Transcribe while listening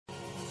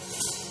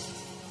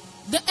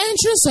The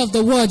entrance of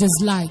the word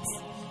is light.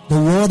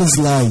 The word is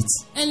light.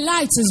 And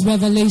light is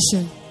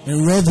revelation.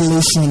 And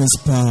revelation is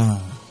power.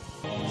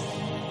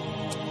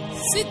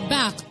 Sit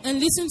back and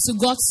listen to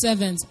God's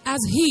servant as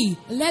he,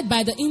 led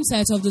by the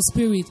insight of the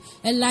Spirit,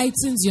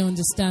 enlightens your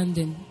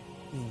understanding.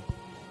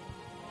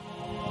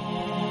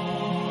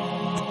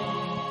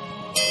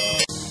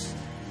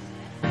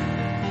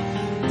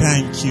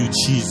 Thank you,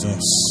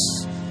 Jesus.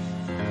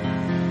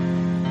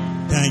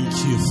 Thank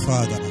you,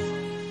 Father.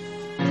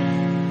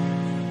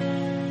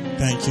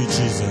 Thank you,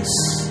 Jesus.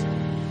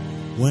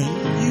 When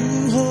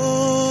you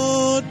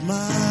hold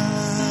my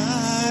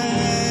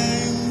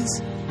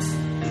hands,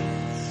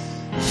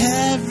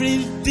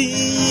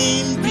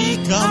 everything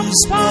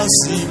becomes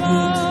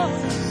possible.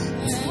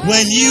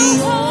 When you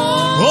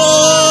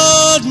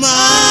hold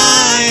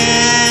my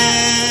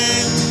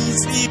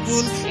hands,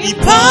 even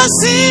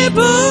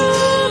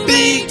impossible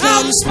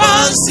becomes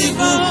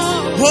possible.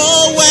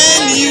 Oh,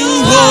 when you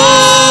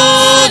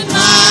hold my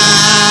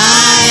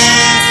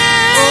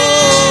hand,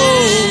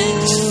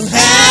 oh,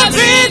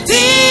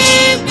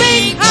 everything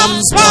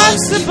becomes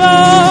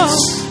possible.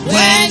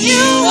 When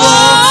you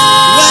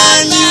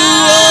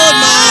hold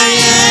my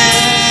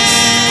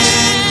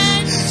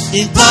hand,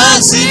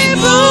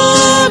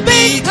 impossible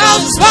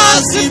becomes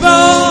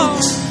possible.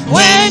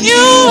 When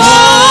you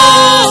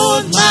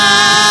hold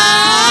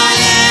my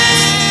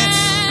hand,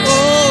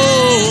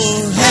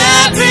 oh,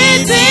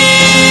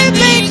 everything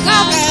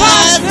becomes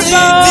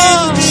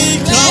possible.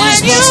 When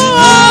you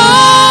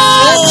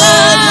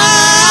hold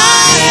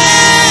my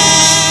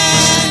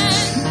hand,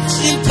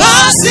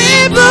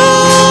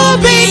 impossible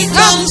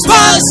becomes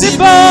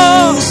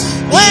possible.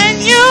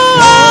 When you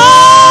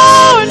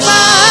hold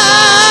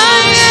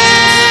my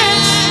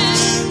hand,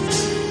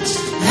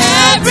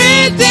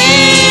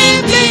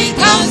 everything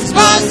becomes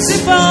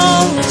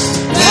possible.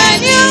 When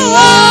you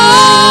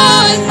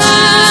hold my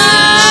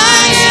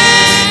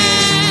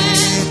hand,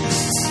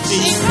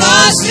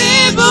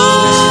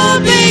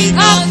 impossible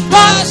becomes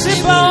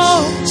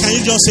possible. Can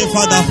you just say,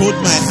 Father, hold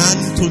my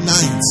hand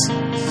tonight?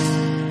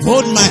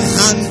 Hold my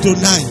hand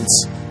tonight.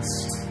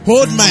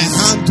 Hold my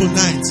hand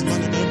tonight.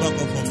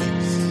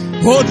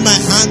 Hold my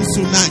hand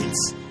tonight.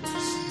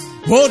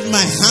 Hold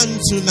my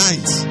hand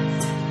tonight.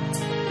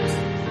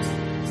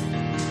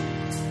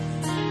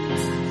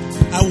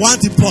 I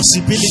want the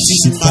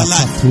possibilities in my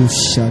life.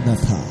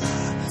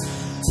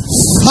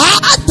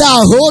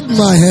 Father, hold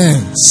my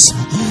hands.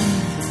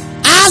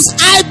 As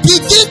I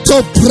begin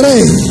to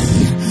pray,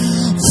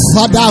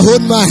 Father,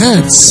 hold my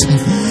hands.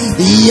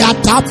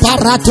 Yata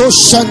parato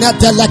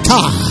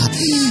shaneteleka.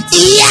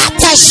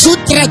 Yata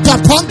sutre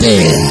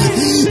taponde.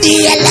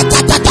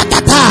 Yelata tata.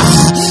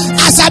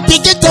 As I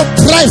begin to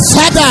pray,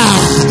 Father,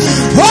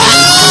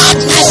 hold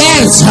my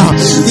hands.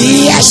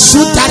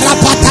 Yeshuta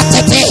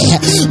rapatate.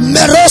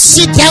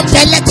 Merosi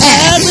tempelete.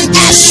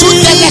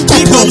 Eshutelete.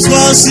 Becomes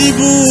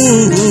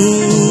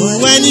possible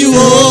when you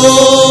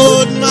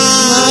hold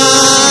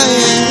my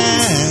hand.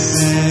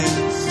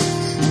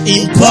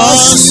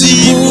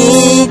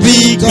 Impossible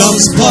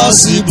becomes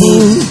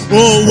possible.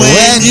 Oh,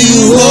 when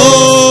you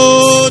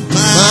hold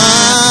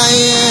my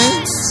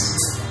hand,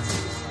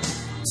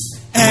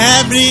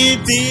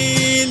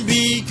 everything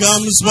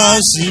becomes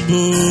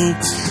possible.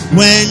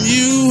 When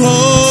you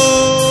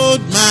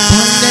hold my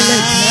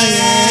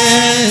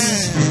hand,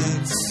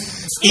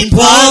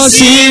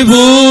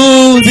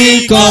 impossible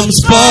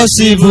becomes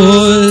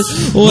possible.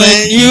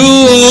 When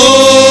you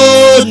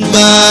hold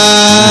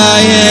my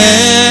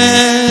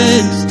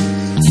hand,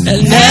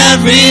 and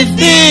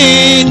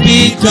everything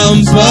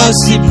becomes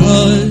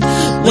possible.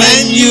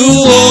 When you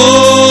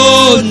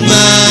hold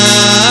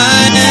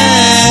my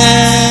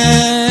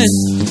hand,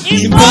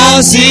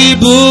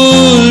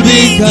 impossible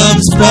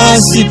becomes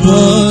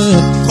possible.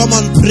 Come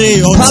on,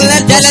 pray until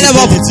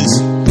possibilities.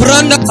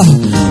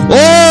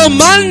 Oh,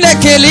 mande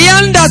che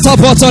lianda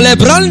topoto le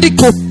brandi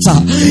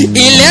copsa.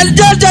 Il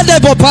giorgia de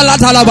popala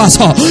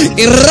talabaso.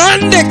 Il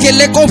rande che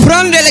le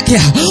comprende le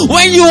chia.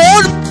 When you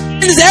hold,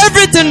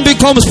 everything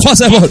becomes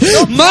possible.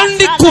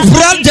 Mandi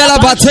kupranda la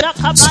bate.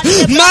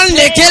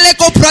 Mande che le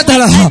comprata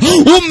la.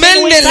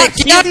 Umende le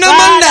chiana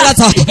mandala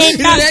ta.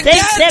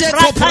 Regate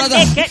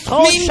comprata.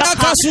 Minda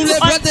kasule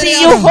brate.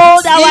 You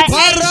hold our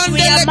hands,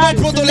 we amount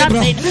to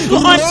nothing.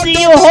 Until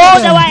you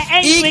hold our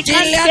hands, we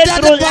can't get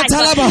through life. And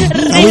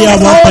we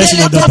have one person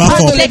at the back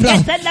of.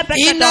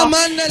 Ina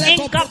mandele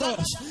kopoto.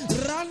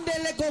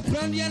 Randele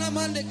koprandiana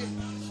mandele.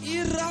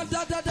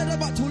 Irada da da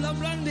batula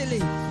mandele.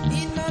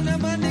 Ina na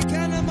mandele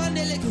kana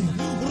mandele.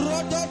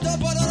 Rodo do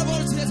bodo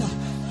bolseta.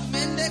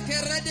 Mende che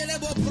redele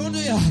bo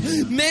produya.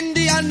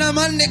 Mendi anna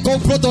mande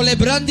koprodo le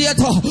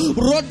brandiato.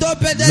 Rodo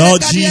pedele.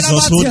 Lord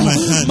Jesus, hold my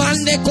hand.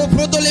 Mande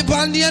koprodo le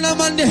brandiana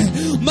mande.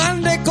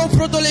 Mande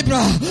koprodo le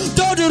bra.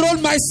 Don't roll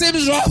my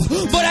sins rough,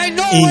 but I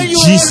know in when you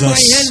Jesus' hold my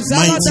hands.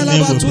 mighty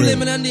name we pray.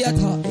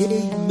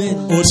 Amen.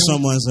 Hold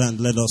someone's hand.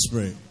 Let us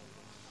pray.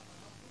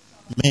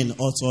 Men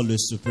ought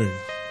always to pray.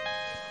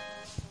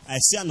 I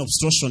see an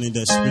obstruction in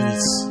the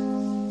spirit.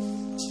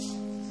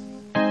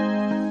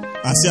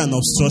 I see an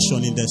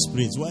obstruction in the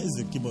spirit. Why is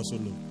the keyboard so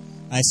low?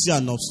 I see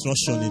an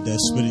obstruction in the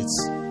spirit.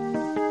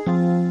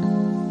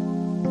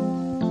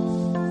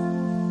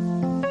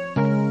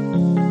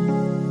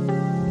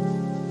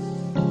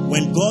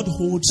 When God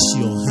holds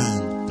your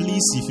hand,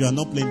 please, if you are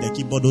not playing the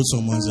keyboard, hold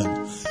someone's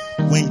hand.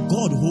 When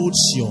God holds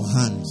your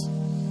hand,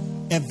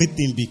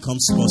 everything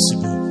becomes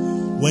possible.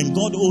 When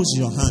God holds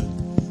your hand,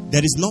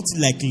 there is nothing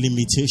like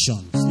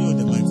limitation.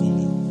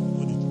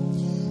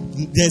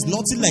 There's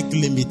nothing like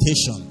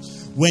limitation.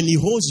 When He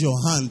holds your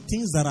hand,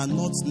 things that are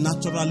not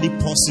naturally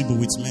possible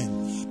with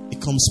men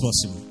becomes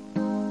possible.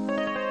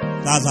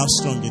 That's how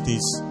strong it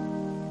is.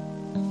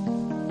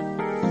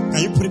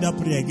 Can you pray that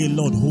prayer again?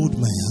 Lord, hold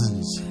my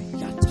hands.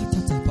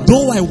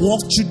 Though I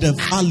walk through the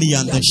valley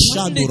and the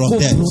shadow of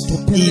death,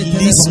 He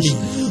leads me.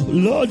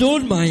 Lord,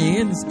 hold my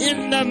hands.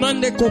 In the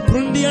Monday,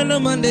 Coprundi and the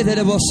Monday,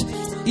 the boss.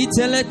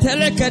 Itele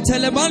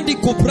telemandi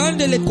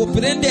coprande le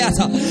coprende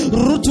ata.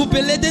 Rutu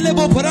pele dele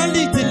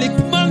boprandi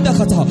telecmanda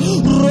kata.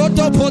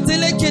 Roto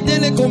potele ke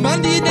dele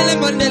comandi dele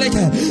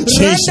mandeleke.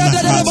 Randa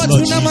dele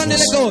batuna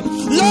mandeleko.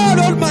 Lord,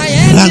 hold my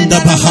hands. Randa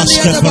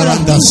bahashke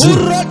paranda zu.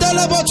 Roto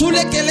la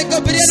botule ke le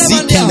copriana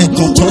mandia. Zikele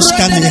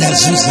kotoska ne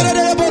Jesus.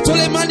 Dele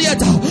botule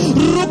mandiata.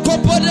 Ruko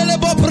podele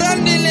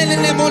boprandi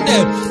le monde.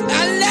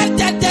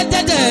 Alete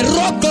de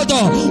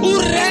rokodo.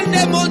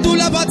 Urende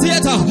modula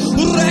batieta.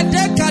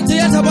 Urende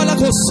katieta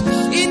balako.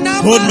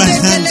 Hold my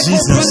hand,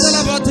 Jesus.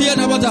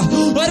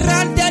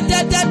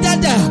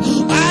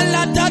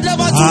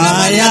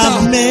 I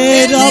have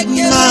made up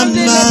my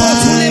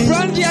mind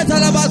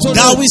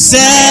that we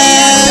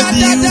serve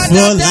you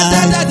for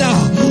life.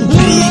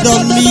 Breathe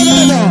on me,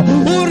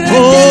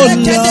 oh Lord,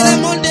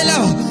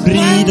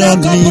 breathe on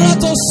me.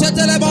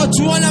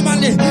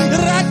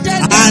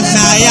 And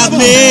I have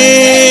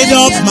made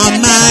up my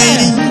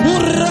mind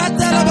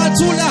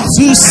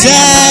to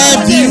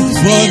serve you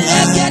for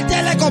life.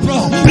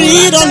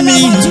 Breathe on me,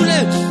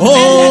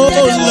 oh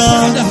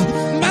Lord.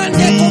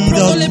 Breathe on me.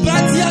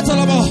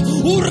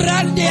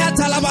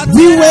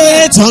 We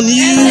wait on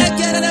you,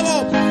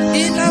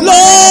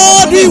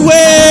 Lord. We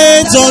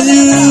wait on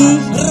you.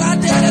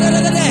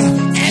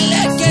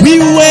 We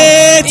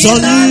wait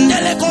on you,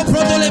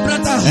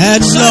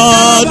 and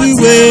Lord, we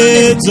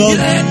wait on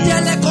you.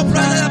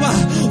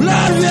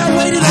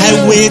 I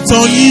wait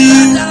on you,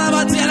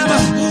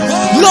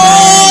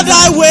 Lord. I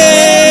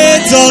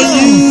wait on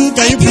you.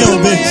 Can you play on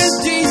bass?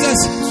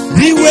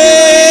 We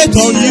wait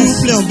on you.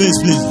 Play on bass,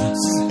 please.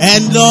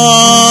 And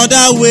Lord, I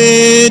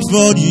wait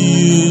for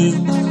you.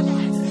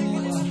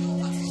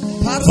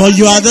 For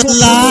you are the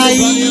light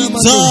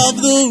of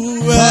the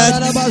world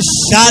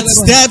that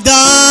stepped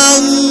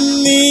down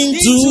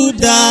into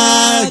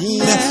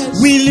darkness.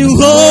 Will you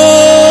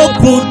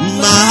open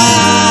my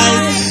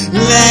eyes?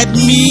 Let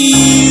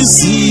me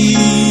see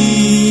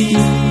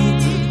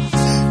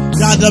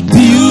that the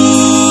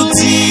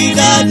beauty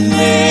that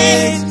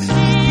makes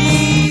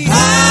me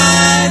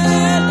hide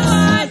and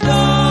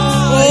adore.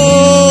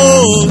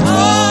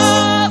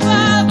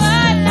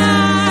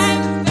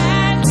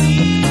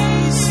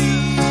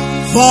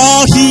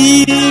 For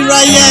here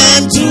I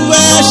am to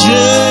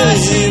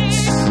worship,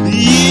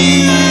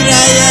 here I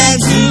am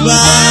to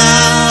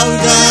bow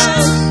down,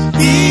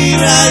 here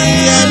I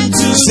am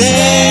to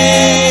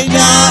say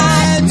that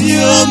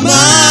you're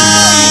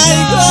my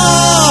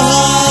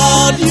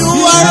God, you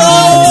are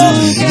all.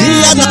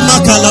 Yana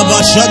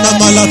makalabashana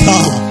malata.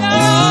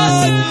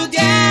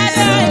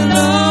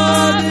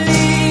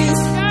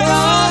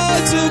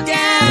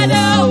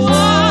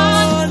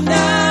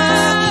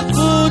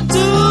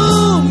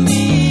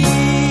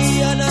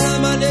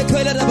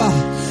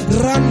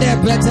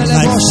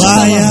 Like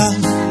fire,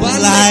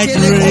 like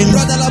rain,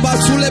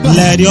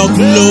 let your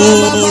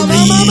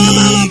glory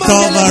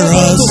cover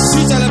us.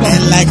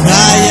 And like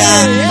fire,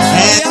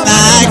 and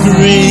like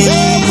rain,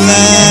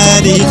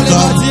 let it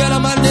come.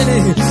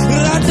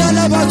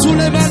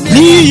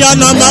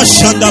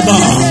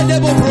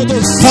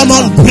 Come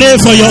on, pray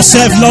for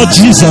yourself, Lord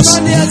Jesus.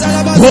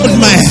 Hold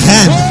my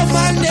hand.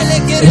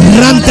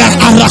 Randa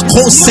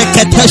arako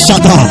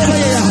seketeshada.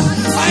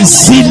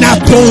 Zina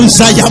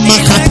ponza ya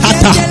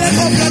makatata.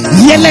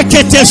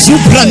 Yelekete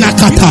subra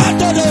nakata.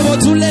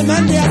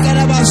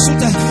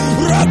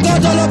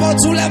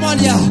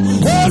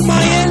 Hold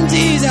my hand,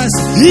 Jesus.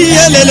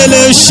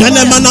 Yelelele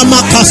shenemana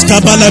makaska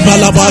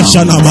balaba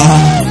shanaba.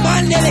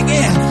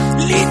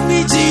 Lead me,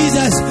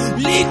 Jesus.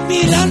 Lead me.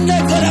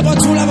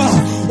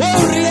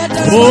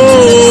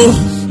 Oh,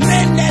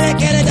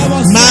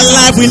 my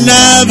life will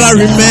never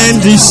remain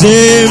the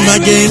same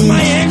again. My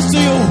hands to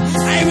you.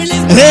 I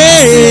release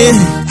Hey,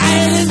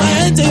 my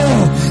hand to you.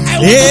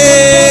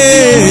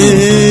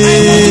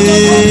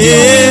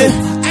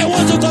 I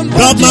want to come back.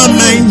 got my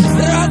mind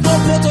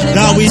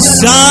that we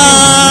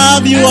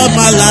serve you all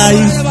my life.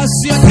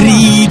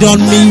 Breathe on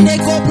me,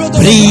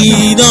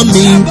 breathe on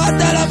me,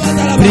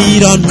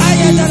 breathe on me.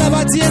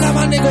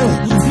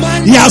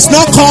 He has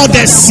not called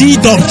the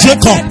seed of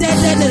Jacob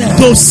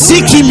to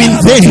seek him in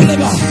vain.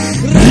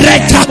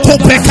 Rekato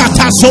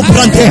pekata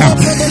sobrandea.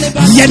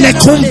 Yene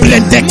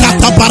kumbrende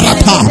kata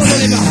barata.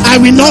 I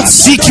will not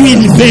seek you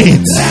in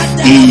vain.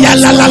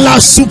 Iyalalala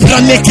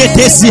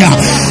supraneketesia.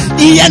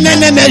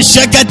 Iyanene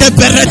shagete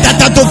bereta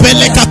tato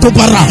belekato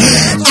bara.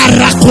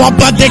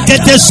 Arakwaba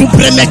dekete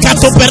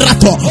suprenekato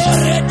berato.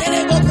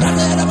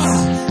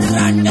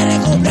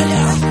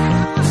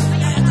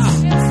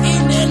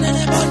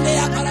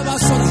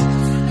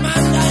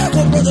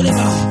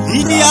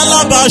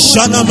 Idialaba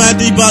shana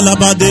madiba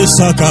labade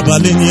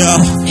sakabalinia.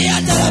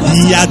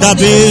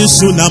 Yadabe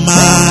sunama.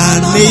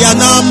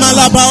 Niyana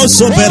malaba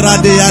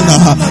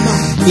soberadeana.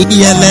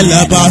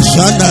 Iyelelaba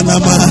shana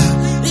nama.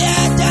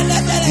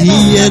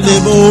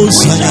 Iyelebo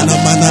sayana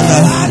manana.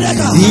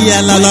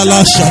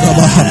 Iyalalala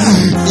shadaba.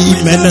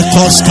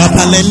 Imenekos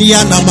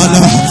kapalenia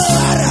namana.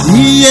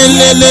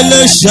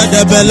 Iyelelele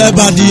shadabele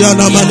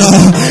badiana mana.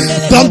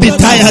 Don't be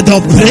tired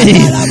of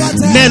praying.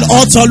 Men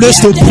ought always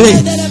to pray.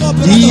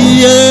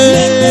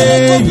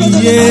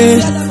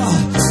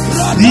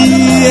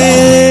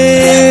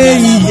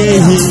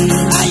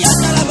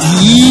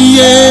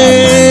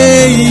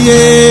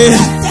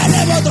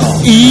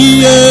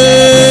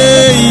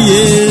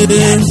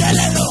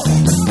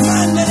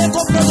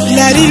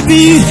 Let it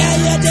be,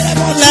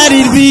 let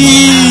it be,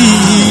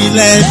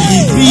 let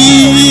it be.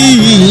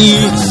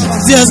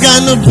 There's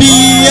gonna be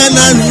an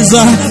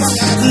answer.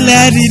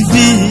 Let it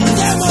be,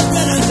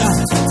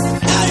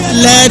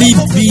 let it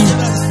be,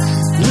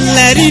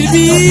 let it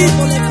be,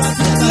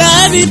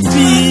 let it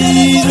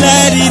be,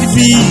 let it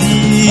be.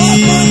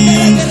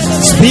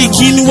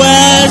 Speaking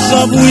words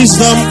of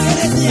wisdom,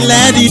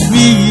 let it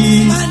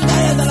be.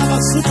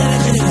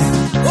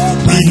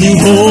 Will you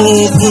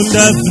open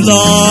the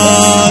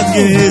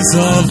floodgates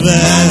of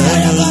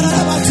heaven?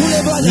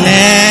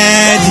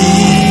 Let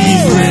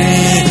it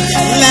rain,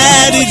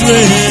 let it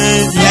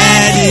rain,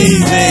 let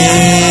it rain.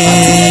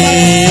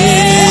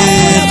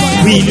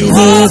 Will you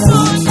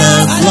open the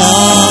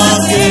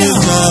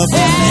floodgates of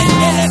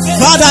heaven?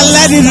 Father,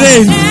 let it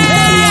rain.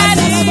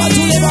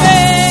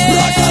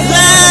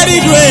 Let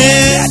it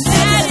rain.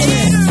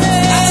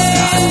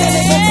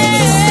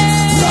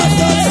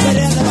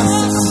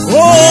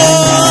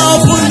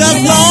 Open the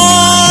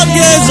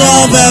floodgates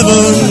of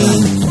heaven.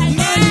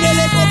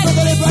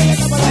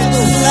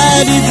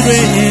 Let it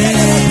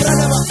rain.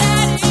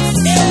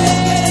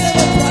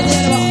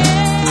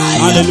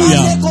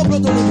 Hallelujah.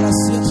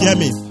 Hear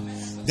me.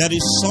 There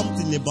is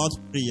something about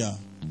prayer.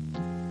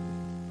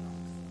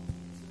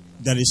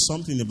 There is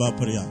something about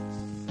prayer.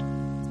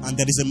 And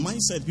there is a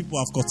mindset people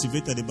have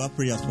cultivated about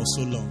prayers for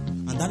so long.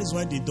 And that is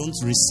why they don't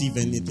receive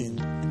anything.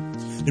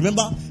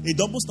 Remember, a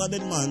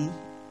double-minded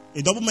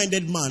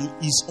man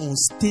is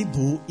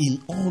unstable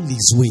in all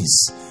his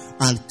ways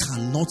and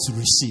cannot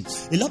receive.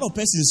 A lot of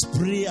persons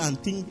pray and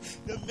think,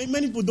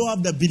 many people don't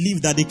have the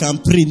belief that they can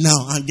pray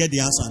now and get the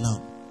answer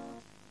now.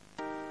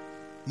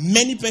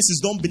 Many persons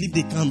don't believe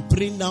they can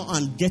pray now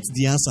and get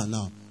the answer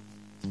now.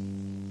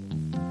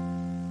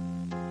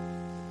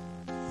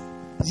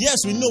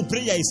 Yes, we know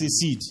prayer is a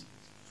seed,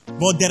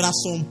 but there are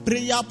some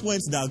prayer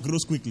points that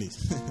grows quickly.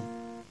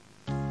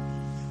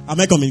 Am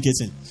I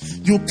communicating?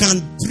 You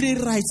can pray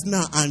right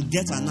now and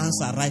get an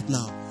answer right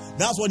now.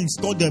 That's what is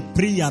called the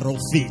prayer of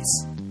faith.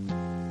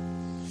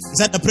 He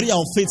said the prayer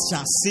of faith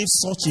shall save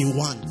such a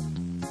one.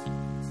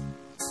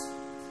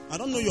 I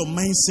don't know your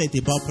mindset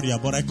about prayer,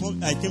 but I came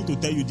to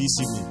tell you this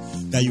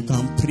evening that you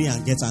can pray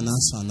and get an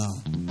answer now.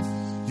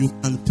 You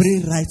can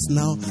pray right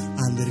now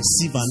and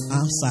receive an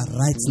answer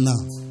right now.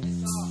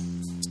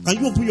 Can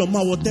you open your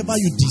mouth, whatever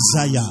you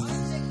desire?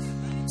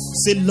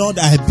 Say, Lord,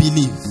 I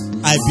believe.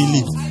 I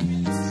believe.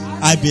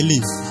 I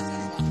believe.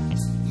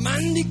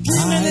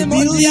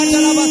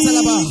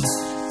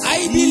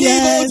 I believe,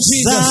 yes, oh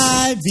Jesus.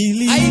 I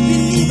believe. I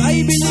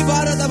believe,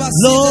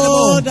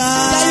 Lord,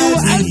 that you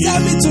will answer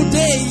me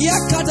today.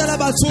 Yes, that I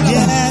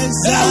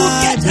will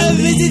get a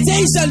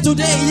visitation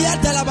today.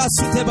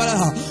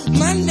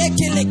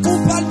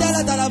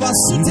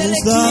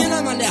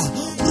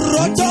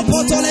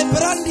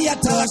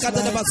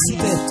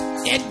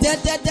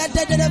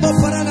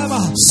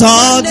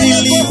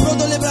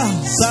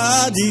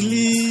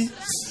 Suddenly,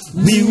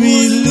 we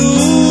will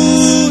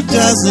look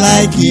just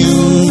like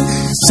you.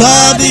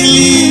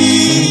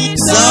 Suddenly,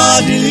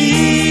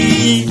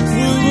 we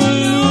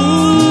will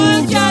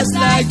look just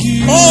like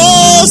you.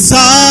 Oh,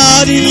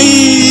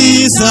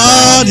 suddenly,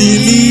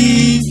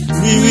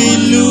 we will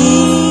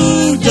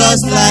look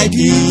just like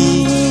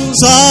you.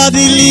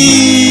 Suddenly,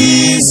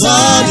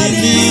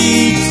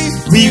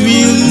 we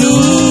will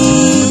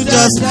look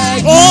just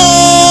like you.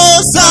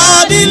 Oh,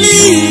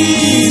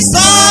 suddenly,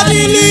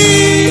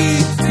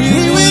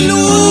 we will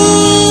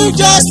look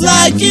just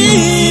like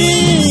you.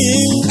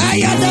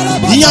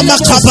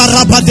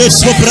 Yamakabarabade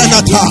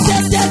sobranata.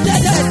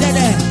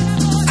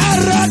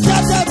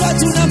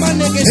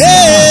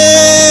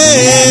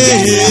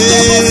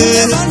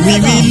 We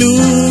will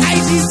look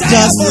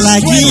just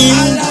like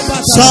him.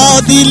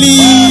 Suddenly,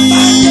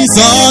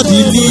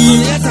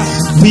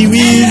 we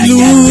will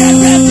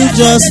look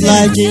just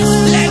like you.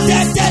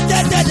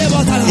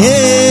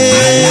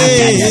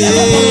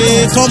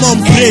 Hey, come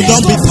on, pray,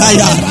 don't be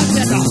tired.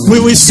 We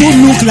will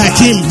soon look like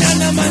him.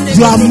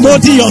 You are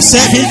molding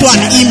yourself into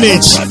an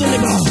image.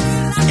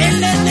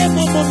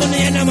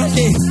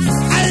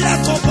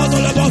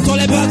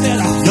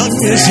 Young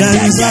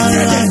Christians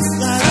arise.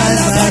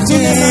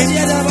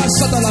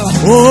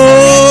 Oh,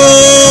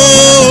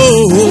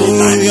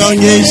 young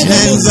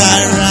Christians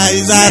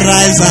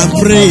arise and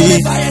pray.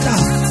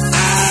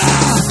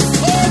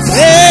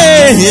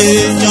 Hey,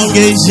 young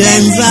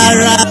Christians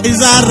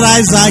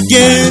arise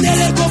again.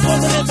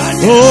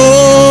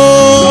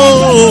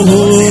 Oh,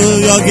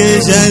 young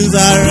Christians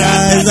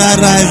arise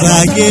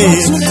again.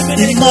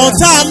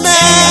 Immortal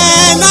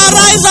men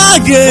arise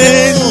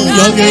again.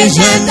 Young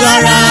Christians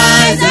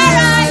arise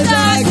again.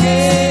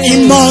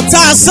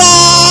 Immortal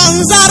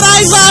sons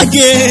arise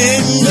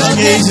again. Young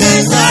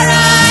Christians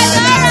arise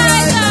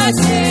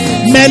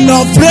again. Men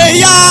of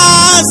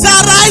prayers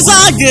arise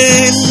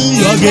again.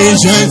 Young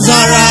Christians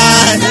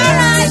arise.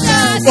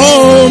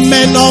 Oh,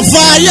 men of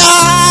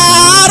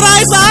fire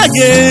arise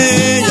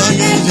again. Young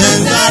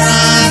Christians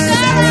arise.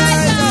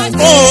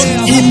 Oh,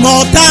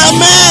 immortal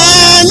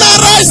men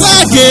arise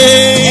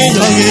again.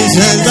 Young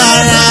Christians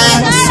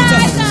arise.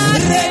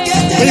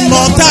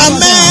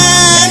 Immortal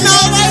men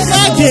arise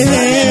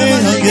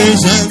again. Young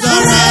Christians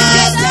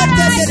arise.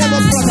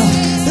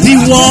 The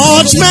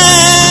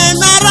watchmen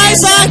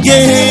arise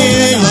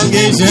again. Young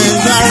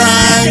Christians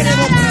arise.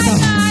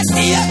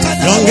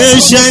 Young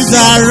Christians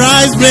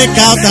arise, break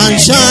out and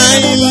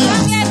shine.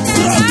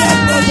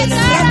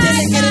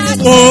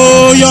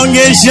 Oh, young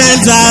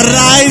Christians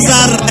arise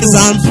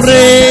and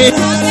pray.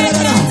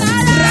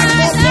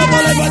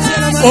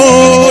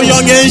 Oh,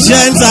 young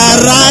Christians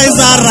arise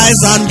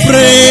and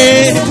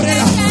pray.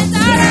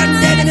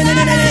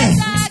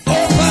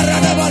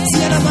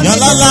 La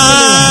la la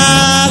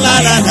la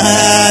la,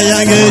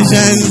 young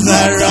Christians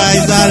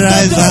arise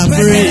and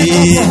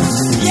pray.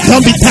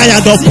 Don't be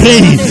tired of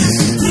praying.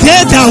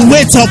 They that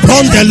wait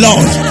upon the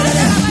Lord,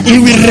 He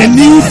will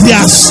renew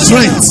their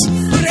strength.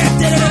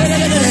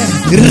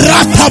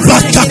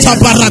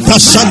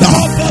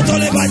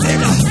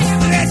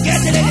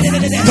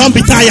 Don't be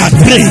tired,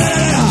 pray.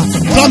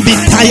 Don't be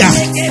tired.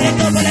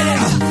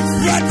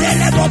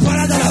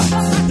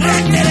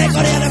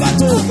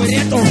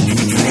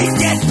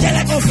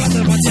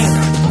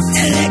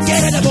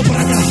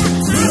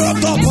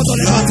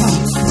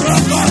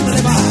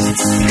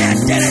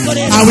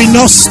 I will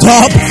not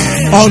stop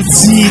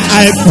until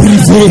I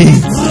prevail.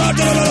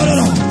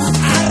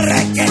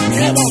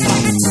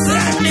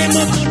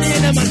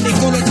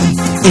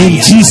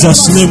 In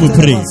Jesus' name we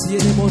pray.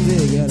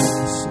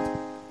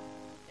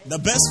 The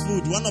best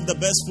food, one of the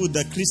best food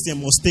that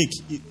Christian must take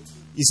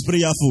is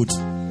prayer food.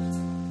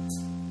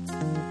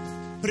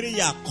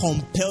 Prayer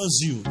compels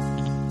you.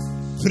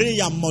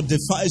 Prayer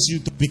modifies you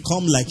to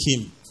become like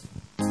Him.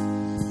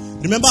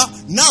 Remember,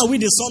 now we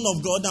the Son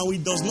of God, and we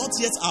does not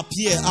yet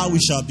appear how we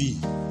shall be.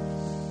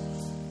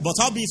 But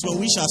howbeit when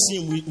we shall see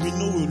Him, we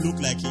know we will look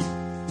like Him.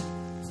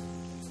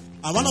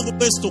 And one of the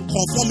ways to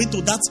conform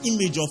into that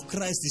image of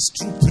Christ is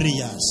through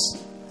prayers.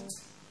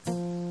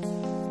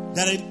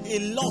 There a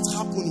lot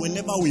happen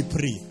whenever we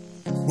pray.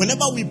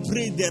 Whenever we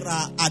pray, there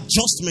are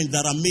adjustments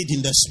that are made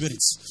in the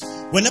spirit.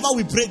 Whenever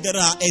we pray, there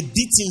are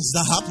editings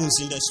that happens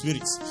in the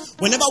spirit.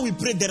 Whenever we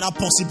pray, there are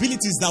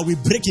possibilities that we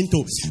break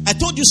into. I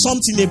told you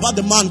something about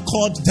the man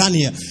called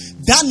Daniel.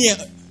 Daniel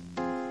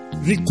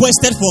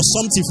requested for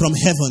something from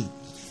heaven.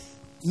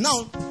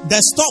 Now, the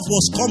stuff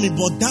was coming,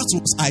 but that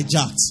was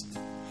hijacked.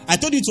 I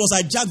told you it was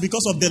hijacked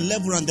because of the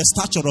level and the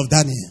stature of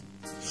Daniel.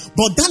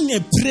 But Daniel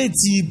prayed,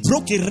 he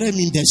broke a realm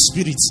in the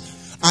spirit,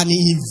 and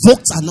he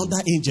invoked another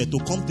angel to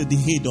come to the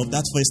head of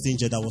that first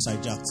angel that was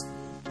hijacked.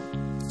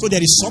 So there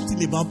is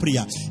something about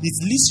prayer. It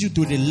leads you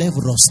to the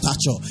level of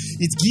stature.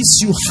 It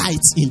gives you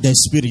height in the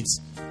spirit.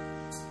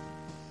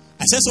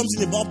 I said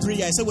something about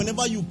prayer. I said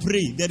whenever you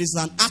pray, there is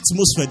an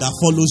atmosphere that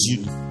follows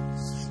you.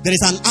 There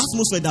is an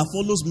atmosphere that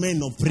follows men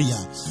of prayer.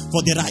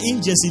 For there are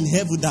angels in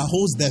heaven that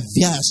holds the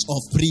vials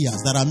of prayers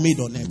that are made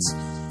on earth.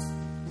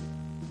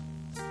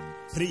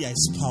 Prayer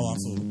is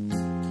powerful.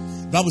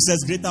 The Bible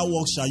says, greater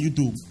work shall you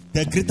do.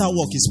 The greater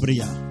work is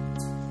prayer.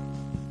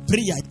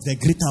 Prayer is the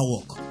greater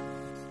work.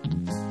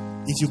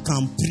 If you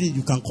can pray,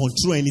 you can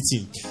control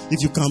anything.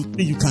 If you can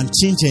pray, you can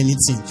change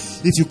anything.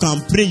 If you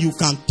can pray, you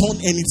can turn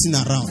anything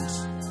around.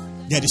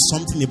 There is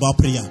something about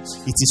prayer.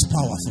 It is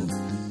powerful.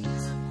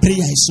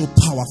 Prayer is so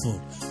powerful.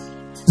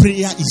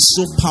 Prayer is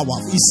so powerful.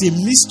 It's a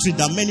mystery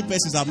that many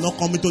persons have not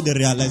come into the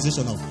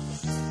realization of.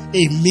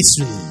 A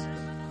mystery.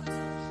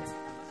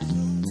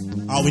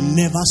 I will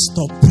never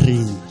stop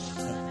praying.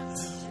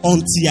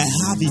 Until I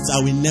have it, I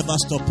will never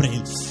stop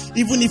praying.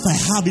 Even if I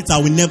have it, I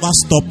will never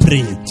stop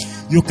praying.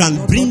 You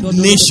can bring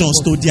nations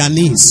to their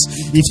knees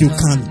if you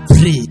can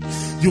pray.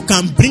 You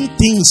can bring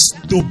things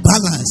to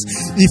balance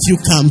if you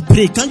can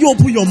pray. Can you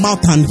open your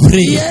mouth and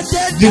pray?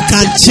 You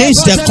can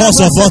change the course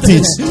of all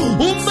things.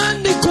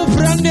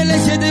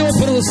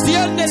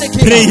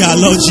 Pray, our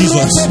Lord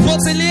Jesus.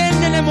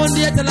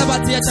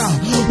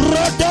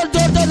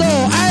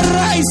 I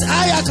rise.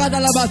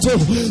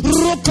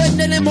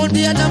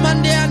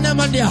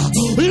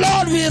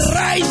 Lord, we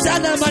rise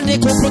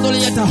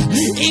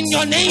in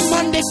your name.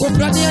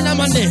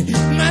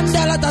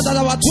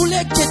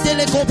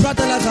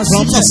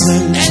 From the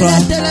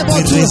central,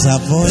 we raise our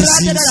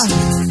voices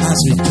as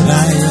we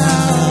cry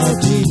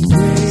out in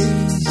praise.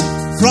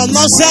 From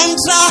the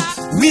central,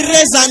 we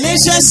raise a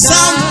nation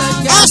song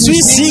as we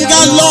sing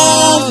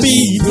along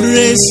be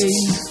praised.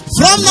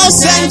 From the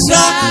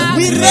central,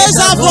 we raise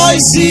our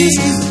voices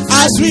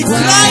as we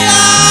cry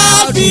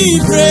out be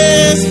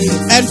praised.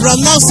 And from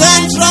the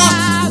central,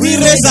 we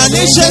raise a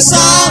nation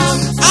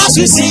song as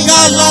we sing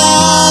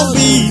along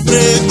be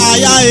praised.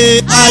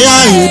 Ayahe,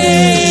 ayahe,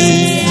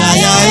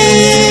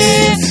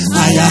 ayahe, ayahe,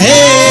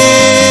 ayahe,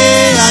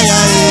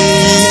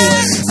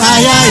 ayahe,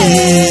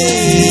 ayahe,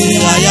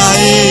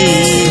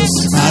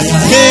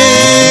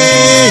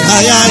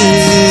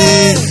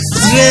 ayahe.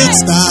 Rain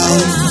down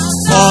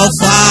for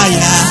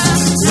fire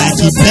like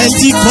the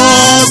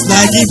Pentecost,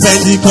 like the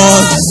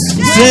Pentecost.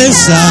 Rain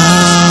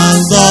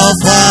sounds of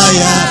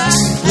fire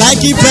like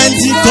the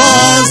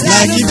Pentecost,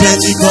 like the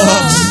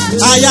Pentecost.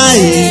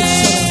 Ayahe,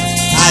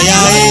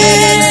 ayahe,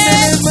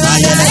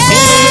 ayahe,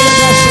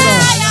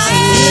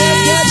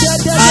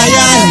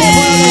 ayahe,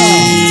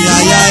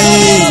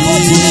 ayahe.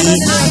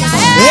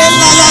 Eh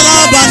la la la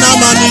bana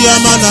mania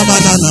mana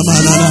mana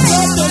mana.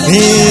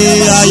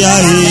 Eh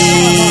ayahe,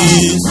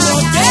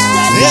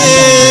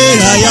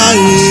 eh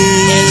ayahe,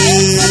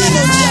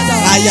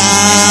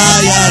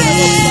 ayahe.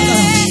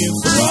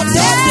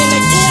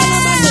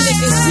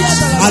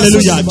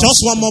 Hallelujah. Just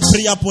one more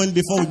prayer point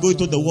before we go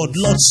into the word.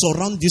 Lord,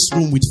 surround this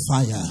room with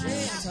fire.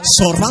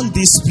 Surround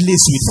this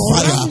place with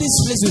fire.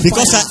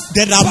 Because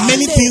there are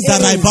many things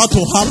that are about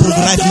to happen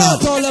right now.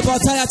 Lord,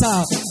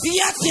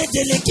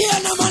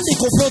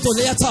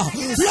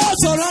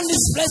 surround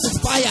this place with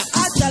fire.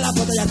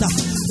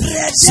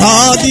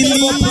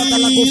 Suddenly,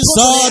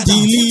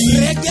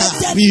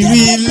 we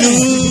will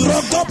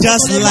look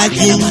just like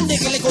him.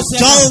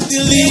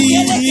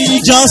 Suddenly,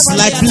 just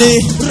like play,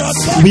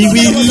 we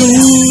will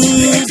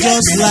look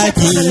just like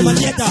him.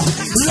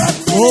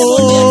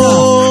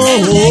 Oh,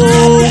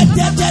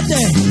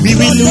 we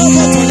will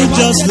look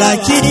just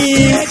like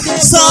him.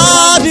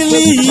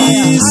 Suddenly,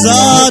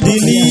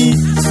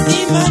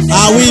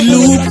 I will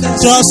look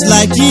just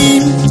like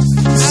him.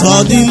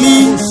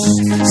 Suddenly,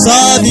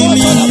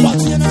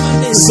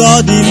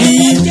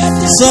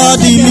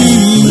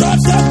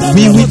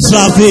 we will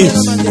travel.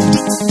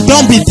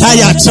 Don't be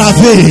tired,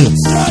 travel.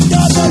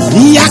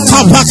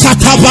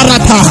 Yakabakata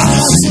barata.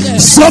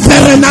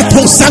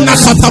 Soberenato sana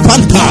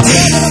katapanta.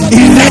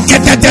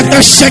 Irekete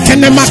de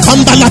shekene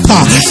makambalata.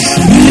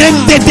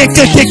 Rende de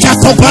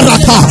kekato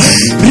barata.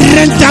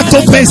 Renda to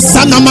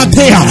besana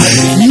matea.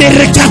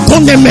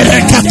 Merekatone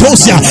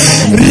merekatosia.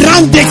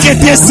 Rande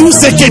kete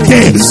susekete.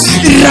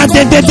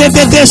 Rande de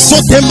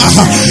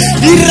sotemaha.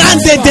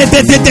 Rande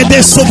de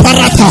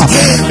soparata.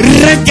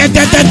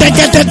 Rekete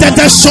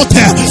de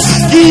sote.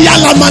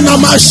 Yala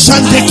manama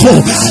shandeko.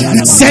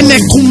 Sene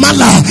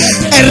kumala.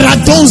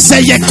 Eradonze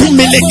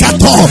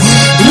yekumilekato.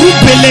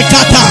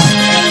 Rupelekata.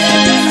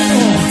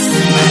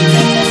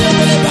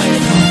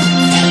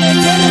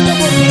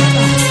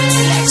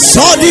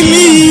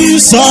 Suddenly,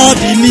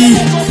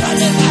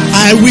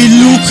 I will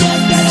look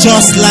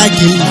just like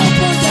him.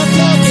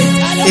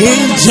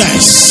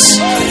 Angels.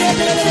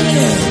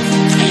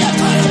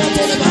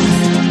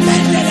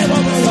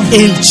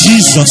 In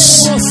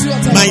Jesus'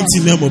 mighty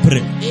name we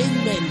pray.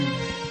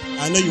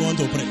 I know you want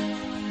to pray.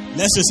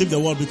 Let's receive the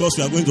word because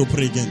we are going to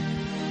pray again.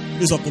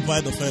 Please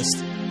occupy the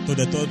first to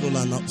the third row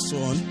and so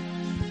on.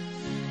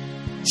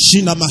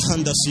 Shina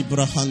mahanda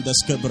sibrahanda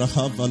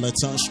skebrahava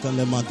letashka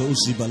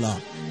lemadozi bala.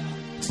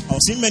 I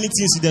was seeing many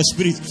things in the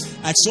spirit.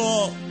 I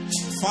saw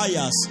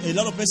fires. A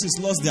lot of persons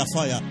lost their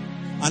fire.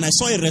 And I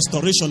saw a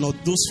restoration of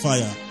those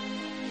fire.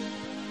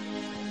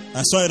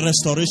 I saw a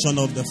restoration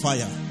of the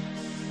fire.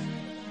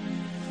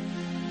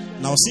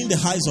 Now I was seeing the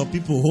eyes of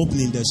people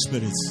opening in their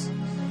spirits.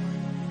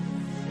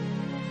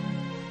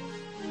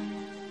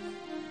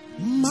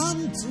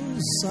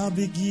 Mantles are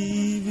be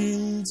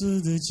given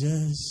to the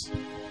just.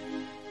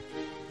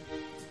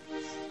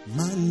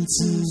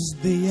 Mantles,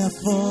 they are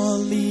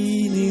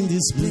falling in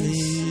this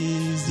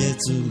place there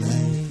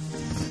tonight.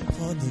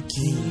 For the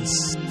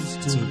kings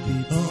to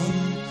be born,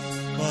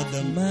 for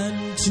the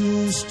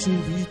mantles to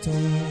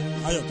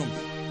return. Ayo, come.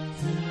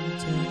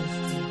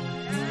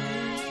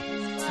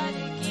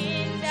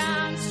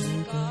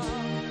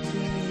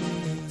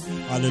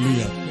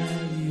 Hallelujah.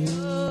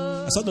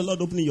 I saw the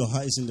Lord opening your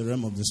eyes in the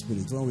realm of the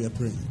Spirit when we are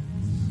praying.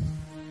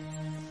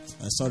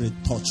 I saw a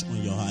touch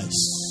on your eyes.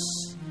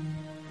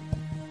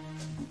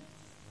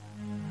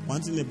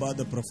 One thing about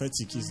the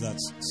prophetic is that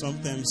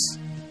sometimes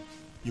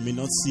you may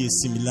not see a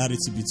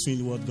similarity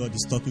between what God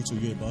is talking to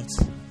you about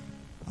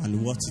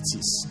and what it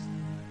is.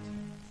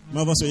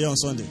 Many of us were here on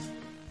Sunday.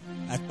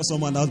 I called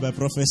someone out by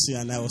prophecy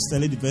and I was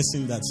telling the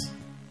person that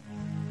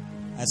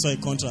I saw a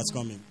contract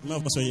coming. Many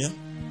of us were here.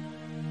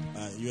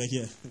 You were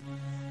here.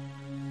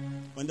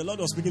 when the Lord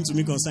was speaking to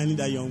me concerning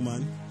that young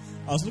man,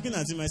 I was looking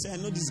at him. I said,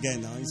 I know this guy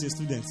now. He's a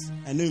student.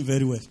 I know him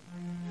very well.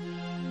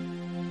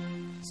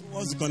 So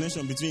what's the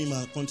connection between him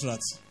and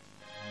contract?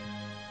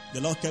 The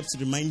Lord kept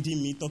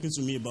reminding me, talking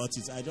to me about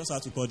it. I just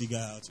had to call the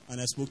guy out,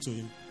 and I spoke to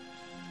him.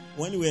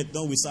 When we were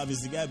done with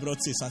service, the guy brought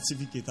a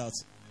certificate out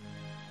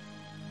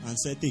and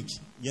said, take.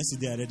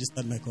 Yesterday I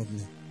registered my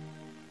company.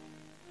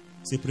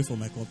 Say, pray for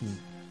my company.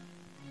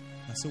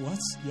 I said, what?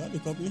 You have a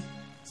company?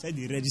 He said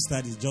he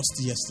registered it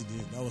just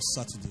yesterday. That was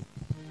Saturday.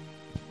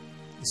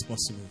 It's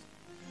possible.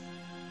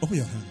 Open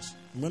your hands.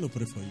 I'm going to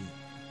pray for you.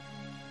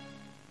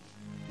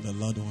 The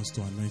Lord wants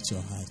to anoint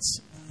your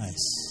eyes.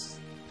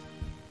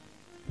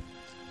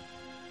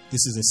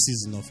 This is a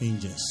season of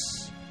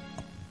angels.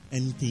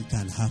 Anything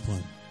can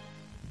happen.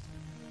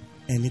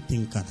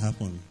 Anything can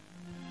happen.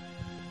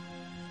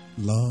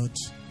 Lord,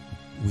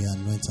 we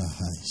anoint our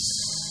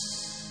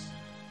eyes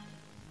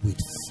with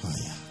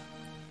fire.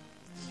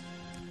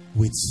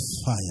 With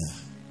fire.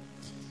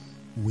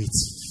 With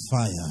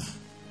fire.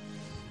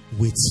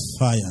 With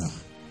fire.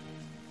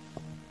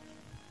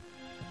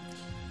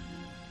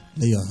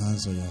 Lay your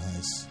hands on your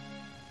eyes.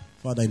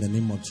 Father, in the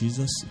name of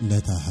Jesus,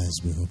 let our eyes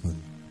be open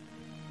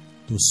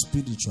to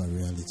spiritual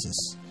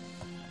realities.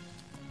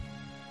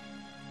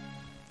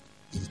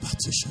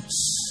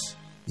 Impartations.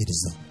 It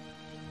is done.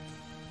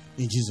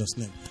 In Jesus'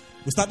 name.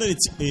 We started a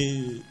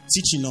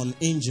teaching on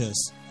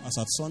angels. As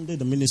at Sunday,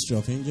 the ministry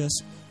of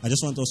angels. I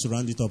just want us to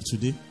round it up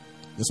today.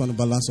 Just want to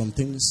balance some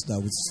things that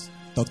we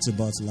talked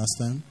about last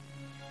time.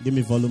 Give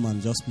me volume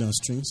and just play on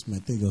strings. May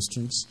take your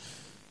strings.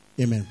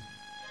 Amen.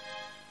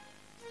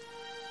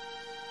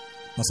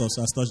 Pastor,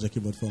 touch the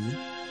keyboard for me.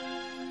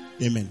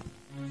 Amen.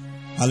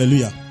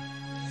 Hallelujah.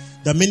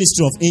 The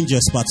ministry of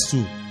angels, part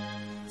 2.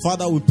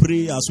 Father, we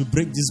pray as we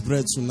break this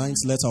bread tonight,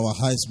 let our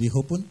eyes be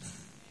open.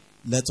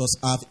 Let us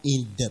have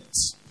in-depth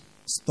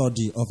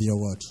study of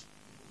your word.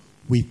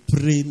 We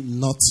pray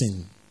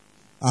nothing,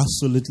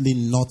 absolutely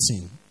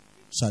nothing,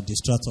 shall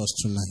distract us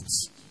tonight.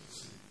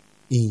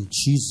 In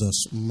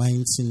Jesus'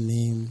 mighty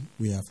name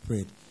we have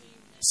prayed.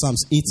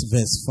 Psalms 8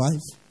 verse 5.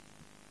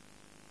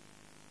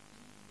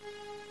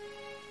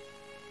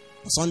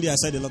 Sunday I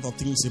said a lot of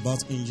things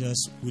about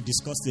angels. We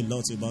discussed a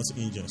lot about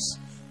angels.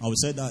 And we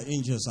said that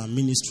angels are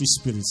ministry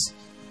spirits.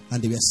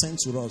 And they were sent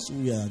to us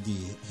who are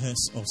the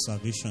heirs of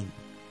salvation.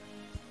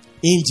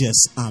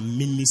 Angels are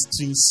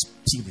ministering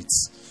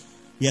spirits.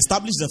 We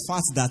established the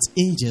fact that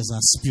angels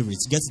are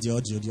spirits. Get the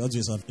audio. The audio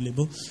is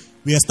available.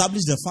 We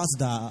established the fact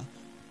that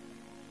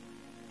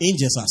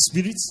angels are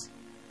spirits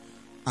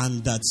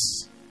and that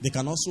they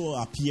can also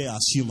appear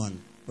as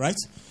human. Right?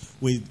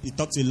 We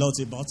talked a lot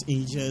about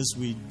angels.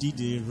 We did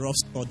a rough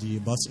study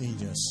about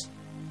angels.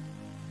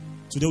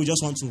 Today we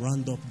just want to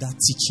round up that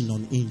teaching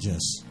on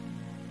angels.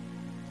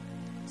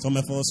 Some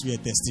of us were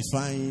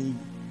testifying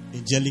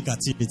angelic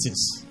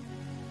activities.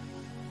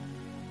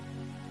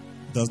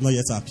 Does not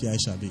yet appear, it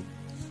shall be.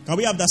 Can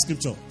we have that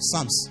scripture?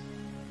 Psalms.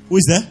 Who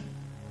is there?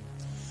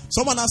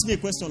 Someone asked me a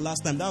question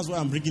last time. That's why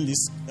I'm bringing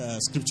this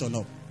scripture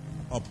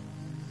up.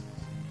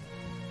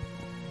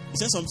 He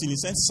said something. He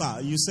said, sir,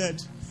 you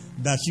said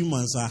that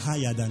humans are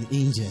higher than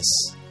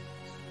angels.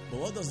 But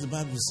what does the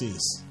Bible say?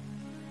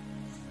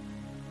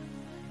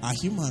 Are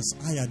humans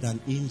higher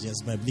than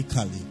angels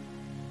biblically?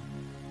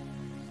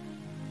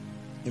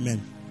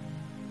 Amen.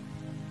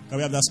 Can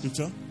we have that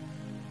scripture?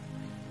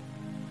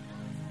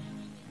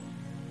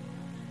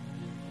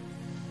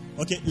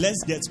 Okay,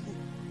 let's get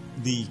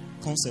the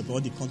concept or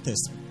the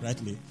context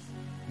rightly.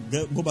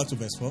 Go back to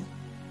verse 4.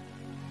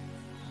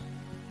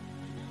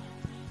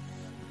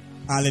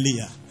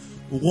 Hallelujah.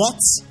 What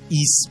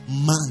is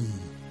man?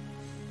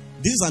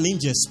 This is an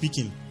angel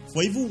speaking.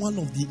 For even one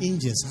of the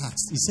angels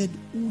asked, he said,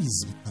 who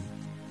is man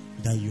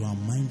that you are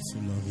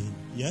mindful of him?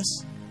 Yes?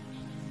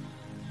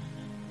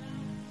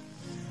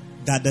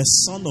 That the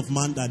Son of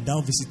Man that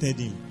thou visited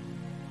him.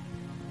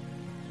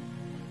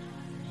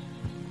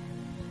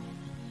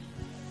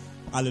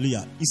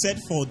 Hallelujah. He said,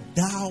 for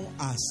thou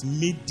hast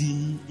made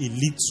him a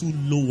little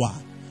lower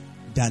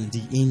than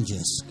the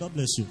angels. God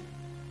bless you.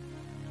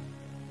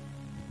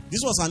 This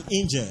was an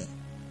angel.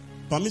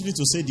 Permit me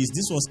to say this.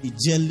 This was a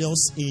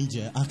jealous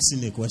angel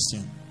asking a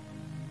question.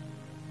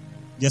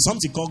 There's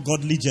something called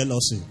godly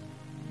jealousy.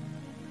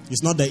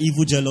 It's not the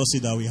evil jealousy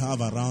that we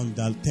have around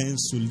that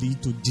tends to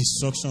lead to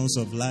destructions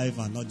of life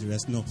and not the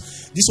rest. No.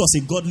 This was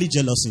a godly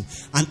jealousy.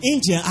 An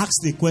angel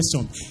asked a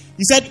question.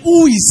 He said,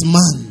 who is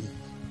man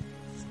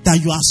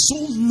that you are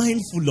so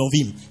mindful of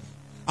him?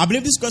 I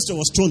believe this question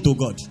was thrown to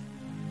God.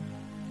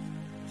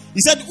 He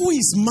said, who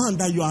is man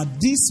that you are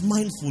this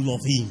mindful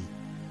of him?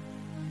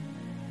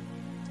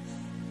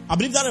 I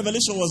believe that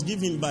revelation was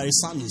given by a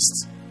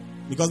psalmist,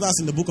 because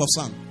that's in the book of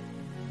Psalm.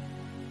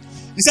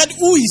 He said,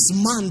 who is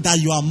man that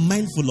you are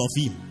mindful of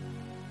him?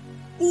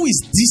 Who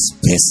is this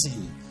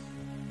person?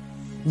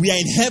 We are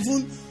in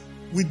heaven.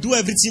 We do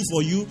everything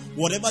for you.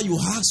 Whatever you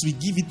ask, we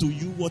give it to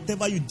you.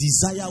 Whatever you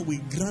desire, we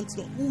grant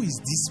you. Who is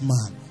this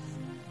man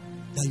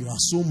that you are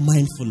so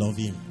mindful of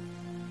him?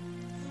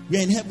 We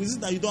are in heaven. Is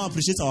it that you don't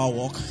appreciate our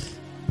work?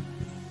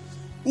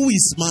 Who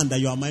is man that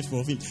you are mindful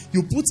of him?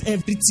 You put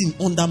everything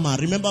under man.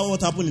 Remember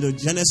what happened in the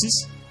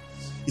Genesis?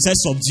 He said,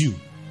 subdue,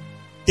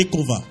 take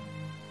over.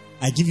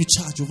 I give you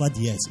charge over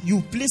the earth.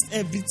 You placed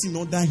everything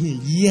under him,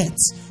 yet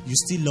you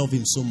still love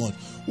him so much.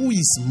 Who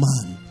is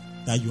man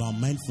that you are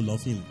mindful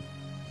of him?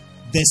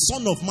 The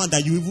Son of Man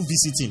that you even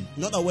visit him.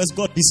 In other words,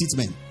 God visits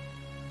men.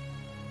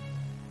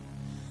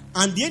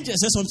 And the angel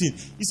said something.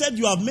 He said,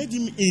 you have made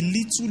him a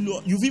little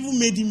lower. You've even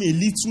made him a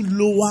little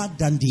lower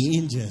than the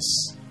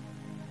angels.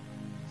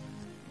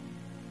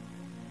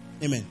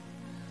 Amen.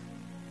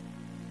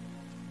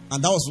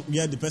 And that was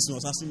where the person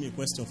was asking me a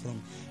question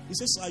from. He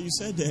says, you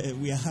said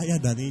we are higher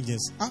than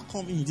angels. How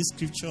come in this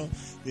scripture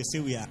they say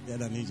we are higher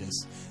than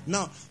angels?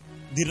 Now,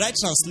 the right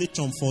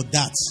translation for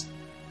that,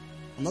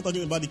 I'm not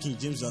talking about the King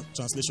James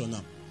translation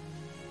now.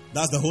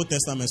 That's the whole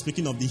Testament.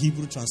 Speaking of the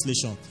Hebrew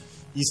translation,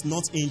 it's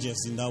not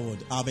angels in that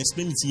word. I've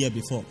explained it here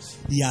before.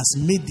 He has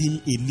made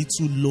him a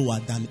little lower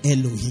than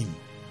Elohim.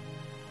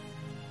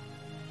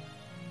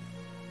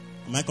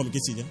 Am I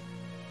communicating here?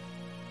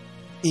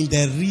 In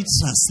the read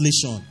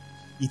translation,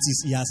 it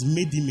is he has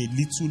made him a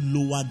little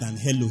lower than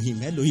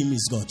Elohim. Elohim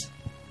is God.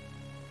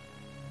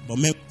 But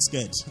men were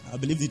scared. I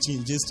believe the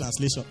King James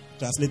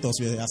translators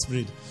were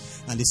afraid.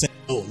 And they said,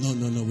 oh,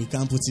 no, we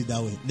can't put it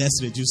that way. Let's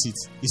reduce it.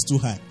 It's too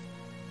high.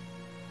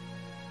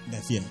 They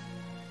fear.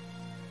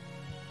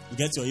 You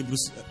get your Hebrew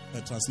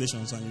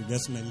translations and you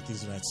get many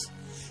things right.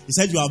 He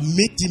said, you have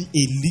made him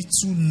a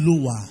little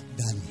lower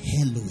than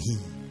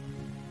Elohim.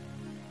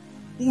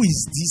 Who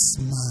is this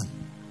man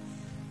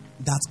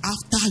that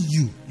after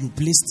you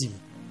placed him?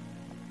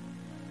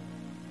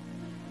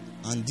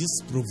 And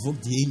this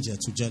provoked the angel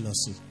to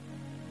jealousy.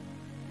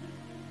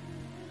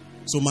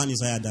 So man is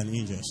higher than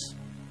angels.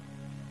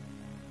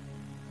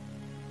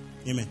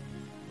 Amen.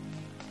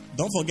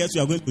 Don't forget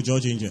you are going to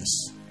judge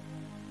angels.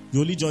 You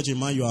only judge a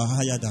man you are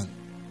higher than.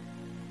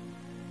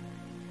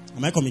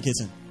 Am I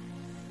communicating?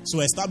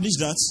 So establish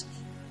that.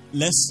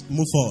 Let's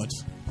move forward.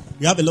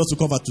 We have a lot to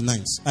cover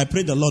tonight. I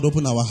pray the Lord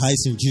open our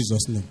eyes in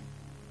Jesus' name.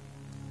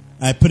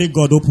 I pray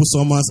God open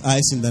someone's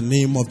eyes in the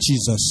name of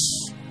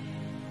Jesus.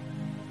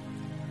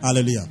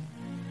 Hallelujah.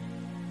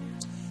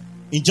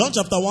 In John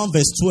chapter 1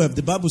 verse 12,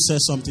 the Bible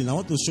says something. I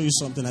want to show you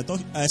something. I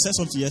said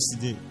something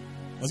yesterday.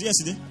 Was it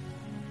yesterday?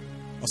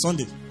 Or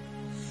Sunday?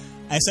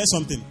 I said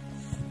something.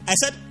 I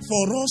said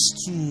for us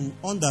to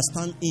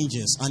understand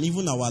angels and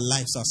even our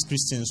lives as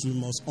Christians, we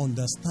must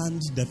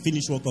understand the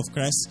finished work of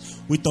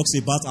Christ, which talks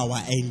about our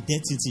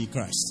identity in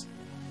Christ.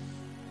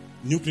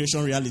 New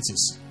creation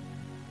realities.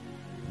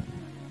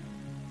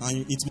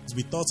 And it must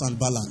be taught and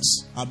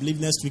balanced. I believe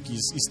next week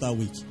is Easter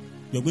week.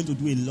 We are going to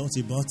do a lot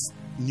about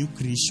new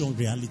creation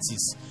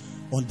realities.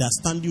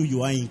 Understand who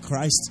you are in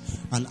Christ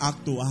and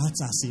act to act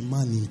as a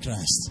man in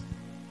Christ.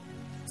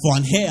 For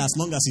an heir, as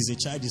long as he's a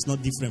child, is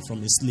not different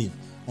from a slave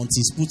until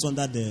he's put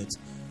under the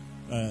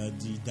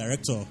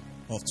director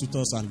of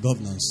tutors and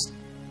governors.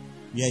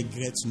 We are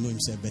great to know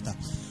himself better.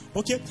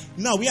 Okay,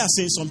 now we are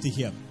saying something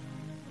here.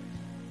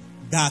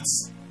 That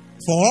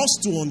for us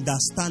to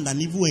understand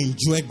and even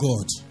enjoy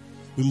God,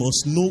 we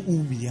must know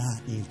who we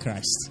are in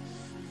Christ.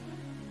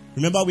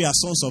 Remember, we are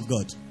sons of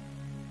God.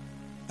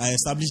 I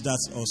established that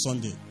on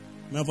Sunday.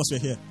 Many of us were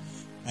here.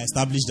 I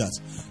established that.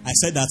 I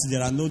said that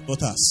there are no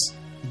daughters,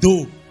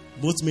 though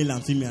both male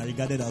and female are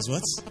regarded as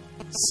what?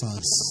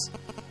 Sons.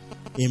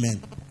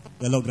 Amen.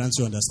 The Lord grants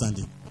you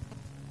understanding.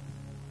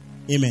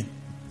 Amen.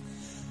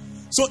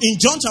 So in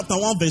John chapter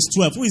 1 verse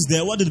 12, who is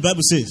there? What did the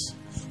Bible say?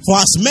 For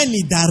as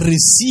many that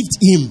received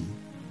him,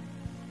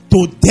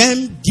 to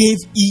them gave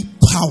he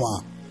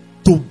power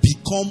to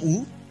become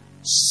who?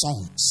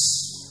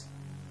 Sons.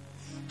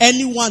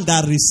 Anyone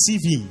that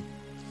received him,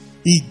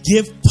 he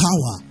gave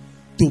power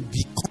to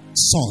become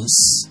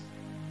sons.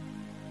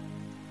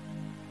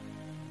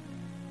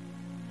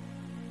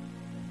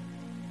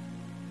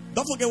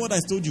 Don't forget what I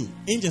told you.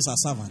 Angels are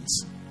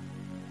servants.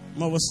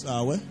 Angels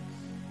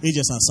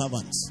are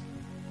servants.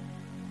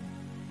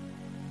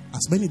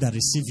 As many that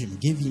receive him,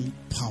 gave him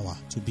power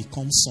to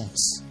become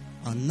sons.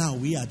 And now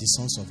we are the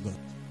sons of God.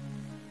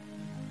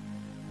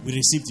 We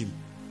received him.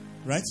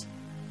 Right?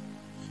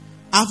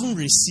 Having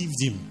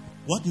received him,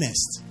 what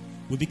next?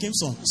 We became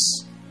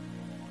sons.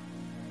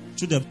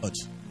 Through the blood.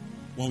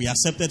 When we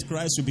accepted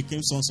Christ, we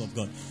became sons of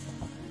God.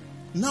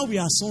 Now we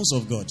are sons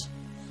of God.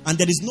 And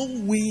there is no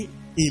way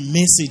a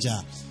messenger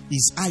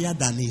is higher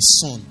than a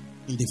son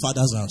in the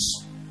Father's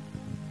house.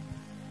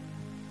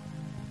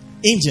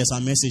 Angels are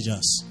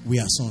messengers. We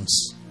are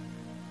sons.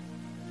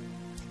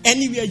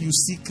 Anywhere you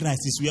see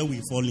Christ is where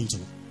we fall into.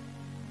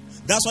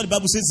 That's what the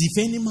Bible says.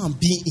 If any man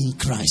be in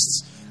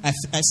Christ. I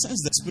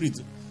sense the Spirit.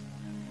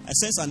 I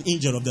sense an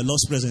angel of the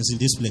Lord's presence in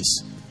this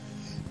place.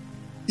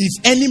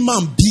 If any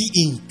man be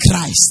in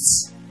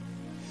Christ.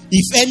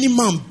 If any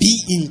man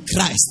be in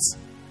Christ.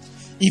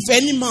 If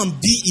any man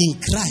be in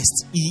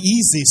Christ, he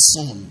is a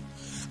son.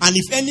 And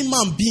if any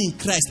man be in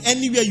Christ,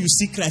 anywhere you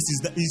see Christ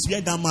is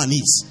where that man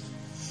is.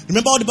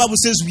 Remember what the Bible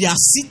says, we are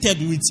seated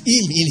with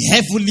him in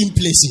heavenly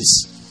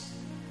places,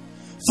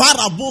 far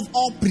above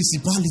all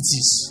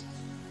principalities.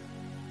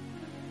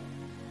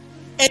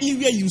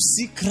 anywhere you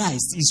see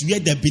Christ is where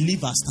the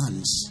believer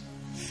stands.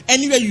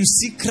 Anywhere you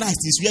see Christ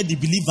is where the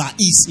believer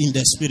is in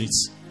the spirit.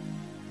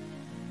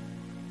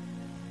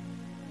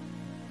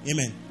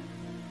 Amen.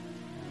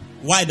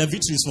 Why? The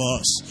victory is for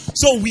us.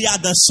 So we are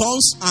the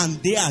sons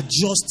and they are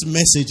just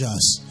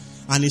messengers.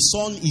 And a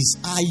son is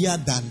higher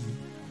than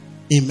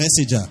a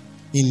messenger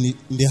in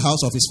the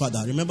house of his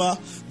father. Remember,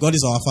 God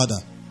is our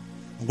father.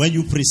 When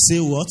you pray, say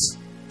what?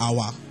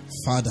 Our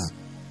Father.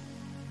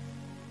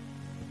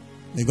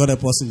 May God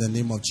help us in the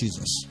name of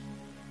Jesus.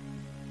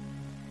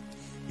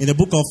 In the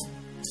book of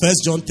 1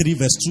 John 3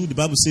 verse 2, the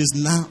Bible says,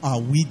 now are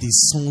we the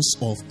sons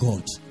of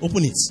God.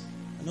 Open it.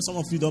 I know some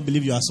of you don't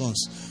believe you are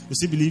sons. You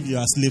still believe you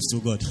are slaves to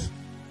God.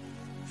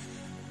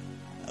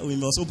 We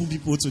must open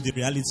people to the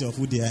reality of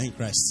who they are in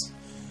Christ.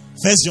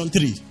 1 John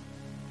 3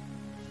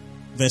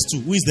 verse 2.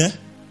 Who is there?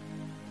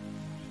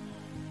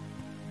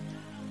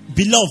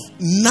 Beloved,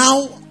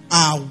 now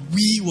are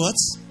we what?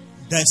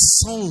 The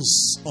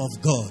sons of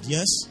God.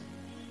 Yes?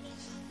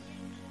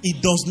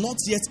 It does not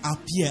yet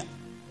appear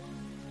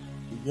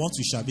what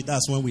we shall be.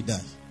 That's when we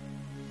die.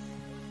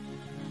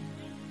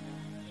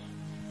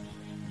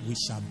 We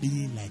shall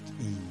be like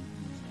him.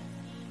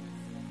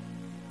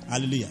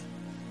 Hallelujah.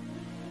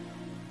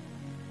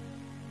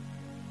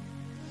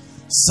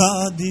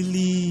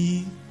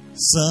 Suddenly,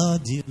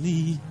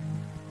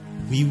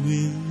 we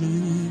will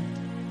look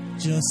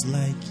just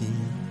like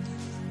him.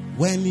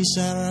 When he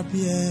shall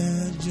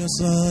appear, just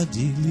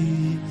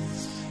suddenly,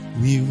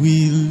 we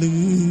will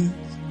look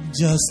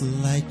just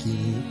like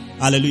him.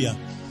 Hallelujah.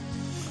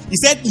 He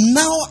said,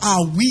 now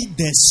are we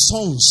the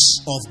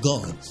sons of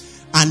God,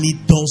 and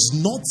it does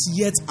not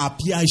yet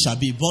appear it shall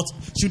be. But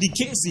should the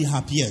case he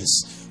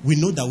appears, we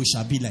know that we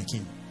shall be like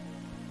him.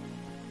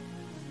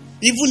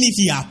 Even if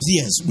he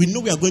appears, we know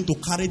we are going to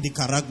carry the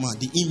charagma,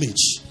 the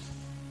image,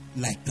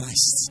 like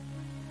Christ.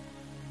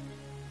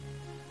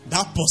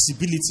 That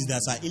possibility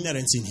that are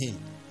inherent in him.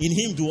 In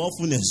him do all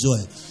fullness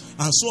joy.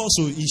 And so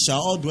also he shall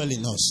all dwell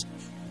in us.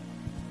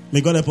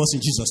 May God help us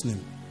in Jesus' name.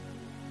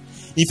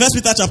 In 1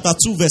 Peter chapter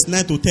 2 verse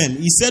 9 to 10,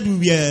 he said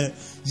we were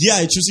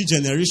a chosen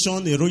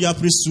generation, a royal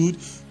priesthood.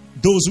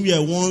 Those who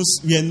were once,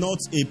 we are not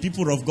a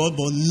people of God,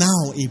 but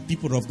now a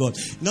people of God.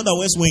 In other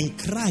words, when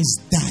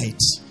Christ died,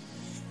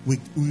 we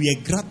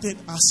were granted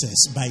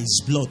access by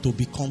his blood to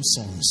become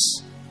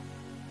sons.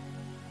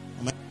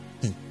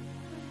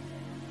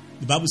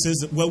 The Bible says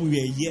that when we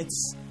were yet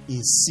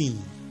in sin,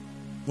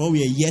 when we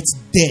were yet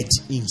dead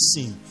in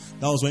sin,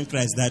 that was when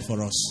Christ died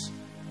for us.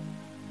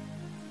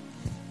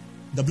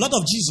 The blood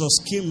of Jesus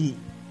came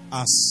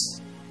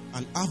as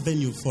an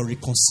avenue for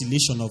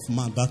reconciliation of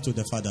man back to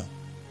the Father.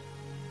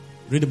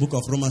 Read the book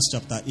of Romans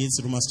chapter 8,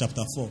 Romans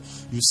chapter 4.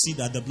 You see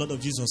that the blood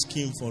of Jesus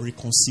came for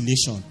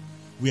reconciliation.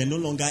 We are no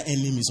longer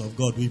enemies of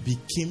God. We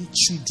became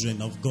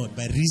children of God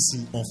by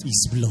reason of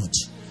his blood.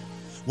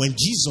 When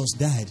Jesus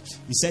died,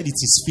 he said it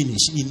is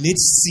finished. He nailed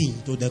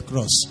sin to the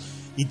cross.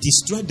 He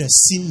destroyed the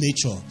sin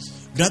nature,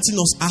 granting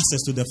us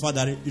access to the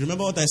Father. You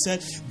remember what I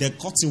said? The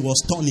curtain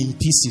was torn in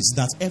pieces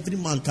that every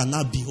man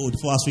cannot behold.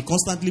 For as we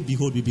constantly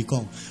behold, we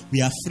become.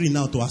 We are free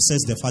now to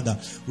access the Father.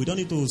 We don't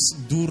need to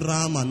do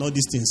ram and all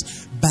these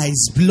things. By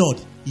his blood,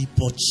 he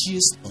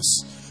purchased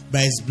us.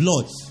 By his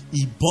blood,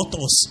 he bought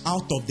us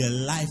out of the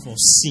life of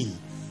sin,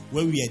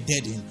 where we are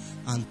dead in,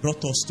 and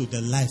brought us to the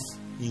life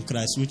in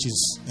Christ, which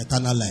is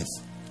eternal life.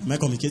 Am I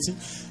communicating?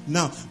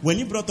 Now, when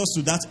he brought us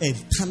to that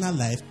eternal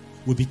life,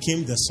 we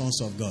became the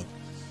sons of God.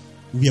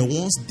 We were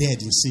once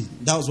dead in sin.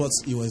 That was what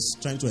he was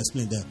trying to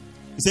explain there.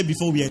 He said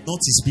before we are not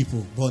his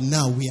people, but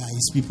now we are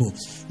his people.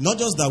 Not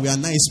just that we are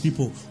now his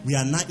people, we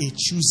are now a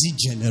choosy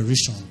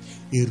generation,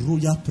 a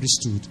royal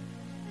priesthood,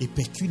 a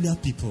peculiar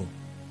people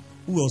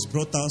who was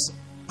brought us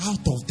out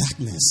of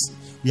darkness.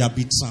 We have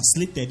been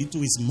translated into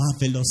his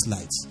marvelous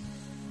light.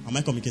 Am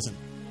I communicating?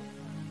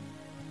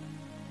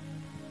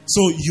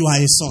 So you are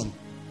a son.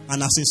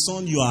 And as a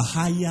son, you are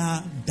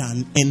higher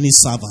than any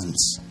servant.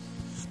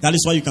 That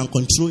is why you can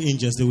control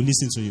angels. They will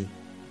listen to you.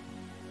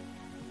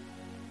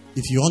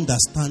 If you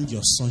understand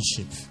your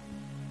sonship.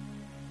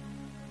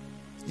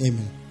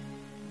 Amen.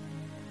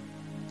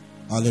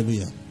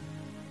 Hallelujah.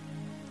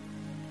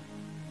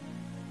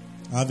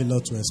 I have a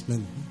lot to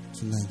explain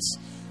tonight.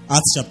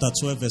 Acts chapter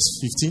 12 verse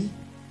 15.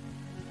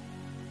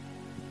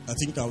 I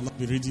think I will not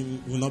be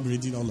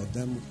reading all of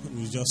them.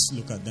 We'll just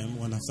look at them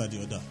one after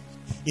the other.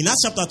 In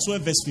Acts chapter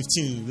 12 verse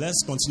 15,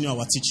 let's continue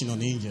our teaching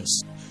on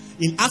angels.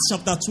 In Acts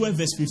chapter 12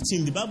 verse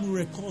 15, the Bible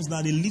records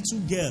that a little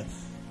girl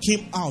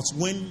came out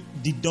when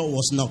the door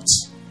was knocked.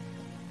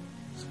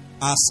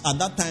 As at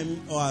that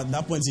time, or at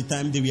that point in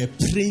time, they were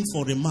praying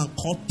for a man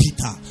called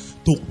Peter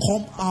to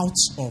come out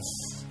of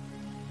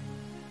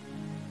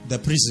the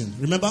prison.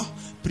 Remember,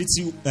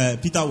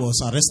 Peter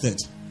was arrested.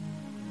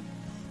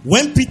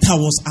 When Peter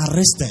was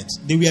arrested,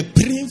 they were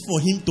praying for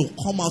him to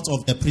come out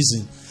of the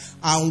prison.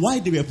 And why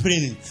they were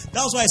praying?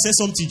 That was why I said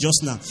something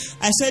just now.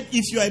 I said,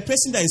 if you are a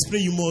person that is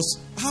praying, you must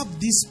have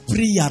this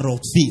prayer of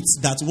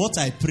faith that what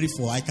I pray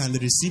for, I can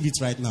receive it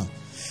right now.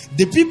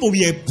 The people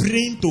were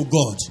praying to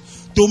God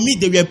To me,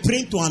 they were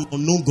praying to an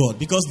unknown God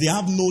because they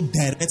have no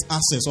direct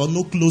access or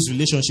no close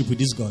relationship with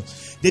this God.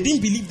 They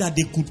didn't believe that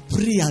they could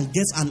pray and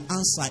get an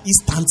answer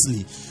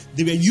instantly.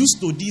 They were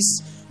used to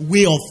this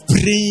way of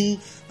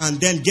praying and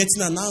then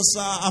getting an answer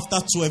after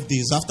 12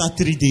 days,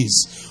 after 3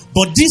 days.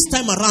 But this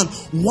time around,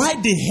 why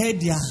they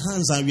held their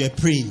hands and were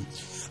praying?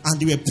 And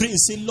they were praying,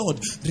 say, Lord,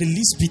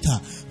 release Peter.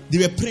 They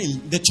were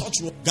praying. The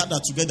church was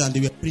gathered together and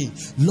they were praying.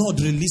 Lord,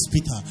 release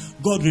Peter.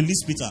 God,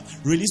 release Peter.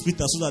 Release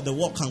Peter so that the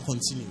work can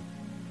continue.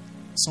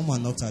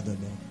 Someone knocked at the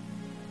door.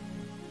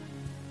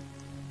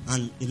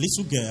 And a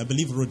little girl, I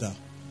believe Rhoda,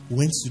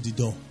 went to the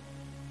door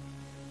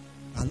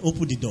and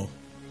opened the door.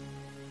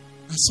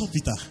 I saw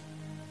Peter.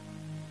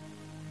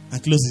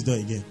 And closed the door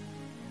again.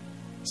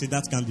 Say,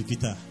 that can't be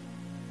Peter.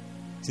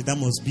 Say, that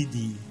must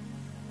be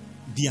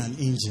an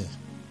angel.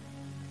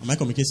 Am I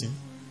communicating?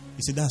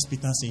 He said, that's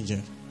Peter's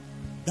angel.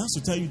 That's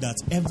to tell you that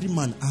every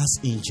man has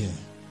angel.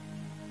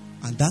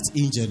 And that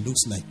angel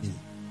looks like him.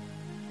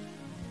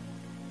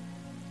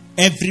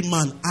 Every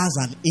man has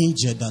an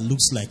angel that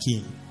looks like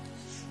him.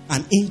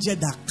 An angel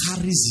that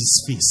carries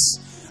his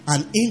face.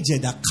 An angel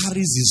that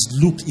carries his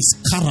look,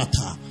 his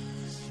character,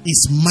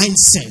 his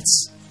mindset.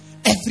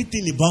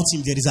 Everything about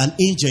him, there is an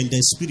angel in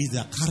the spirit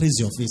that carries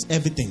your face.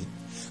 Everything.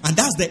 And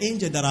that's the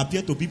angel that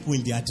appear to people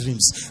in their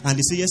dreams. And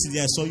they say,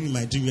 yesterday I saw you in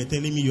my dream. You were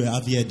telling me you were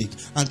having a headache.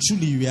 And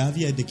truly you were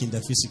having a headache in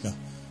the physical.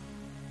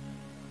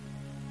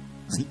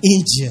 An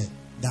angel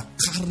that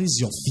carries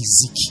your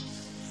physique.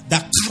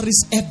 That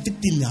carries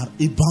everything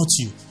about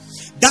you.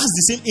 That's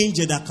the same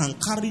angel that can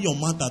carry your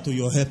matter to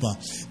your helper.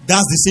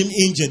 That's the same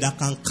angel that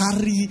can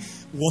carry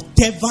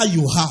whatever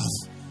you have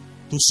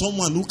to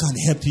someone who can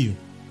help you.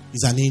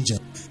 Is an angel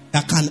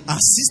that can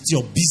assist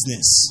your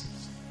business.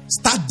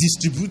 Start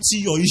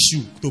distributing your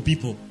issue to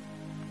people.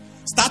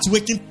 Start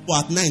waking people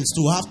at night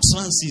to have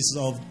trances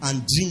of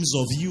and dreams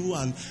of you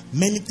and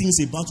many things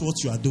about what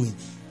you are doing.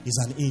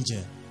 Is an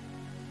angel.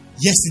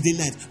 Yesterday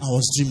night, I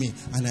was dreaming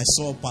and I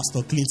saw Pastor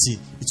Clinty.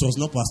 It was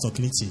not Pastor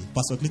Clinty.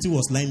 Pastor Clinty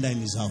was lying there in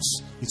his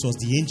house. It was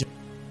the angel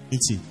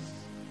Clinty.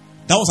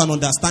 That was an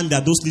understanding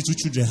that those little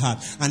children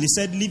had. And he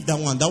said, leave that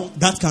one.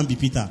 That can't be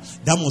Peter.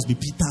 That must be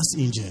Peter's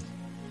angel.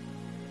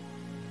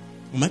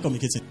 Am I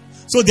communicating?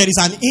 So there is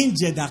an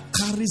angel that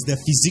carries the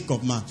physique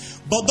of man.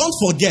 But don't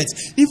forget,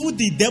 even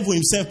the devil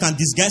himself can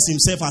disguise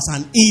himself as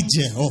an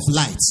angel of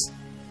light.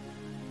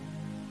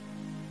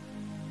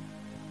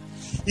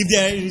 If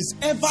there is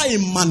ever a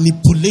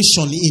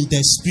manipulation in the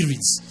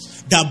spirit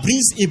that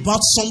brings about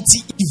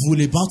something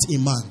evil about a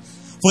man.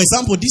 For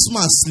example, this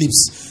man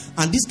sleeps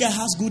and this guy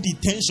has good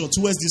intention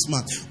towards this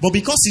man. But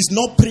because he's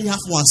not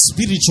prayerful and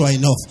spiritual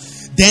enough,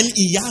 then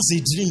he has a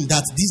dream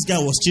that this guy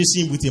was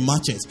chasing him with a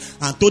machete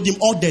and told him,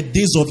 all the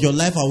days of your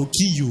life I will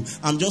kill you.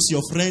 I'm just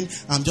your friend.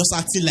 I'm just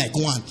acting like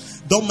one.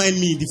 Don't mind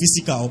me in the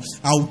physical.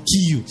 I will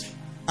kill you.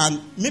 And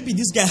maybe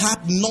this guy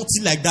had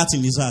nothing like that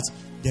in his heart.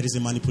 There is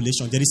a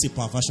manipulation. There is a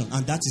perversion.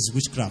 And that is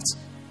witchcraft.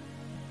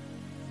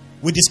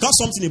 We discussed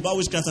something about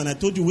witchcraft and I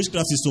told you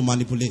witchcraft is to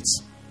manipulate.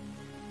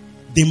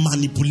 They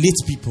manipulate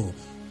people.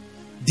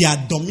 They are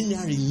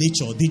domineering in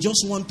nature. They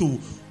just want to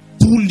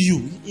pull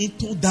you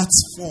into that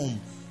form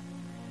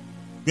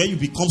where you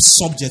become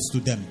subject to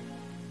them.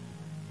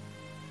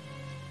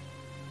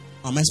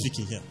 Am I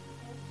speaking here?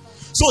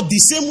 So the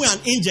same way an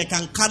angel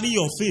can carry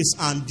your face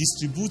and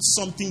distribute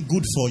something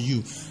good for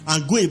you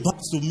and go about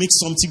to make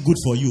something good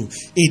for you,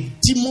 a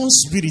demon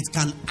spirit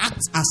can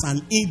act as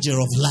an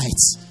angel of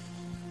light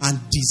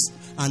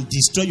and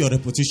destroy your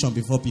reputation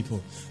before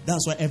people.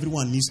 That's why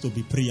everyone needs to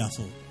be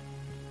prayerful.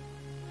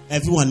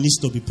 Everyone needs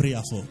to be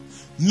prayerful.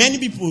 Many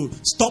people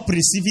stop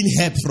receiving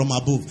help from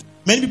above.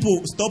 Many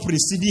people stop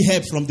receiving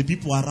help from the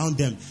people around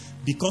them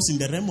because in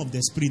the realm of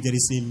the spirit there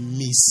is a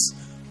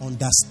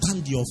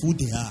misunderstanding of who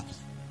they are.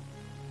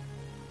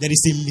 There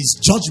is a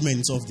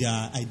misjudgment of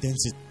their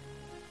identity.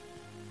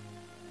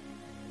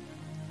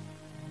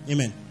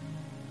 Amen.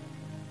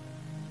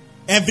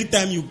 Every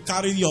time you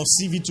carry your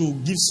CV to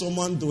give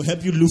someone to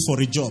help you look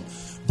for a job,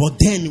 but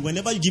then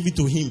whenever you give it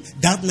to him,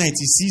 that night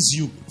he sees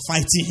you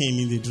fighting him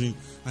in the dream.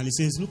 And he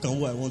says, look at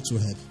who I want to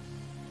help.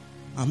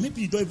 And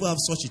maybe you don't even have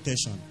such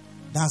intention.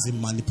 That's a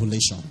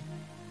manipulation.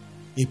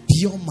 A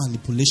pure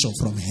manipulation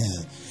from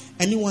hell.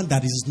 Anyone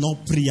that is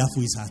not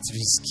prayerful is at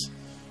risk.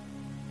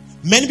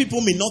 Many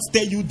people may not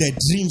tell you the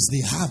dreams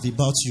they have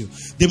about you.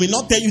 They may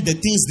not tell you the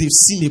things they've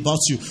seen about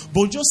you.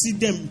 But just see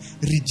them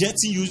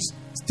rejecting you,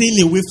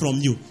 staying away from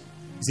you.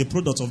 It's a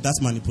product of that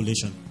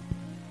manipulation.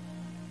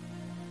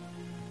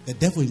 The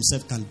devil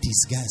himself can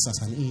disguise as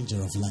an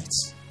angel of light.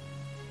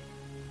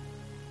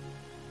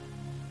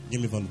 Give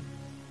me volume.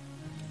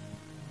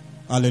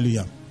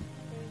 Hallelujah.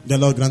 The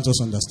Lord grants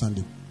us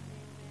understanding.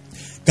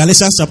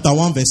 Galatians chapter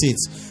 1 verse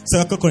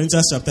 8. 2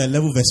 Corinthians chapter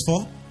 11 verse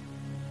 4.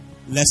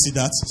 Let's see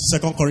that.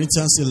 2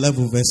 Corinthians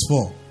 11 verse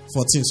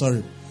 14,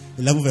 sorry.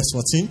 11 verse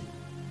 14.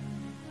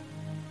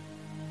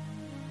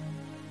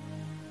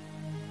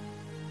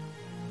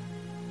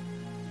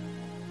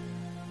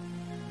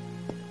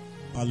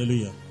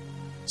 Hallelujah.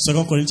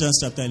 2 Corinthians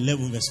chapter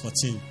 11 verse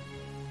 14.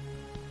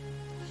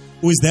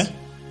 Who is there?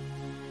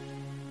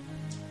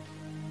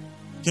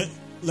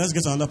 Let's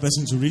get another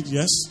person to read.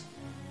 Yes.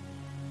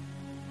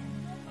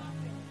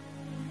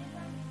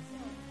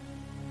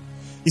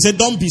 He said,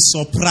 don't be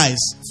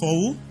surprised. For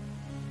who?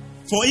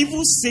 For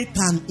even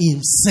Satan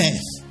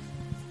himself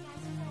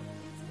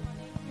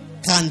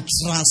can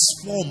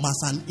transform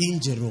as an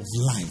angel of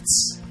light.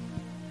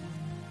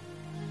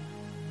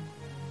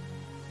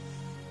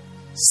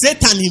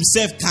 Satan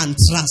himself can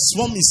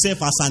transform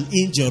himself as an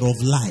angel of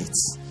light.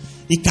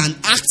 He can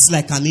act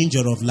like an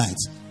angel of light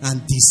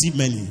and deceive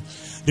many.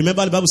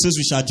 Remember, the Bible says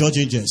we shall judge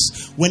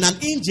angels. When an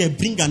angel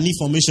bring an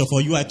information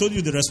for you, I told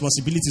you the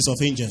responsibilities of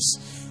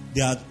angels.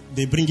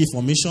 They bring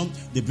information,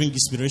 they bring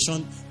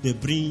inspiration, they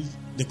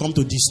come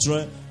to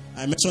destroy.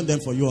 I mentioned them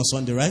for you on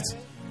Sunday, right?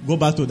 Go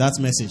back to that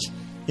message.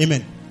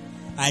 Amen.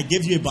 I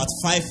gave you about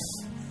 5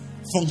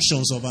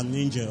 functions of an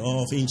angel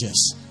or of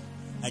angels.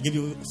 I gave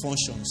you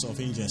functions of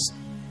angels.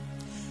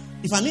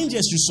 If an angel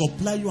should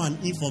supply you an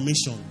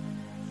information,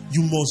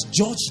 you must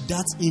judge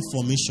that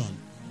information.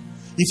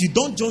 If you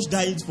don't judge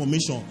that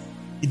information,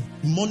 a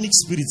demonic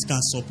spirit can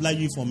supply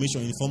you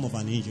information in the form of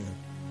an angel.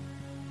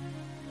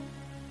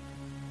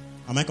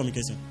 Am I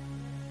communicating?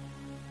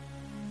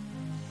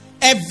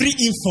 Every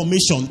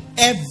information,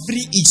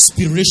 every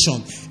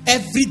inspiration,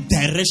 every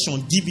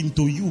direction given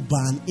to you by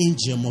an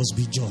angel must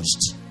be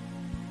judged.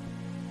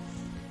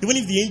 Even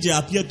if the angel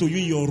appeared to you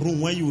in your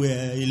room when you were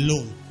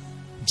alone,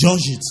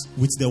 judge it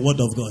with the word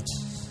of God.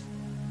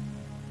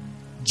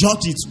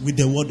 Judge it with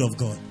the word of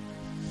God.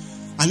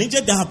 An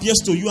angel that appears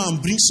to you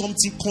and brings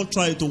something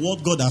contrary to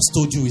what God has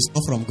told you is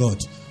not from God.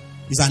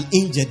 It's an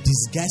angel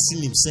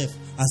disguising himself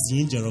as the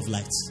angel of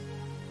light.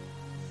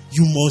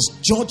 You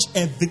must judge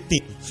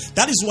everything.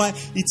 That is why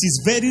it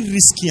is very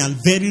risky and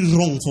very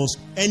wrong for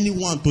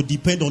anyone to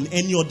depend on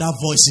any other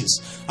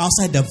voices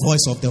outside the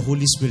voice of the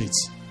Holy Spirit.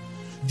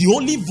 The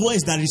only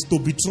voice that is to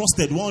be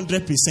trusted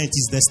 100%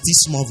 is the still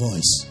small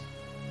voice.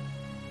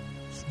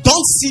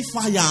 Don't see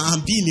fire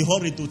and be in a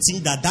hurry to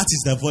think that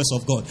is the voice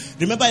of God.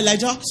 Remember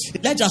Elijah?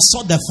 Elijah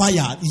saw the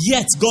fire,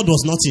 yet God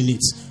was not in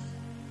it.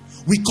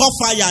 We call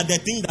fire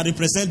the thing that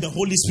represents the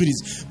Holy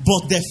Spirit,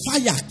 but the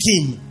fire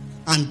came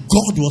and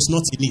God was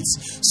not in it.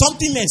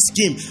 Something else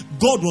came,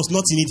 God was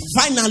not in it.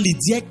 Finally,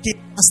 there came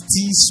a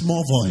still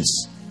small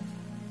voice.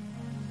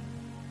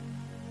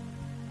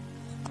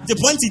 At the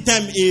point in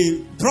time, a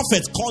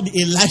prophet called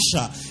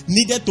Elisha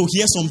needed to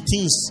hear some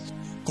things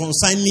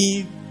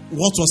concerning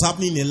what was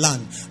happening in the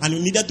land, and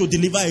he needed to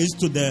deliver it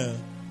to the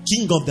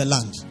king of the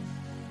land.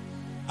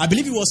 I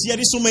believe he was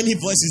hearing so many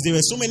voices. There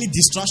were so many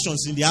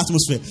distractions in the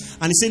atmosphere.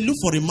 And he said, look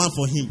for a man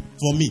for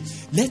me.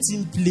 Let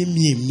him play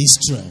me a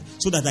minstrel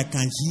so that I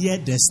can hear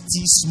the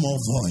still small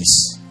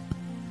voice.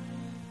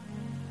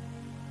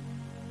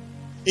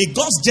 A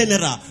God's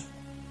general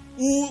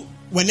who,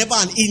 whenever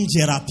an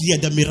angel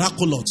appears, the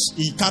miraculous,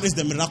 he carries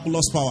the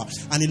miraculous power,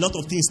 and a lot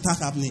of things start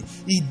happening.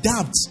 He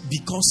doubted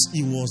because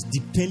he was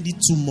depending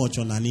too much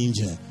on an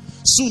angel.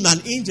 Soon an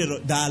angel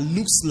that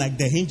looks like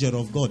the angel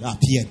of God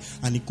appeared,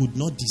 and he could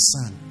not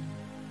discern.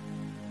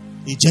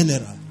 A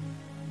general,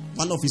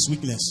 one of his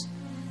weaknesses,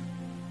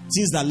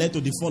 things that led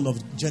to the fall of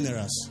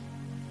generals,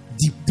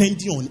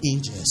 depending on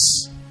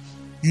angels.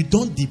 You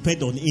don't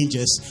depend on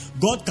angels.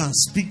 God can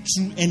speak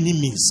through any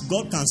means.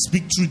 God can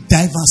speak through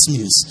diverse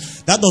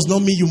means. That does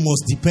not mean you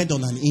must depend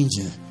on an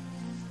angel.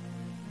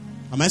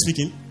 Am I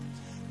speaking?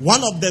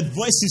 One of the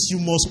voices you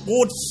must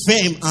hold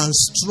firm and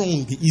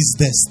strong is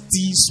the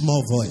still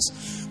small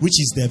voice, which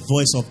is the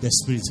voice of the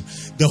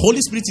Spirit. The Holy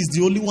Spirit is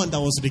the only one that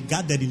was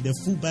regarded in the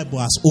full Bible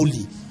as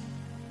holy.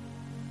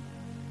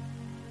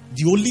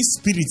 The Holy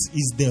Spirit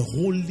is the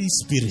Holy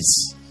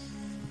Spirit.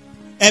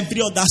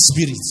 Every other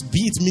spirit, be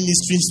it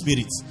ministering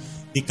spirit,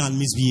 they can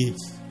misbehave.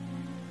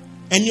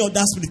 Any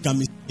other spirit can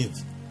misbehave.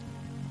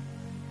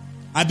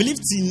 I believe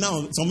till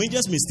now, some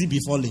angels may still be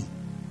falling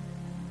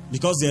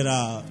because there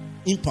are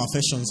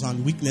imperfections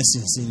and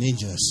weaknesses in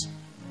angels.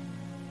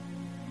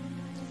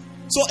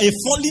 So a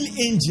fallen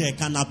angel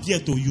can appear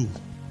to you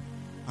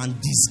and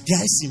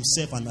disguise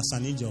himself as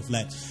an angel of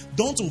light.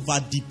 Don't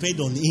over depend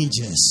on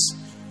angels.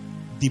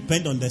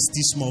 Depend on the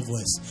still small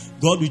voice.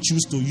 God will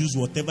choose to use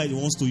whatever he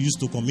wants to use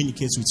to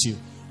communicate with you,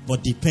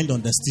 but depend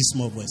on the still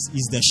small voice.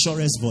 It's the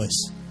surest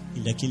voice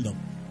in the kingdom.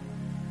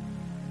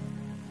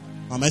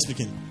 Am I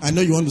speaking? I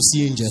know you want to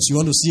see angels. You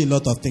want to see a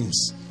lot of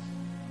things.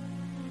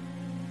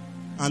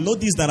 And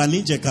notice that an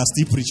angel can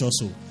still preach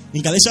also.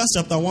 In Galatians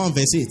chapter 1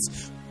 verse 8,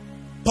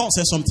 Paul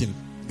says something.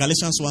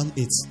 Galatians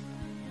 1:8.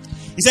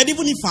 He said,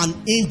 even if an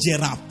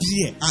angel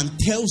appear and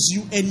tells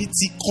you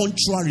anything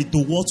contrary to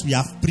what we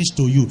have preached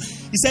to you,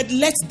 he said,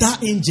 let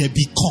that angel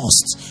be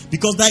cursed,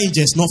 because that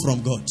angel is not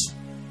from God.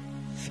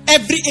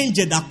 Every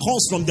angel that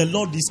comes from the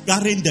Lord is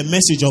carrying the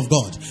message of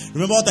God.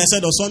 Remember what I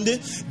said on Sunday?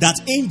 That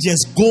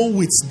angels go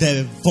with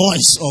the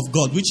voice of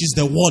God, which is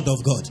the word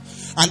of God.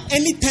 And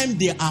anytime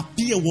they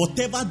appear,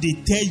 whatever they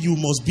tell you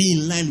must be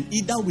in line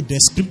either with the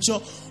scripture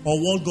or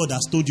what God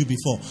has told you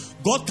before.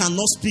 God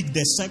cannot speak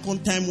the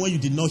second time when you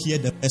did not hear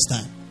the first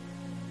time.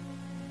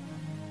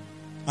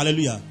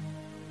 Hallelujah.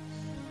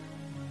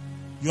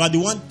 You are the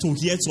one to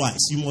hear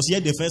twice. You must hear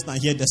the first and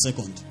hear the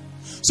second.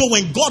 So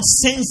when God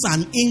sends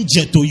an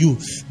angel to you,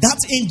 that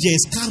angel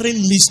is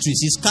carrying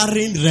mysteries, he's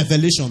carrying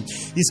revelation,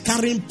 he's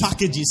carrying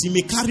packages, he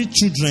may carry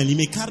children, he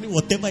may carry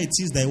whatever it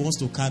is that he wants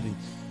to carry.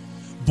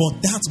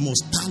 But that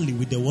must tally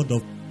with the word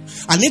of God.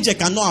 An angel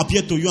cannot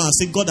appear to you and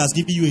say, God has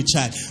given you a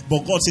child,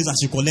 but God says I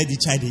should collect the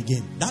child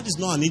again. That is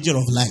not an angel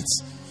of light.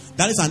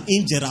 That is an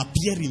angel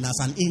appearing as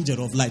an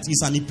angel of light.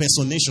 It's an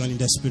impersonation in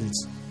the spirit.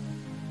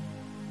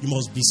 You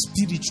must be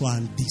spiritual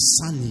and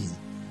discerning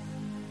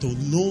to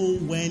know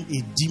when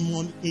a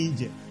demon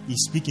angel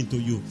is speaking to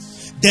you.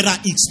 There are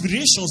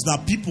inspirations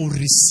that people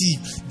receive.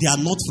 They are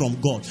not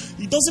from God.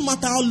 It doesn't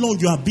matter how long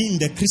you have been in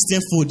the Christian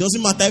fold. It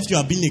doesn't matter if you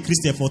have been a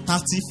Christian for 30,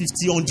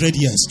 50, 100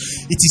 years.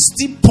 It is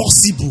still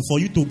possible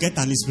for you to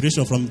get an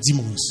inspiration from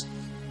demons.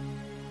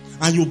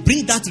 And you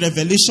bring that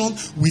revelation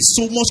with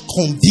so much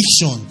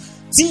conviction,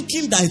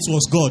 thinking that it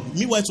was God.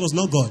 Meanwhile, it was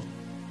not God.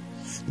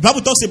 The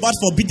Bible talks about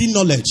forbidden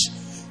knowledge.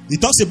 It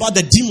talks about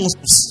the demons,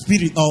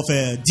 spirit of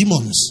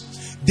demons.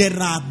 There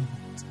are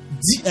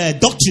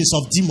doctrines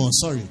of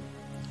demons,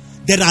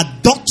 There are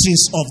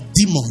doctrines of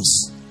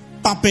demons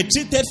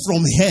perpetrated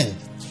from hell,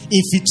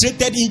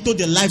 infiltrated into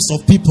the lives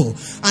of people.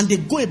 And they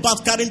go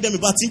about carrying them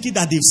about thinking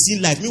that they've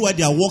seen light. Meanwhile,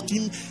 they are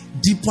walking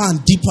deeper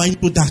and deeper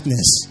into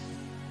darkness.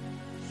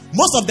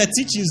 Most of the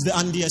teachings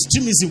and the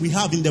extremism we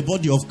have in the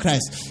body of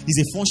Christ is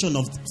a function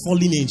of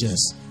fallen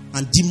angels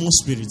and demon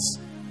spirits.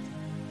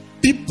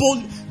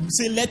 People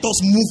say, let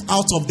us move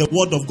out of the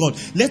word of God.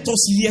 Let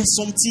us hear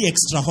something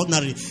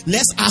extraordinary.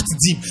 Let's act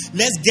deep.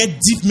 Let's get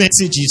deep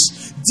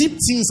messages. Deep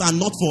things are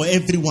not for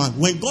everyone.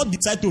 When God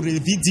decides to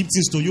reveal deep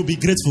things to you,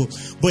 be grateful.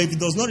 But if He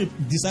does not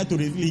decide to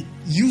reveal it,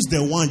 use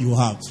the one you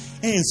have.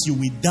 Hence, you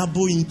will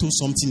dabble into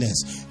something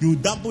else. You will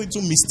dabble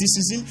into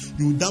mysticism.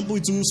 You will dabble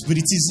into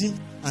spiritism.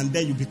 And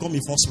then you become a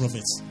false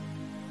prophet.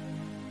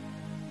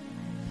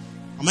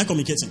 Am I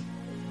communicating?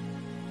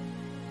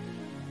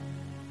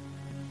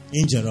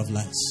 Angel of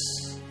light.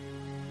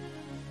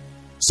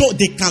 So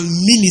they can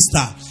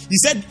minister. He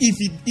said,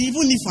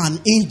 even if an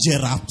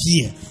angel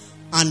appear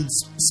and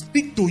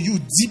speak to you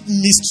deep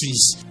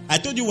mysteries. I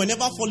told you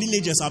whenever fallen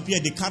angels appear,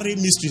 they carry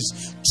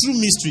mysteries, true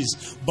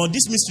mysteries. But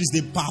these mysteries,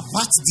 they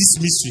pervert these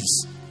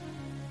mysteries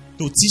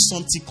to teach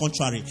something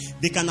contrary.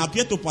 They can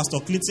appear to Pastor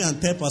Clinton and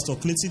tell Pastor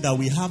Clinton that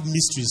we have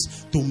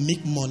mysteries to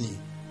make money.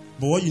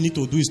 But what you need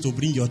to do is to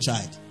bring your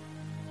child.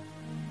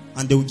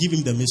 And they will give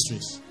him the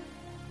mysteries.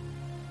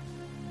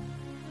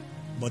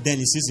 But then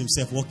he sees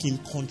himself walking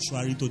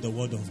contrary to the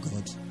word of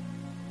God.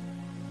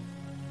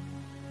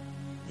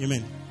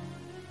 Amen.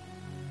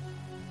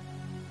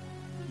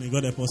 May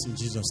God help us in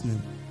Jesus'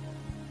 name.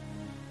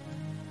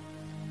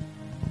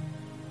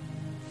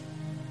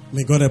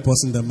 May God help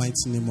us in the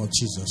mighty name of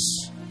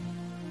Jesus.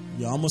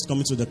 We are almost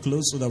coming to the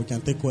close so that we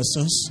can take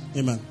questions.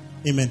 Amen.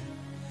 Amen.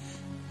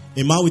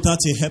 A man without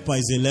a helper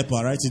is a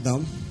leper. Write it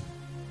down.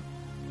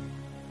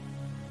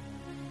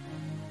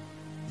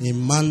 A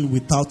man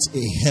without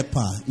a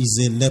helper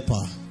is a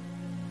leper.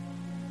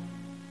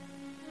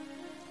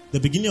 The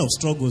beginning of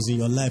struggles in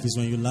your life is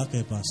when you lack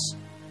helpers.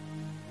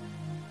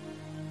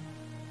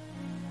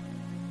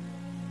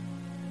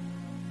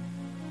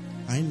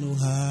 I know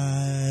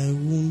I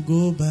won't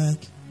go back.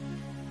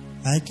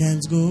 I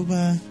can't go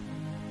back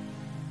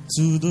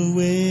to the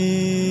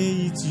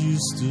way it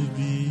used to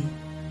be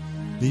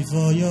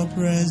before your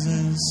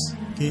presence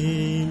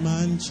came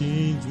and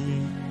changed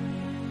me.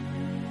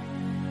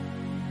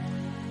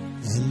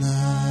 And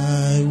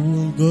I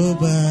won't go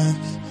back.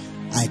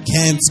 I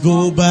can't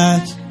go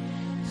back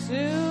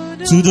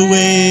to the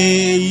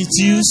way it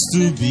used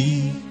to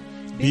be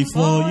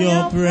before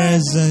your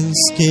presence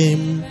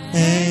came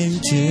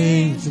and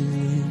changed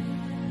me.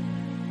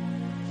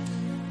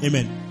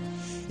 Amen.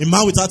 A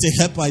man without a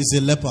helper is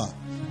a leper.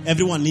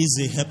 Everyone needs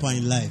a helper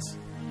in life.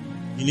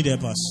 You need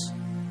helpers.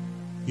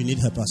 You need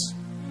helpers.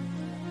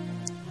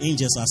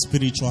 Angels are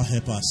spiritual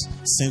helpers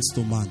sent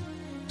to man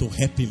to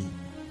help him.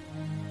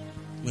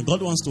 When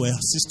God wants to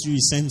assist you, He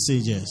sends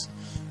angels.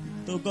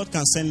 So God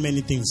can send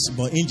many things,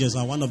 but angels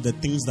are one of the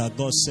things that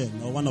God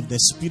sends, or one of the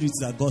spirits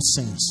that God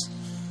sends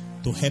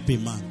to help a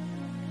man.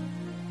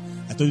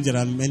 I told you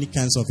there are many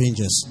kinds of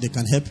angels. They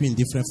can help you in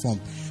different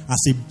forms.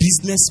 As a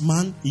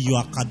businessman, in your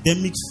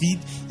academic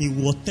field,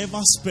 in whatever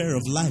sphere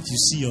of life you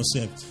see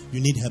yourself,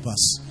 you need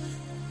helpers.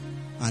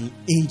 And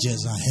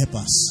angels are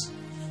helpers.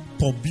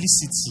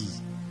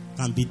 Publicity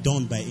can be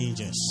done by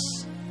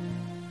angels.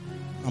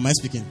 Am I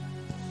speaking?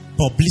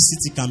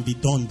 Publicity can be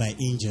done by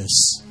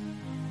angels.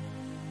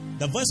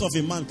 The voice of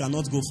a man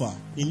cannot go far.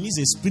 He needs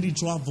a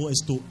spiritual voice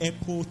to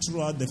echo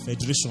throughout the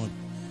federation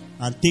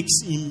and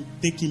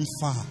take him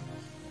far.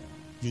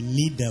 You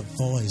need the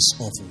voice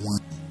of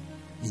one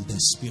in the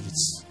spirit.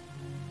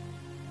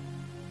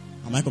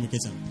 Am I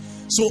communicating?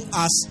 So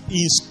as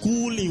in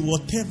school, in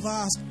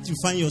whatever you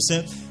find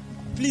yourself,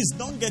 please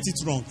don't get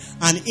it wrong.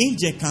 An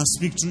angel can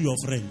speak through your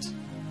friend.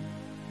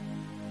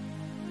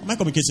 Am I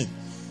communicating?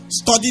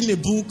 Studying a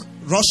book,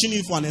 rushing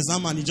in for an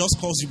exam, and he just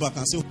calls you back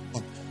and says,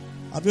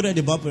 have you read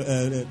about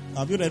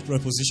have you read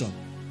preposition?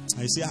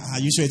 I say, are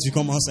you sure it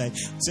will come outside?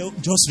 Say,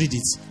 just read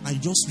it. And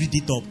you just read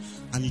it up.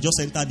 And you just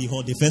enter the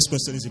hall. The first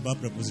question is about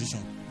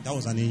preposition. That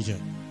was an angel.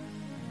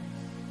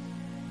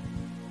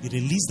 He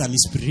released an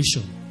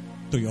inspiration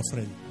to your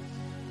friend.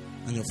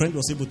 And your friend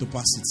was able to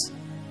pass it.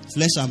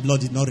 Flesh and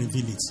blood did not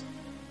reveal it.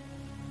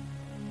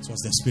 It was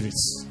the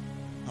spirits.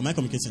 Am I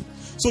communicating?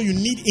 So you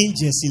need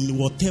angels in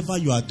whatever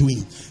you are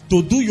doing.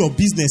 To do your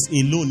business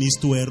alone is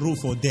to enroll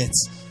for death.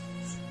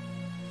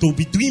 To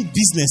be doing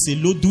business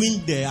alone,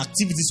 doing the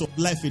activities of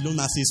life alone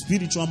as a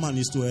spiritual man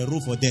is to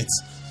enroll for death.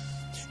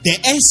 The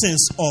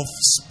essence of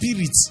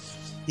spirit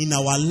in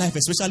our life,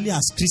 especially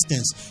as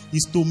Christians,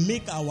 is to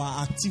make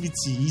our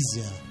activity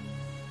easier.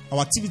 Our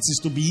activities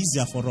to be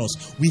easier for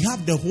us. We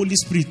have the Holy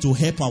Spirit to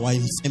help our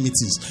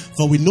infirmities.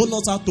 For we know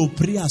not how to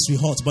pray as we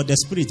ought, but the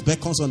Spirit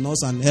beckons on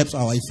us and helps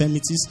our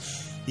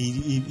infirmities.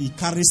 He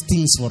carries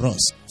things for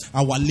us.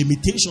 Our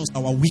limitations,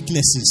 our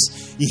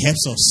weaknesses, He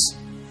helps us.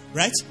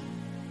 Right?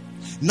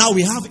 Now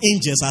we have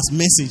angels as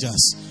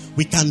messengers.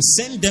 We can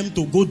send them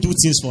to go do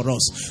things for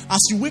us. As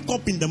you wake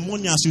up in the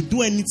morning, as you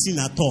do anything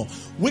at all,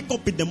 wake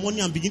up in the morning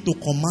and begin to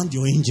command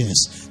your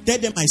angels. Tell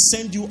them, I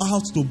send you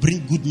out to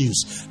bring good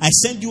news. I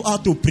send you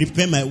out to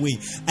prepare my way.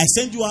 I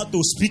send you out to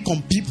speak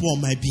on people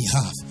on my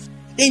behalf.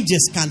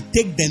 Angels can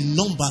take the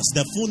numbers,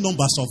 the full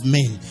numbers of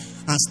men,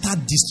 and start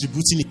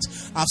distributing it.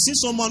 I've seen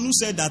someone who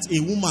said that a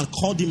woman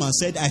called him and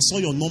said, I saw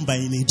your number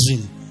in a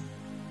dream.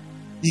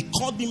 He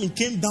called him and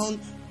came down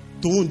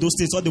to Ondo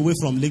State all the way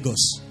from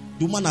Lagos.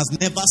 The woman has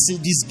never seen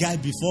this guy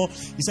before.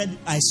 He said,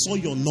 I saw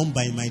your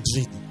number in my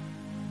dream.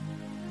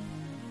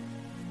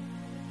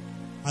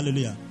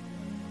 Hallelujah.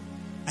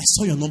 I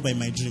saw your number in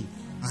my dream.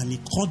 And he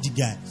called the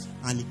guy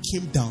and he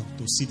came down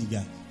to see the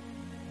guy.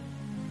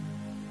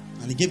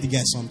 And he gave the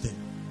guy something.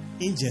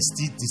 Angels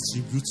still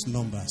distribute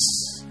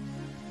numbers.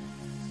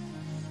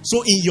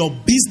 So in your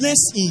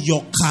business, in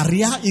your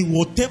career, in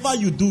whatever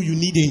you do, you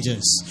need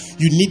angels.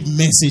 You need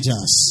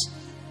messengers.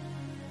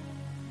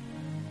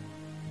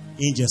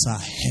 Angels are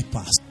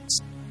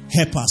helpers.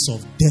 Helpers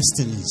of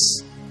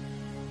destinies.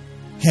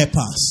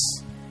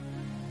 Helpers.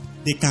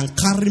 They can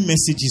carry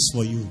messages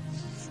for you.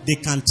 They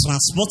can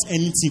transport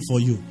anything for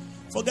you.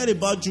 Forget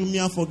about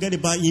Jumia, forget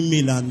about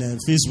email and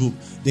Facebook.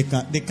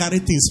 They carry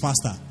things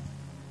faster.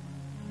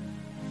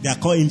 They are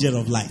called angel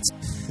of light.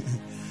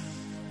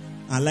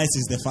 And light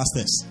is the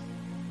fastest.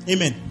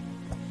 Amen.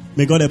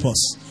 May God help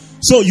us.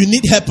 So you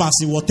need helpers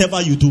in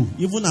whatever you do.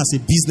 Even as a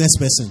business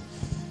person.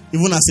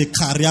 Even as a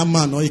career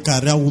man or a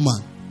career woman.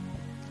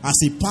 As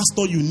a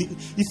pastor, you need...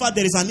 In fact,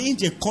 there is an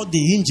angel called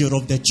the angel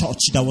of the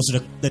church that was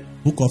in the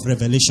book of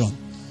Revelation.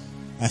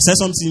 I said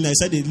something, I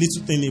said a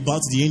little thing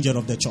about the angel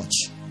of the church.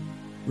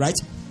 Right?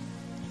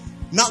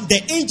 Now,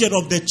 the angel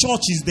of the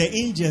church is the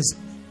angels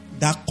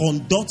that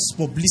conducts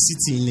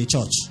publicity in a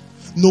church.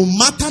 No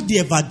matter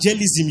the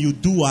evangelism you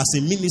do as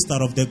a minister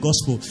of the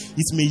gospel,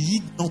 it may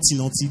yield nothing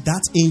until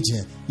that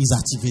angel is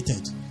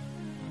activated.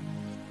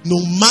 No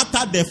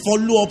matter the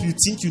follow-up you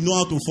think you know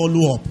how to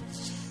follow up.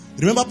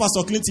 Remember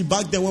Pastor Clinton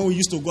back then when we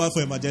used to go out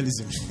for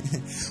evangelism?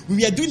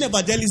 We were doing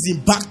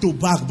evangelism back to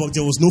back, but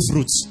there was no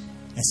fruit.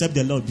 Except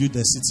the Lord built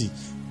the city.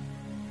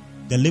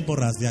 The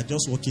laborers, they are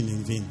just working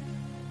in vain.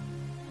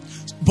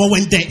 But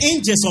when the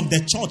angels of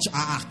the church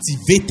are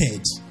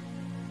activated,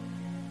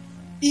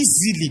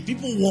 easily,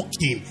 people walk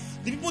in.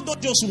 The people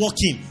don't just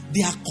walk in.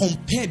 They are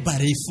compelled by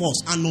a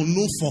force, an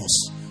unknown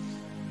force.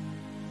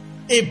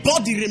 A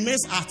body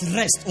remains at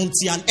rest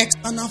until an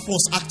external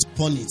force acts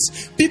upon it.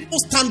 People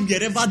stand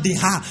wherever they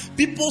are.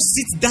 People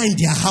sit down in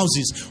their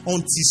houses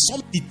until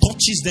something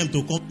touches them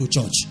to come to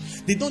church.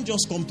 They don't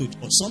just come to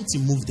church.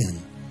 Something moves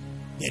them.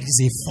 There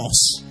is a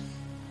force.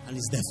 And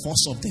it's the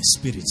force of the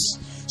Spirit.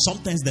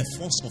 Sometimes the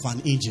force of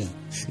an angel.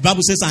 The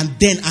Bible says, and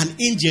then an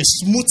angel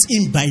smote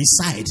him by his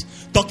side.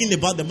 Talking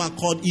about the man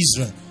called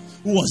Israel,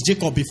 who was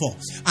Jacob before.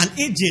 An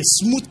angel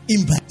smote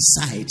him by his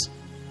side.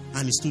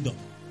 And he stood up.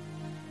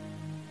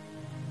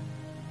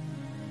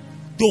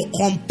 To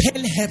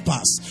compel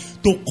helpers,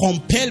 to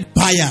compel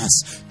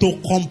buyers, to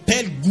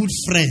compel good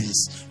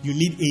friends, you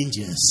need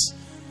angels.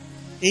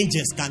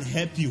 Angels can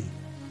help you.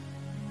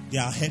 They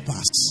are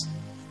helpers.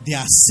 They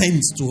are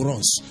sent to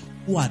us,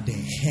 who are the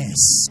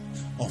heirs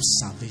of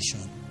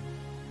salvation.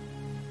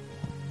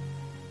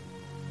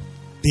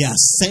 They are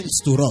sent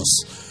to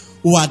us,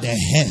 who are the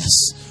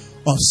heirs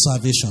of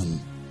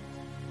salvation.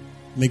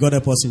 May God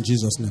help us in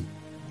Jesus' name.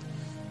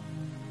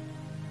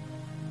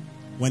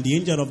 When the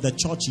angel of the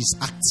church is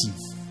active,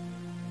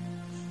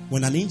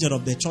 when an angel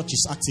of the church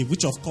is active,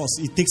 which of course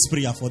it takes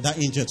prayer for that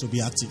angel to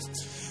be active.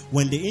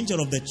 When the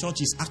angel of the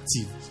church is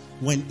active,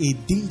 when a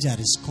danger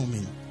is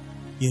coming,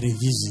 he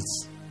reviews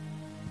it.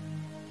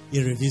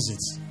 He reviews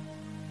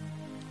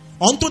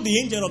it. Unto the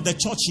angel of the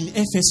church in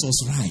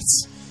Ephesus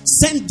writes,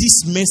 send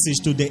this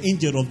message to the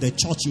angel of the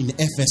church in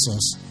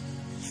Ephesus.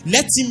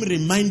 Let him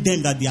remind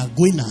them that they are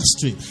going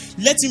astray.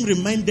 Let him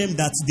remind them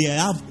that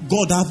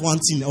God have one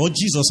thing, or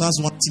Jesus has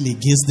one thing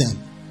against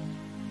them.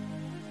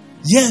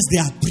 Yes, they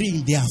are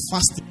praying, they are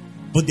fasting,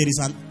 but there is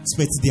an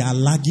aspect they are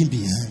lagging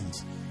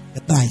behind.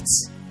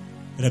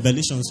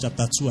 Revelation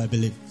chapter 2, I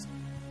believe.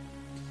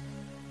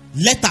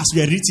 Letters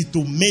were written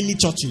to many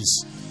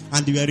churches,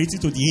 and they were written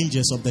to the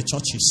angels of the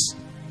churches.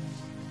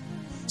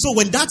 So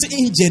when that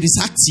angel is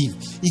active,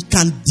 it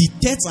can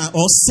detect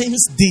or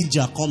sense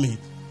danger coming.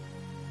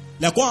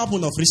 Like what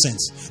happened of recent.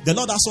 The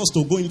Lord asked us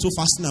to go into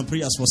fasting and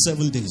prayers for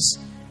 7 days.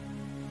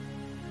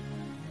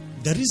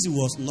 The reason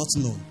was not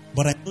known,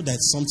 but I know that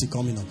it's something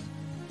coming up,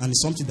 and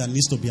it's something that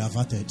needs to be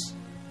averted.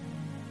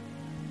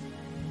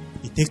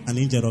 It takes an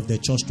angel of the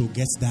church to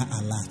get that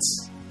alert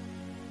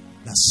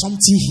that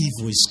something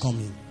evil is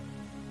coming,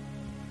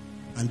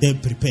 and then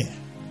prepare.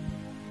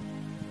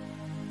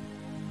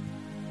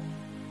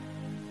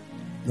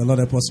 The Lord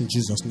help us in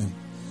Jesus' name.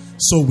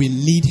 So we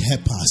need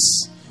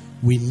helpers.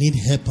 We need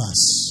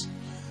helpers.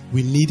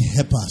 We need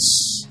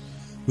helpers.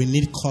 We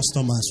need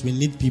customers. We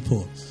need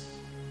people.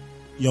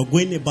 You're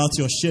going about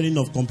your sharing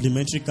of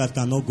complimentary card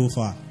cannot go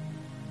far.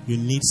 You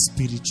need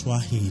spiritual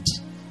aid.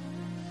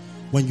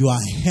 When you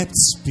are helped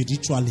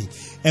spiritually,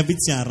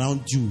 everything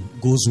around you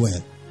goes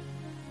well.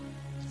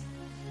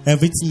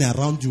 Everything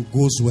around you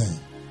goes well.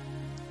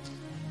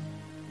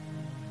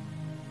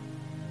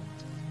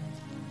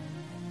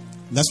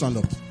 Let's round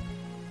up.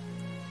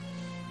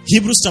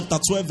 Hebrews chapter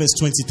 12 verse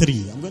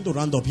 23. I'm going to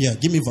round up here.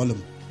 Give me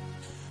volume.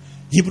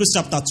 Hebrews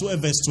chapter 12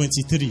 verse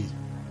 23.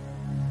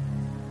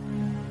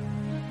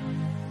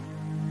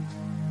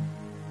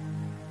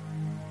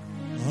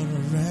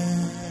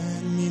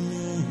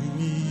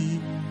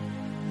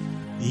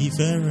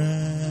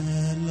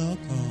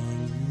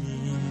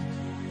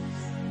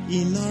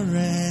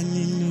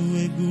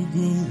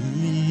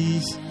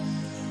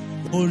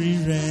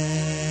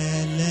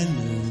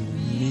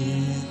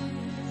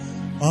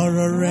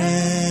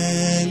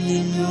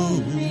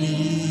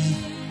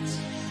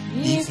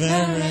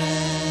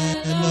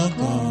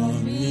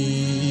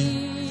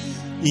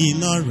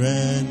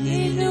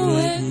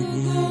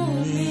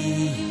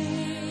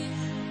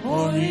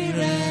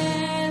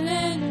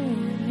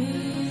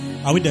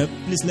 Are we there?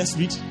 Please, let's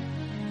read.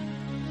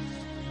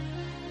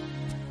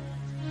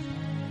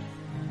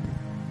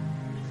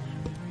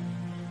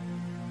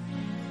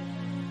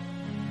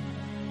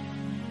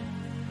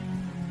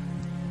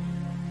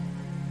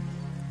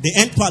 The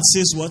end part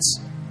says what?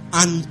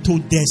 And to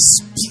the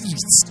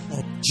spirits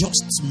of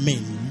just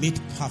men made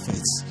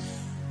perfect.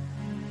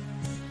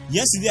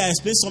 Yesterday I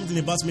explained something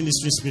about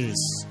ministry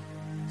spirits.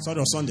 Sorry,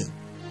 on Sunday.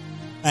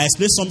 I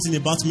explained something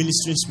about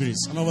ministry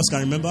spirits. Some of us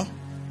can remember.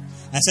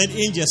 I said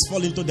angels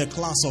fall into the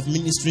class of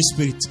ministry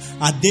spirits.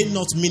 Are they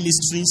not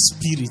ministering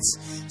spirits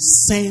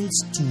sent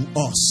to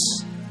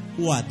us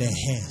who are the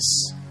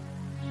heirs?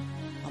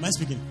 Am I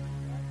speaking?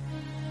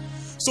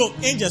 So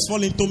angels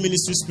fall into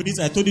ministry spirits.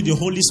 I told you the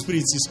Holy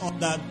Spirit is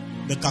under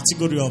the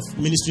category of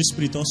ministry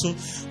spirit also.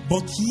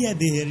 But here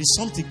there is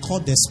something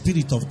called the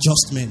spirit of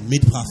just men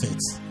made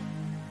perfect.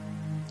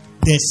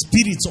 The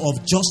spirit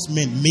of just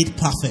men made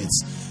perfect.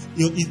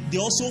 They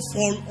also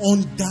fall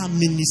under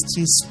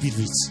ministering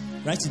spirits.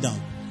 Write it down.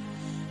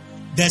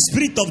 The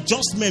spirit of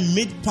just men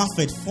made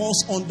perfect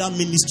falls under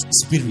ministry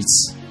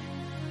spirits.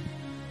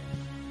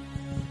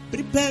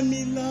 Prepare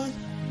me, Lord,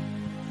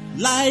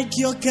 like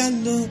your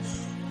candle.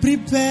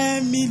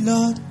 Prepare me,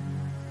 Lord.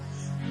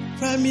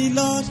 Prepare me,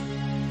 Lord.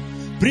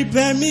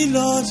 Prepare me,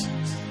 Lord,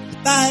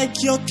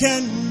 like your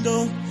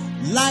candle.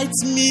 Light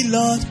me,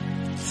 Lord.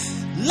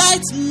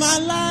 Light my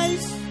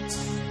life.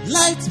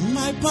 Light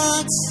my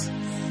paths.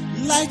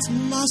 Light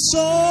my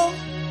soul.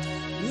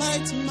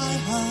 Light my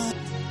heart.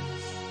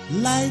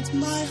 Light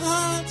my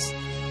heart.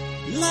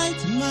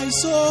 Light my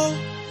soul.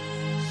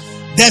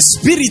 The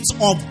spirit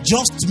of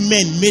just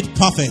men made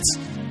perfect.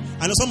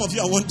 I know some of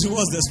you are wondering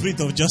what's the spirit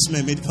of just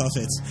men made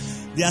perfect.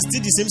 They are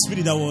still the same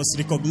spirit that was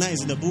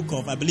recognized in the book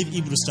of, I believe,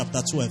 Hebrews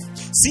chapter 12.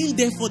 Seeing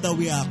therefore that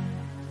we are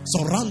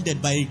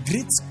surrounded by a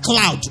great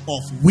cloud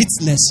of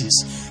witnesses.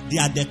 They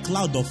are the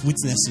cloud of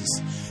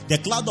witnesses. The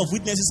cloud of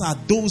witnesses are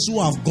those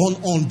who have gone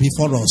on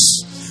before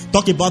us.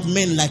 Talk about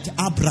men like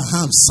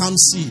Abraham,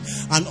 Samson,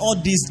 and all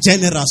these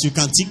generals you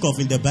can think of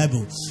in the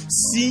Bible.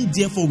 Seeing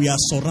therefore we are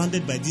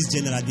surrounded by this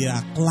general, there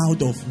are cloud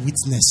of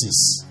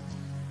witnesses.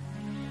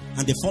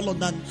 And they follow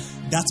that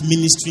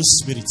ministry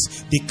spirit.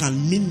 They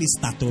can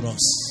minister to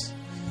us.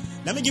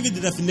 Let me give you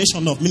the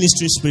definition of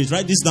ministry spirit.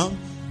 Write this down.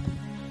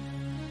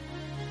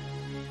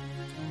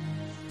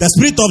 The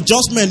spirit of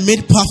just men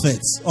made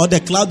perfect, or the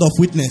cloud of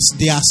witness,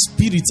 they are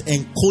spirits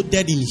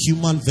encoded in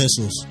human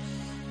vessels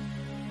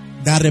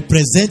that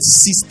represent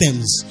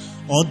systems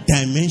or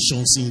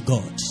dimensions in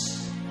God.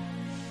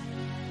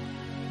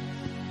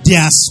 They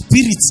are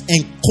spirits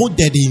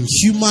encoded in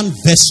human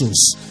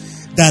vessels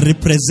that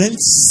represent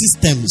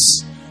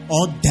systems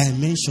or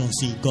dimensions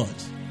in God.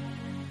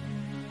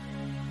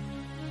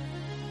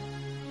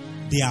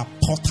 They are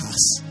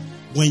portals.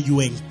 When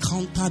you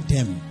encounter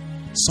them,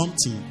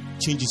 something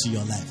changes in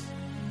your life.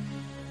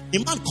 A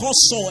man called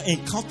Saul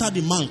encountered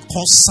a man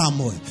called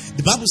Samuel.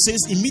 The Bible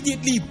says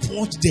immediately he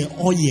poured the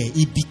oil,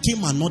 he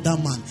became another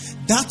man.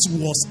 That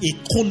was a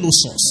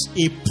colossus,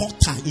 a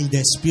porter in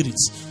the spirit.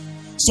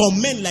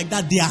 Some men like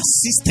that, they are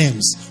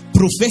systems,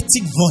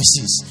 prophetic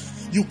voices.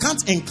 You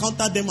can't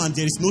encounter them and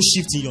there is no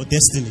shift in your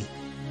destiny.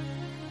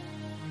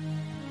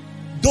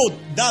 Though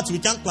that we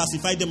can't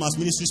classify them as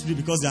ministry spirit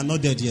because they are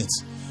not dead yet.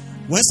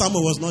 When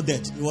Samuel was not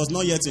dead, he was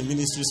not yet a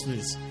ministry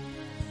spirit.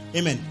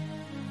 Amen.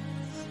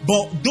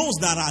 But those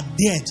that are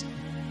dead,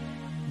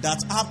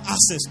 that have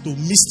access to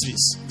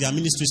mysteries, they are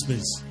ministry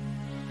spirits.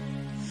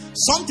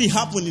 Something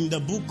happened in the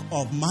book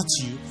of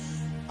Matthew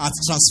at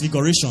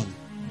Transfiguration.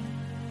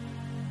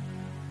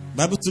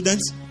 Bible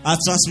students, at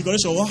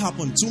Transfiguration, what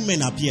happened? Two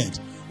men appeared.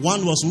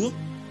 One was who?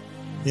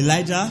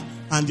 Elijah,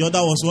 and the other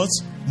was what?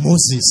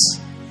 Moses.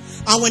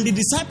 And when the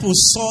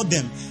disciples saw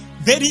them,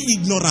 very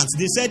ignorant,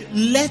 they said,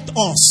 let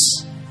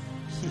us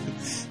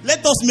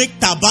make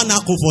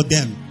tabernacle for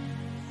them.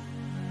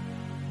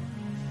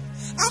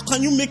 How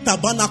can you make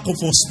tabernacle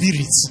for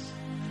spirits?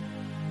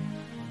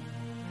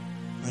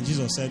 And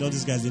Jesus said, all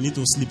these guys, they need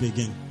to sleep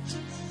again.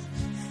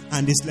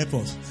 And they slept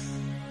off.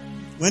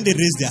 When they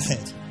raised their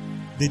head,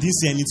 they didn't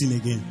say anything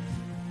again.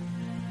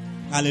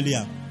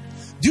 Hallelujah.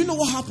 Do you know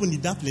what happened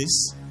in that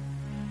place?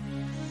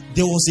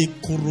 There was a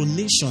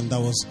coronation that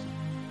was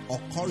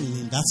occurring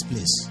in that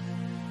place.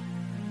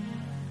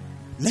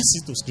 Let's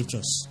see to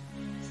scriptures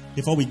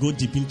before we go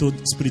deep into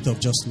the spirit of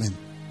just men.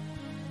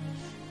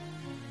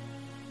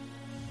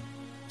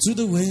 To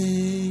the way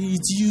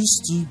it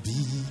used to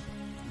be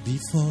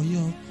before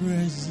your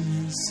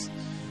presence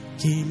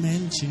came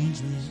and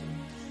changed me.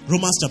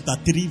 Romans chapter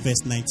 3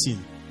 verse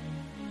 19.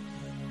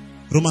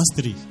 Romans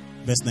 3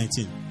 verse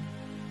 19.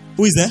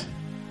 Who is there?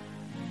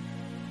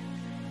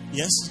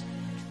 Yes?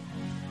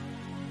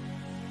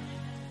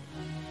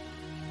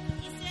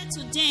 He said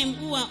to them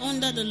who are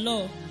under the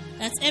law,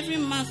 that every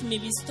mouth may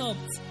be stopped,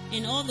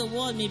 and all the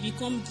world may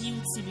become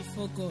guilty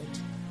before God.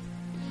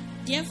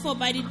 Therefore,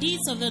 by the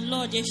deeds of the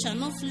law, there shall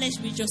no flesh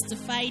be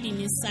justified in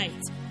his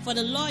sight, for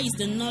the law is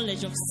the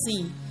knowledge of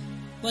sin.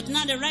 But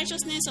now the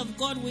righteousness of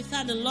God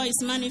without the law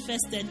is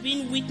manifested,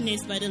 being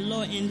witnessed by the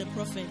law and the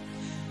prophet.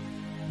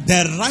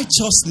 The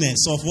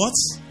righteousness of what?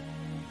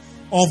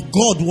 Of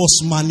God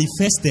was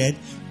manifested,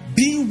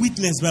 being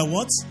witnessed by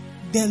what?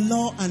 The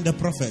law and the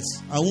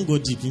prophets. I won't go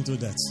deep into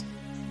that.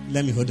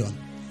 Let me hold on.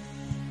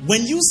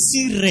 When you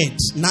see red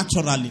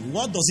naturally,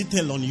 what does it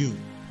tell on you?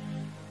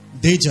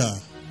 Danger.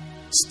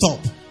 Stop.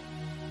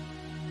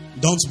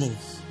 Don't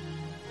move.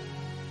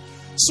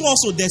 So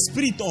also the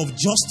spirit of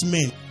just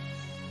men,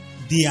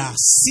 they are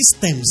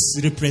systems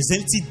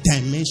representing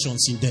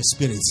dimensions in the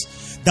spirit.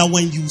 That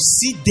when you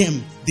see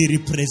them, they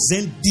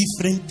represent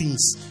different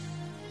things,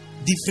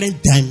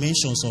 different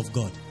dimensions of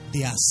God.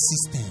 They are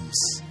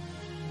systems.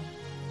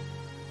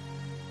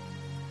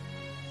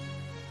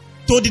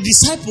 To the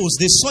disciples,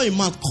 they saw a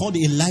man called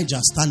Elijah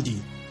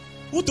standing.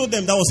 Who told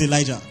them that was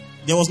Elijah?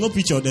 There was no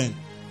picture then.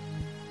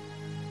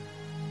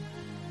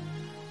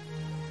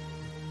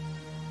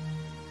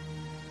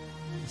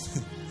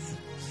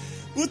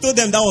 Who told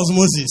them that was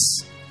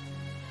Moses?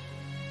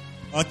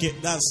 Okay,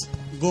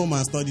 go home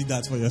and study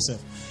that for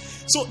yourself.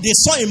 So they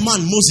saw a man,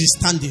 Moses,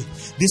 standing.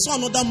 They saw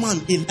another man,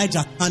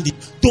 Elijah, standing.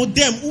 To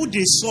them, who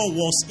they saw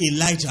was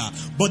Elijah.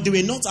 But they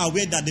were not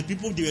aware that the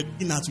people they were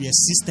looking at were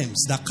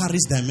systems that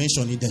carries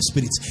dimension in their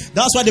spirit.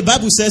 That's why the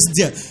Bible says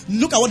there.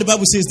 Look at what the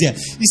Bible says there.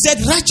 It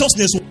said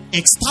righteousness was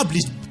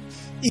established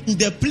in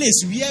the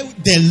place where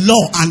the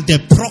law and the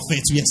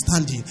prophets were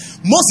standing.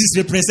 Moses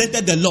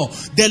represented the law.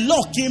 The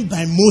law came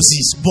by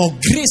Moses, but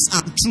grace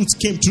and truth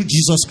came through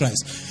Jesus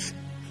Christ.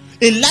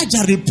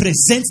 Elijah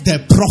represents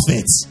the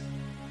prophets.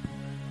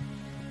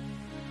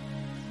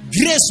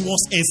 Grace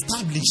was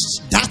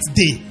established that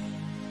day.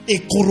 A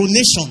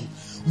coronation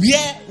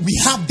where we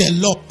have the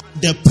law,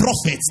 the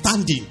prophet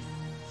standing.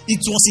 It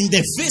was in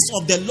the face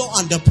of the law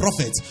and the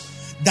prophet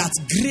that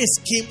grace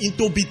came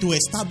into being to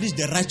establish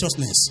the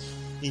righteousness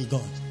in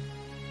God.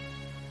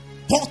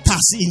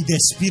 Portals in the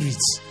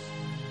spirit.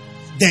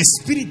 The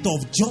spirit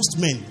of just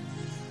men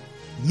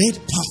made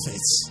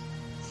perfect.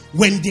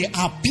 When they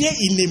appear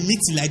in a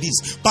meeting like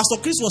this, Pastor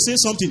Chris was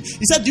saying something.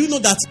 He said, do you know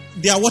that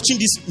they are watching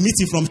this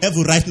meeting from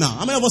heaven right now?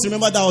 How many of us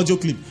remember that audio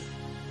clip?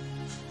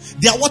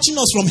 They are watching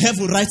us from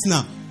heaven right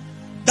now.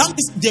 That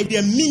means there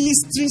were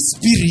ministering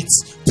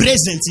spirits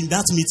present in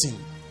that meeting.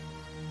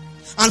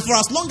 And for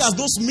as long as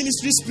those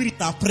ministry spirits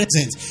are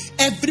present,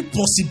 every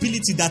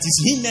possibility that is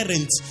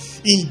inherent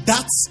in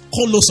that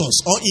colossus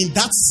or in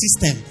that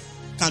system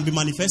can be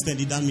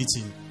manifested in that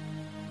meeting.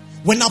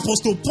 When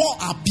Apostle Paul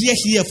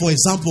appears here, for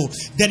example,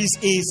 there is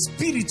a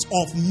spirit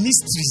of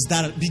mysteries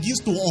that begins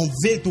to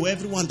unveil to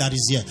everyone that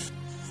is here.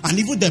 And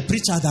even the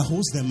preacher that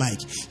holds the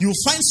mic. You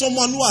find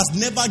someone who has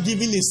never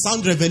given a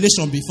sound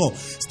revelation before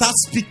start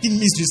speaking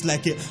mysteries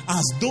like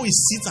as though he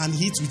sits and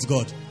eats with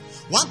God.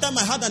 One time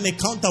I had an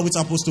encounter with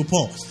Apostle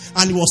Paul,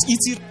 and he was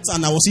eating rice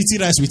and I was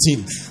eating rice with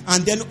him.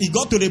 And then he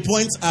got to the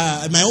point,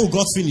 my own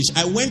got finished.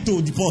 I went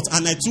to the pot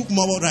and I took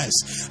more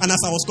rice. And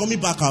as I was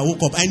coming back, I woke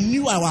up. I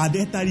knew I had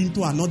entered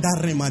into another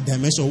realm and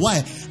dimension.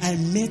 Why?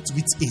 I met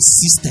with a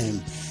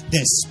system.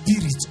 the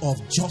spirit of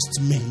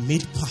just men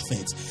made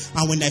perfect.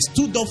 And when I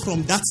stood up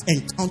from that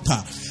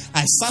encounter,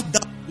 I sat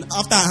down.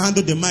 After I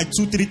handled the mic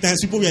 2-3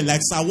 times, people were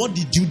like, sir, what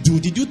did you do?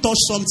 Did you touch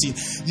something?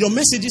 Your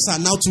messages are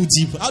now too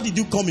deep. How did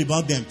you come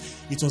about them?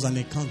 It was an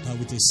encounter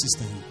with a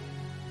system.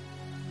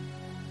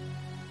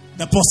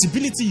 The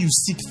possibility you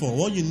seek for,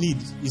 all you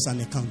need is an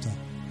encounter.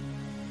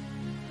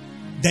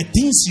 The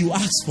things you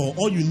ask for,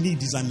 all you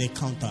need is an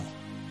encounter.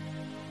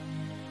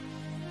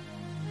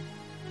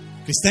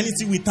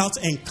 Christianity without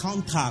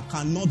encounter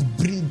cannot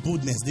bring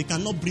boldness. They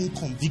cannot bring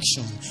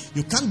conviction.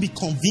 You can't be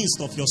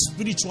convinced of your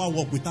spiritual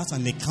work without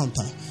an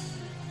encounter.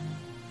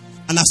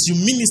 And as you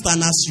minister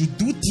and as you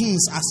do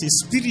things as a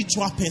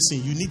spiritual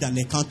person, you need an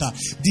encounter.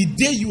 The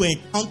day you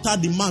encounter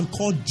the man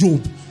called Job,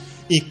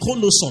 a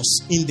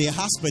colossus in the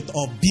aspect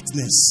of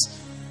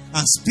business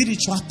and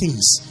spiritual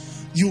things,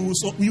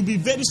 you'll be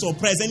very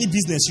surprised. Any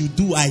business you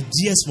do,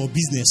 ideas for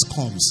business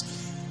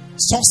comes.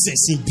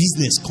 Success in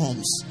business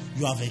comes.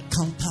 You have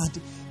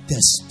encountered the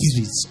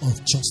spirits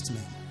of just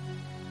men.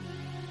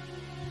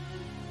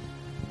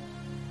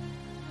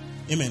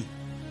 Amen.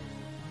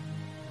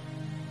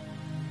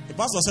 The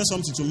pastor said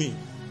something to me.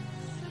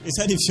 He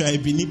said, if you are a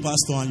Bini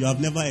pastor and you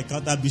have never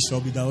encountered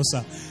Bishop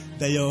Idahosa,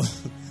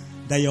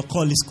 that your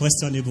call is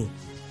questionable.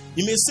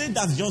 He may say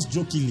that just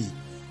jokingly,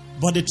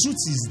 but the truth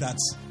is that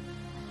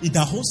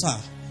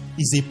Idahosa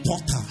is a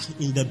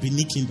porter in the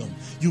Bini kingdom.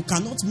 You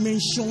cannot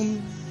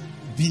mention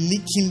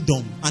Bini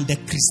kingdom and the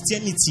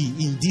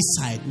Christianity in this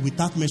side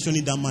without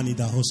mentioning that man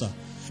Idahosa,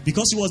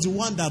 because he was the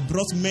one that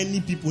brought many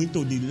people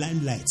into the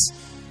limelight.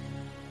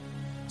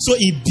 So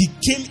he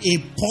became a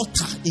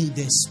porter in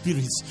the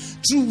spirit,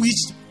 through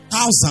which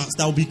thousands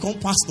that will become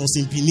pastors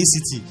in Bini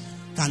City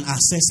can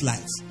access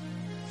light.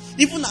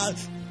 Even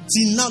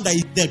till now that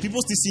he's dead,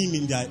 people still see him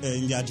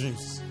in their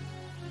dreams.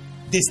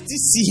 They still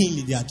see him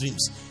in their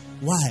dreams.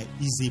 Why?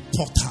 He's a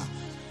porter.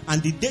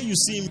 And the day you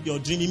see him in your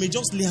dream, he may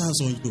just lay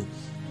hands on you,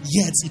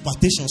 yet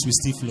impartations will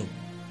still flow.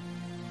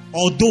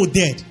 Although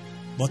dead,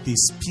 but a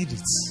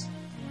spirit.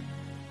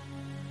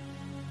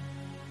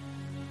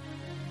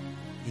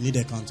 You need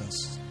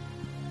encounters.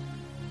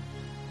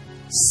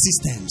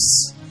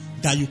 Systems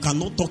that you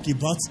cannot talk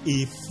about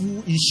a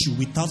full issue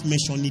without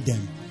mentioning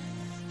them.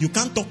 You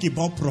can't talk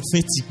about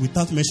prophetic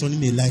without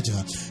mentioning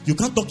Elijah. You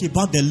can't talk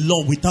about the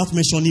law without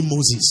mentioning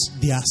Moses.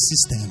 They are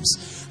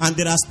systems. And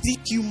there are still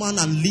human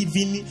and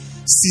living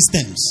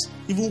systems,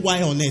 even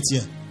while on earth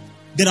here.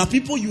 There are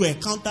people you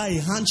encounter, a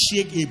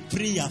handshake, a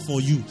prayer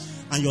for you,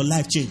 and your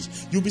life change.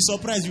 You'll be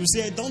surprised. You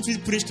say, don't we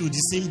preach to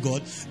the same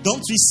God?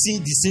 Don't we sing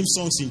the same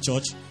songs in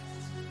church?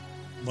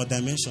 But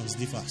dimensions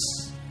differ.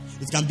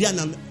 It can be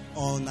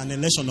on an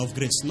election of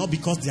grace, not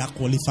because they are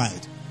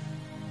qualified,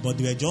 but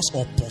they were just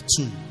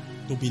opportune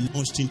to be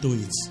launched into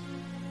it.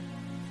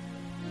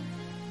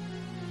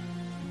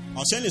 I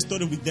was sharing a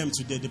story with them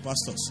today, the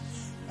pastors.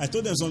 I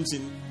told them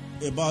something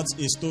about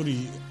a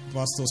story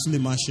Pastor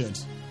Suleiman shared.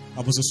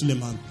 Apostle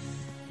Suleiman.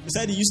 He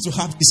said he used to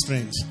have this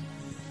friend.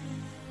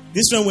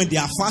 This friend, when they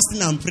are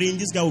fasting and praying,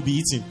 this guy will be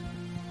eating.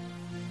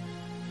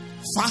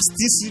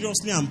 Fasting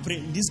seriously and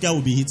praying, this guy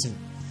will be eating.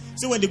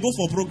 So when they go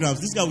for programs,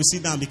 this guy will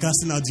sit down and be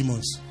casting out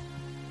demons.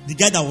 The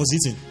guy that was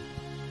eating.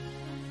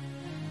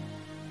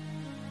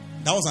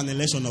 That was an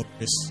election of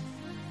grace.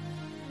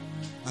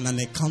 And an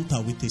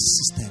encounter with a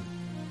system.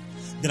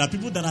 There are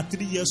people that are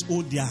 3 years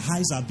old, their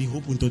eyes have been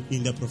opened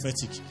in the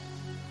prophetic.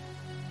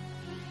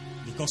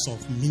 Because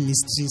of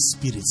ministering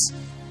spirits.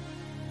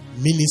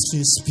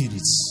 Ministering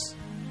spirits.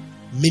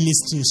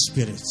 Ministering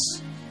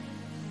spirits.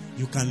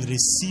 You can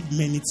receive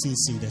many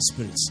things in the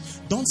spirits.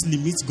 Don't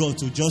limit God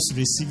to just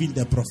receiving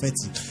the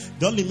prophetic.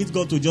 Don't limit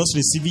God to just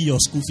receiving your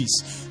school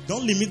fees.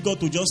 Don't limit God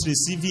to just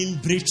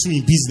receiving breakthrough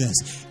in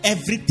business.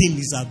 Everything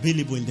is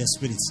available in the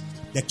spirits.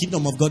 The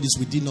kingdom of God is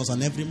within us,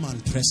 and every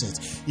man press it.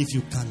 If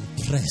you can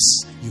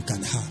press, you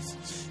can have.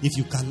 If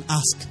you can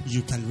ask,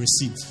 you can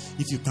receive.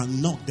 If you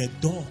can knock, the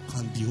door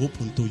can be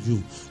opened to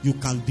you. You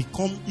can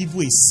become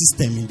even a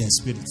system in the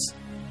spirits.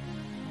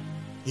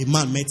 A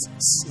man met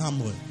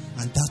Samuel,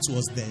 and that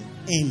was the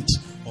end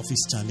of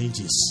his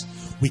challenges.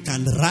 We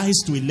can rise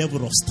to a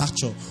level of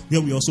stature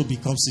where we also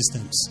become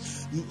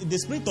systems. The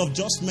spirit of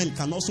just men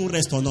can also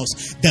rest on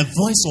us. The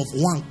voice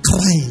of one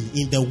crying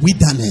in the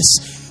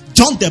wilderness.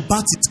 John the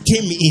Baptist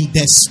came in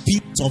the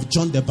spirit of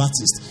John the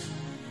Baptist.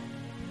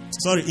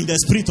 In the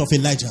spirit of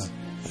Elijah.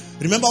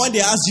 Remember when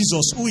they asked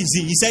Jesus, who is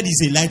he? He said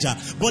he's Elijah.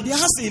 But they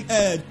asked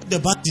the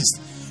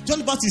Baptist. John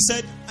the Baptist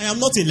said, I am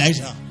not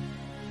Elijah.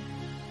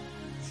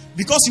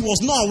 Because he was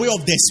not aware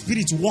of the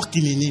spirit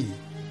working in him.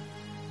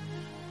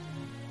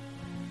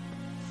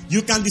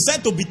 You can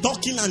decide to be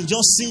talking and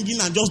just singing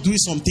and just doing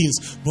some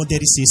things, but there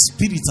is a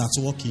spirit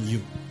at work in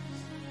you.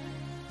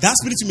 That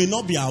spirit you may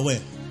not be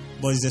aware,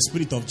 but it's the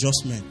spirit of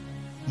just men.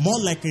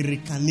 More like a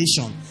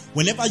reincarnation.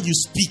 Whenever you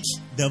speak,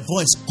 the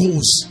voice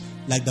goes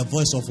like the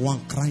voice of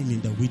one crying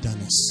in the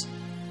wilderness.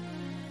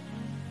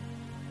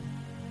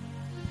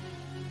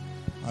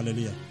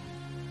 Hallelujah.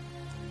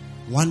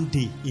 One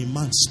day, a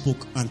man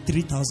spoke and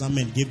 3,000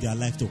 men gave their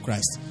life to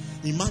Christ.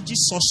 Imagine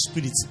such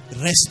spirits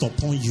rest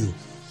upon you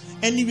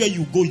Anywhere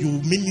you go,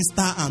 you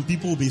minister and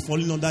people will be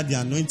falling under the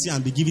anointing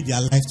and be giving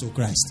their life to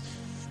Christ.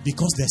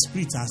 Because the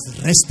Spirit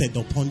has rested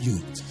upon you.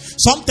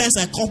 Sometimes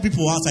I call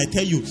people out, I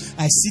tell you,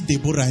 I see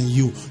Deborah in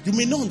you. You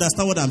may not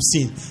understand what I'm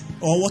saying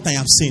or what I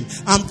am saying.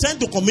 I'm trying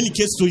to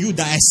communicate to you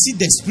that I see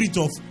the Spirit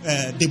of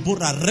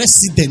Deborah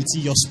resident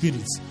in your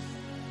spirit.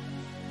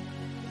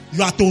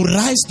 You are to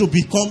rise to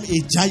become a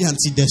giant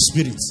in the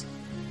Spirit.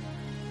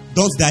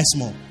 Don't die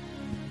small.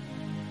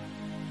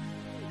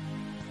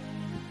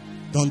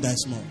 Don't die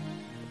small.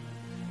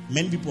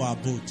 Many people are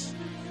bold.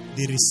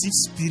 They receive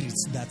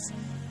spirits that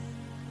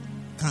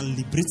can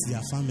liberate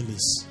their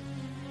families,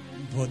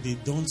 but they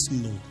don't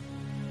know.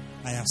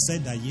 I have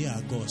said that ye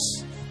are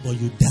gods, but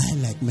you die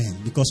like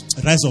men. Because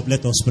rise up,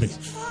 let us pray.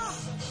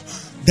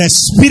 The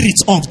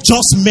spirit of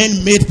just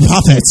men made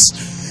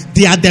perfect.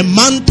 They are the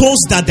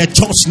mantles that the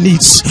church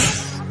needs.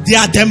 They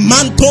are the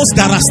mantles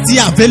that are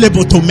still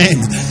available to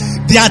men.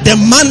 They are the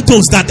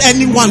mantles that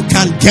anyone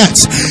can get.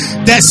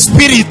 The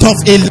spirit of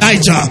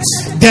Elijah,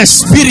 the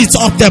spirit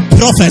of the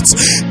prophets,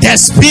 the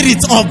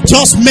spirit of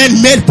just men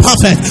made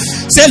perfect.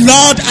 Say,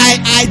 Lord,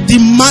 I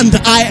demand,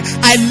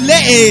 I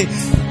lay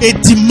a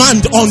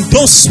demand on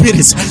those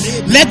spirits.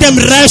 Let them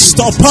rest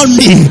upon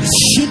me.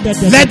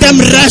 Let them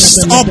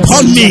rest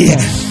upon me.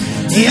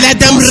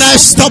 Let them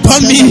rest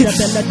upon me.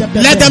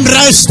 Let them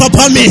rest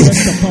upon me.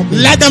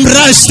 Let them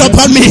rest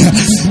upon me.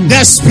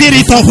 The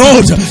spirit of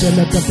old,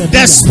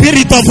 the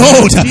spirit of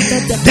old,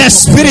 the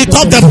spirit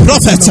of the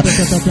prophet,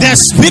 the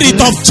spirit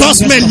of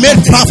just men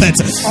made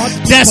prophet,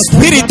 the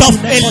spirit of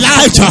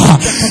Elijah,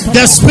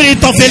 the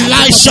spirit of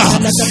Elisha.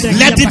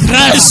 Let it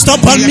rest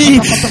upon me.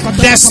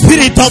 The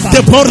spirit of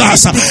Deborah,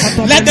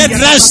 let it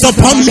rest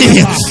upon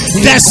me.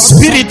 The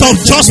spirit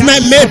of just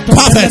men made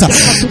prophet,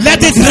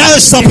 let it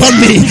rest upon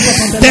me.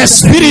 The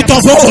spirit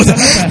of old,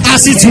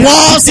 as it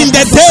was in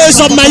the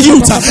days of my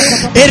youth.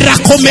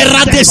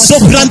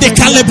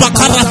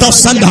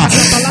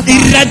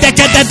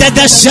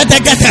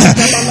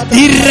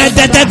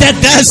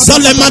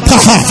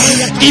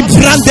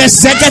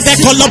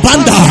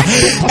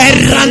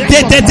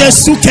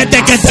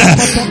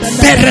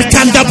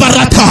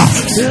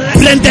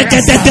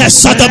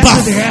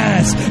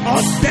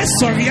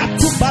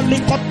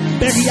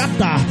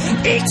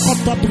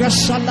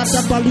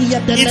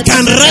 It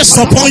can rest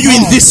upon you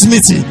in this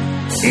meeting.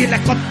 Let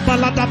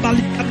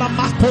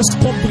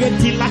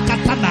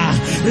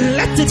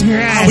it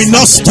rest. I will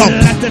not stop.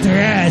 Let it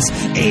rest.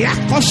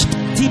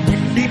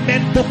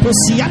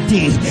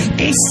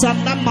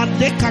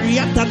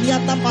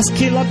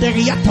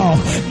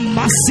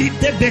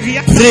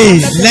 Pray,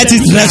 let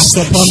it rest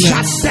upon me.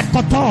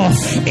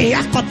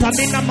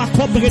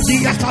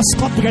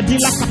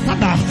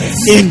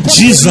 In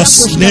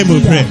Jesus' name we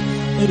pray.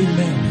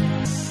 Amen.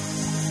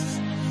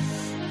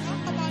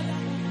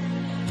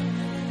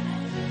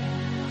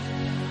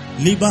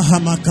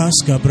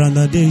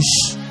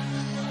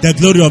 The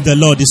glory of the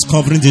Lord is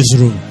covering this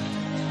room.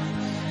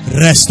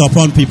 Rest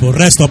upon people,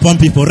 rest upon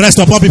people, rest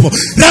upon people,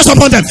 rest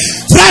upon them.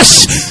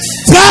 Fresh,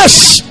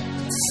 fresh.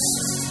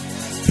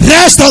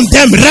 Rest on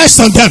them, rest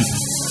on them,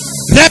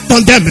 rest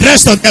on them,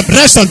 rest on them,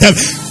 rest on them.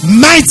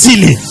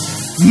 Mightily,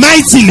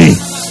 mightily,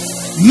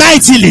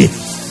 mightily.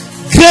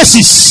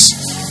 Graces,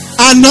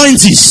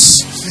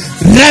 anointings,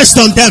 rest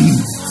on them.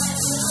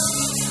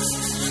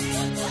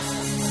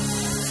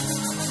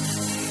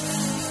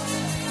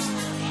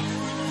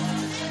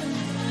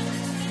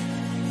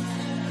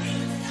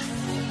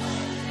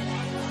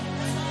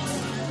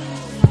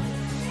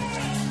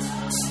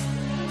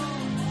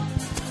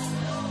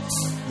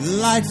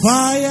 Like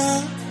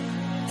fire,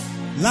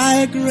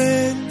 like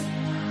rain,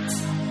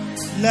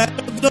 let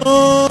the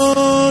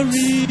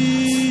glory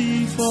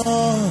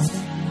fall.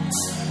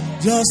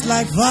 Just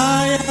like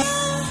fire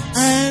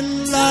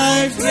and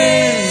like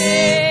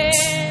rain,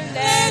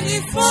 let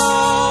it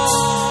fall.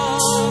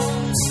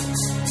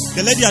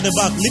 The lady at the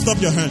back, lift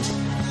up your hand.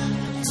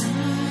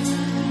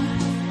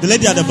 The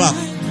lady at the back,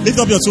 lift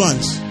up your two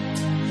hands.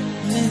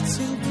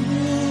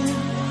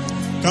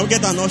 Can we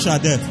get an usher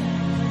there?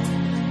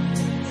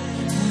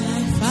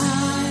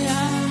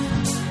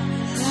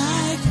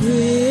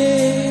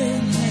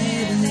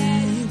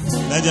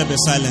 Let there be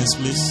silence,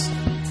 please.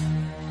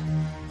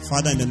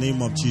 Father, in the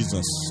name of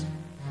Jesus,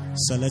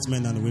 select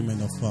men and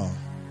women of power.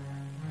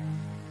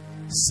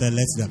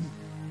 Select them.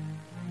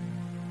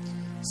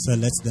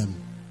 Select them.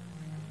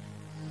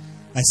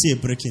 I see a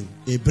breaking,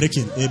 a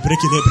breaking, a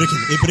breaking, a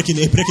breaking, a breaking,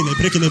 a breaking, a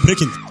breaking, a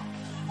breaking.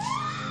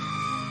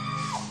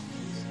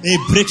 A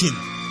breaking.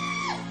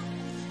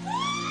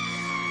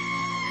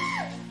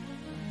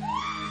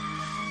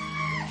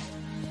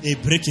 A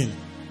breaking.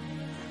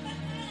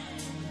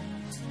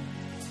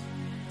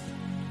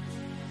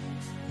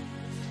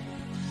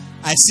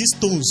 I see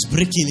stones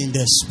breaking in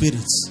the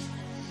spirit.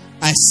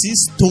 I see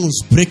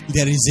stones break.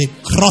 There is a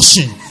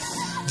crushing.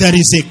 There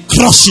is a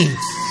crushing.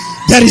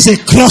 There is a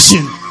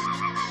crushing.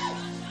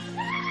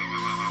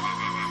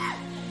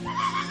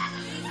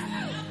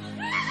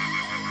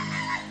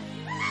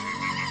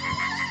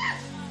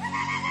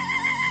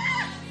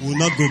 We will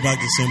not go back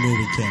the same way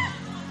we came.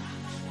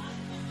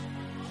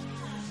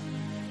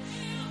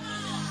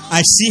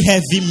 I see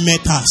heavy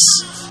metals.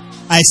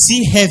 I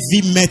see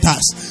heavy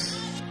metals.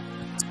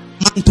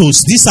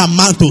 Mantles. These are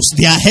mantles.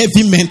 They are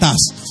heavy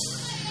metals.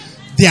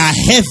 They are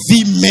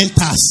heavy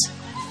metals.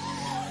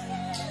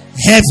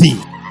 Heavy.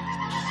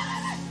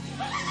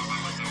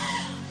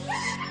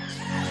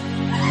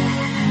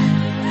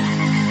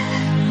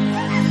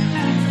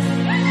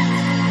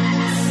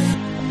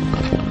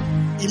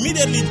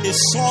 Immediately they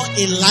saw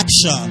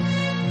Elisha.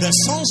 The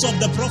sons of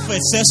the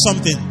prophet said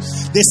something.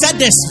 They said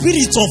the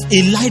spirit of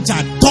Elijah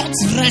doth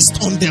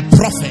rest on the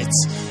prophet.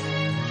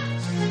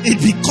 It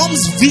becomes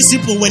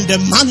visible when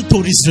the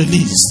mantle is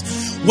released.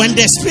 When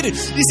the spirit,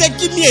 he said,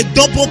 give me a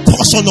double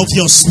portion of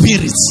your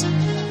spirit.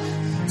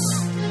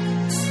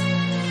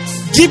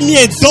 Give me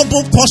a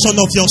double portion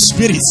of your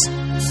spirit.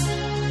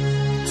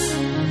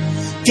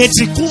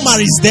 Ketri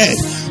Kumar is dead,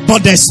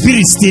 but the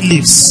spirit still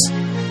lives.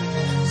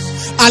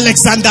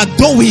 Alexander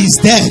Dowie is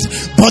dead,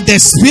 but the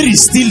spirit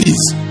still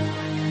lives.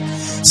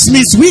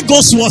 Smith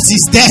Wigglesworth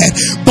is dead,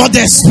 but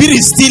the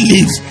spirit still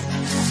lives.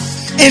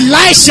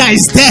 Elisha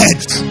is dead,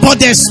 but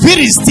the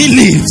spirit still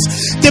lives.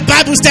 The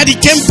Bible said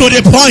it came to the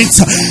point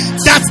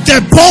that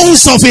the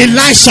bones of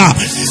Elisha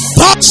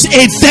touched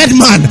a dead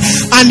man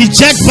and he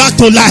checked back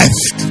to life.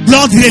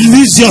 Lord,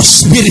 release your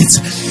spirit.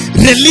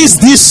 Release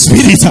this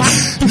spirit.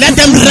 Let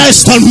them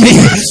rest on me.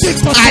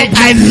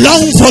 I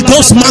long for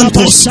those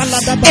mantles.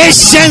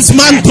 Ancient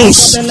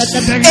mantles.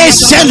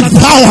 Ancient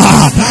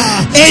power.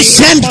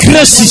 Ancient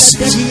graces.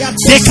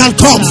 They can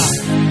come.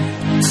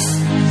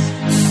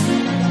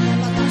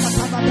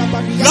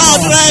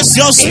 Lord, rest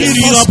your spirit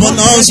upon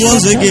us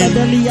once again.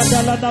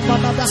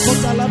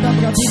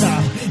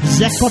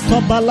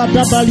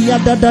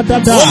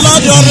 Oh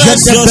Lord,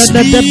 rest your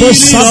spirit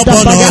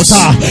upon us.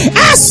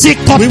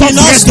 We will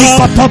not stop.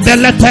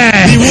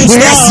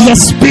 Rest your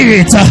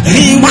spirit. We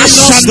will not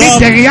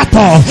stop. We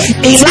will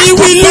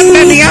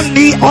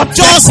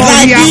just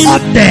like him.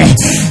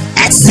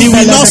 We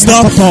will not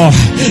stop. I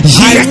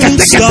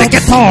won't stop.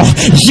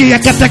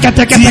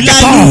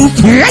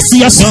 Rest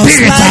your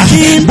spirit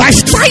by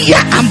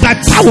fire and by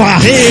power.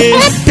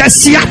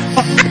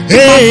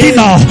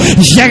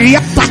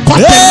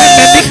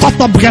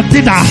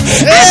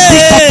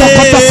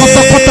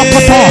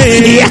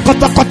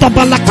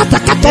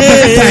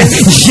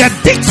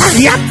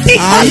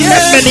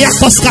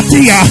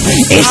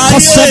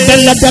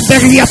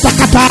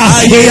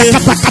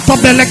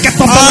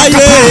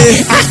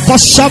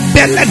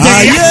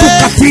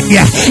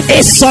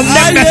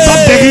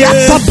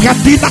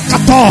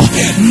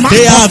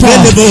 They are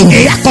available.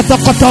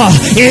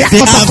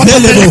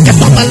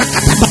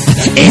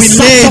 We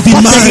lay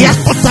demand.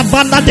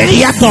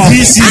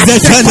 This is the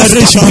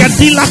generation of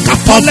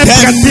them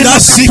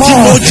that seek you,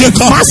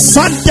 Jacob.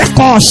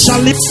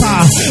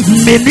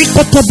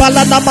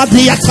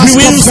 We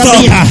will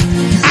stop.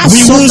 We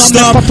will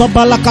stop.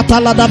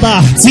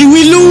 See,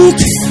 we look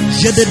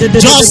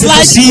just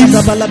like him.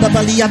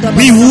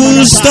 We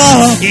will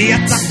stop. We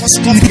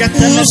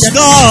will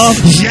stop.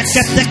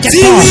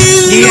 See,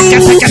 we look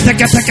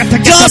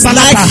just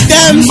like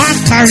them as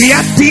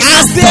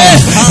they are.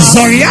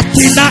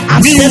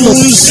 We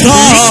will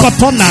stop.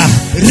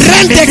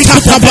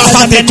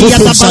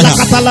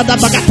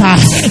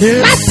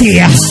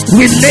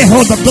 We lay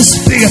hold of the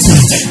spirit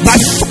by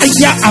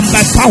fire and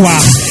by power.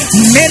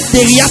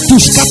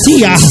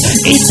 Menderiatuskatia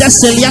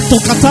Indeseliato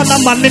Katana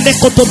Manene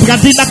Koto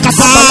Bradina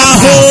Katana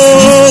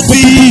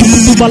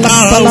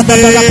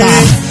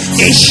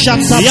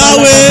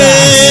Yahweh,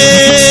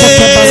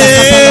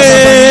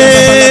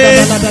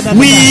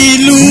 we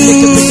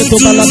look to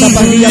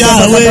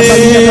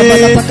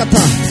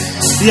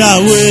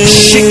Yahweh.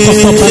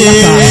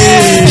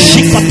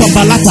 Shikoto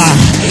Balata.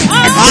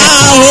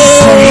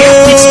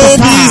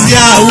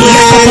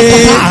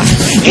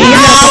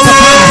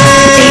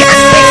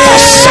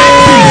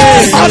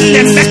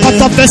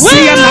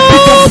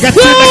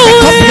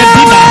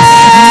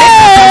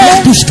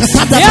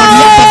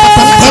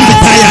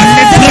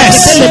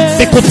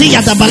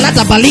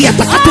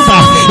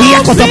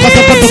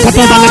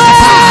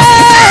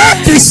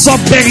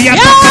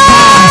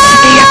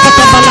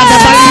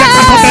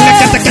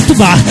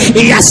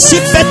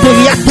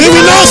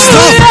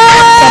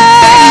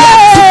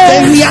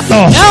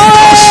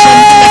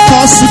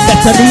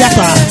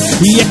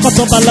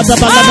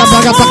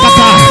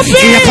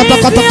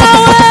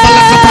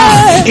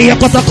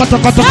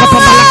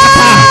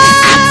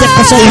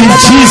 In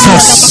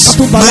Jesus'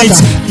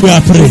 mighty we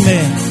are praying.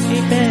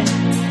 Amen.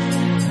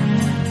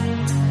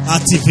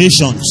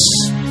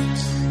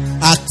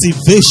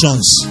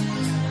 Activations,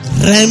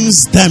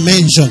 realms,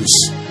 dimensions,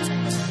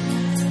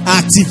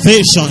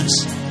 activations.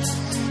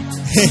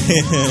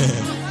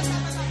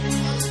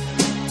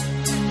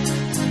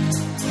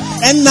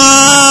 And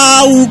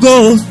I will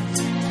go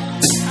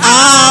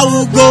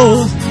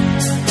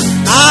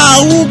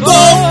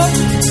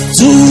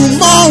to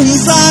Mount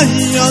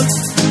Zion.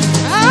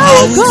 I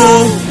will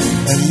go,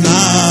 and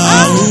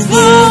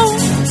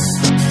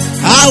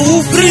I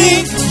will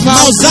bring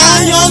Mount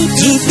Zion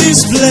to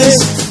this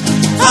place.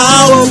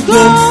 I will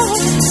go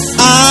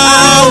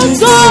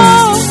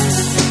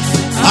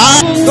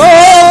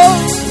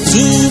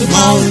to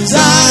Mount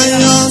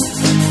Zion.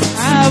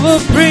 I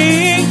will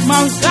bring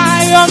Mount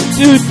Zion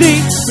to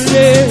this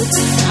place.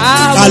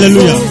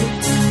 Hallelujah.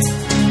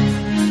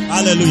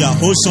 Hallelujah.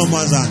 Hold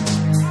someone's hand.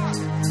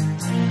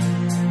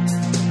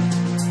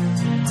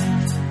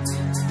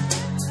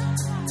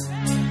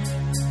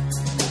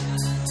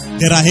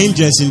 There are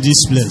angels in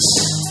this place.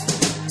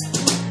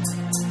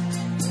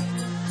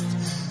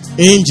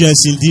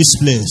 Angels in this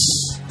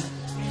place.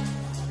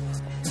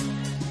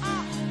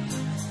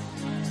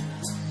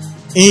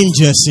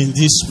 Angels in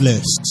this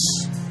place.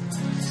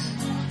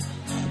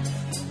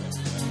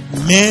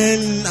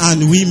 Men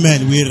and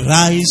women will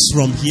rise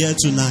from here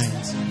tonight.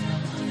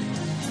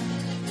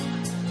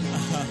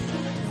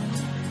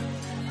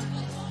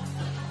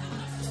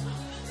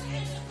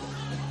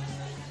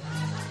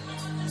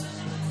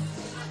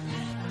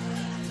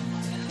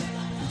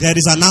 There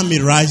is an army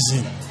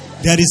rising.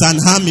 There is an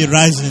army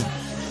rising.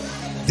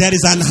 There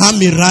is an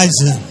army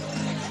rising.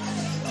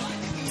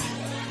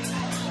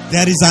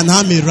 There is an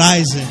army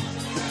rising.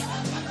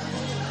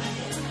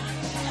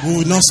 We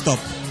will not stop.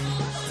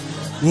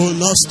 We will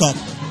not stop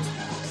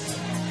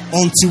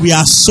until we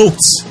are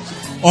soaked,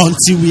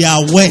 until we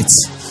are wet.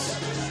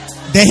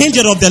 The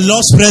angel of the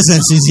Lord's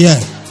presence is here.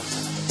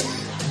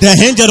 The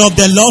angel of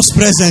the Lord's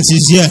presence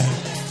is here.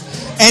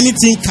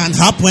 Anything can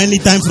happen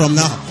anytime from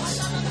now.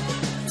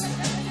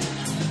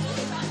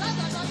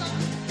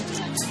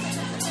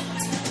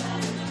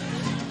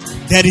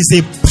 There is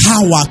a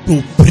power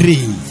to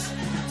pray.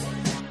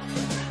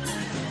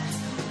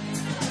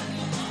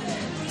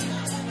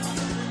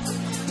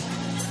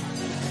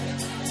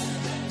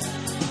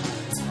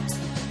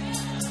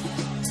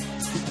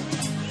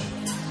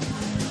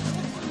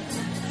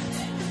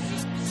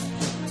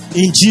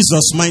 In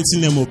Jesus' mighty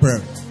name we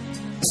pray.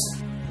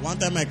 One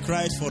time I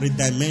cried for a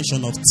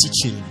dimension of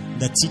teaching,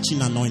 the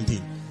teaching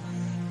anointing.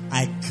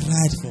 I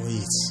cried for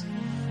it.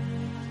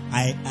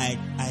 I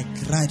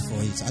cried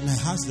for it, and I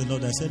asked the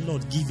Lord, I said,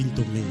 Lord, give it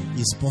to me.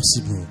 It's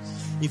possible.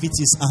 If it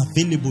is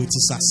available, it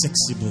is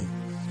accessible.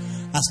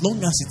 As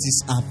long as it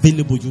is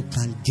available, you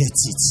can get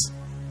it.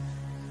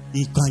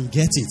 You can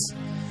get it.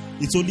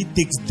 It only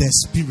takes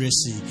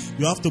desperation.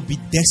 You have to be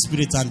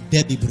desperate and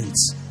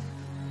deliberate.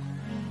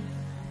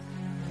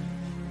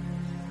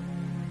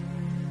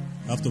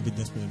 You have to be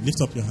desperate.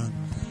 Lift up your hand.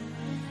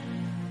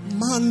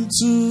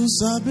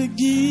 Mantles are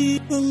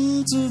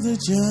given to the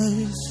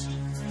church.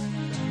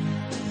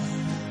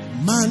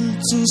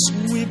 Mantles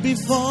will be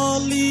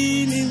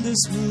falling in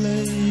this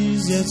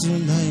place here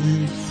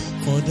tonight,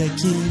 for the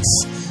kings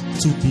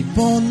to be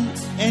born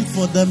and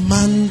for the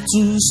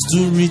mantles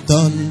to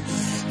return,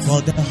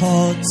 for the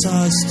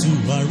altars to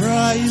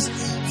arise,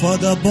 for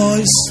the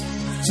boys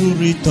to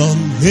return.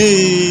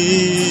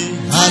 Hey,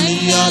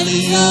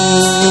 hallelujah,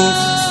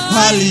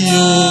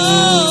 hallelujah,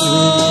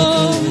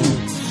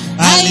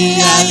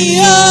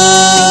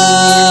 hallelujah.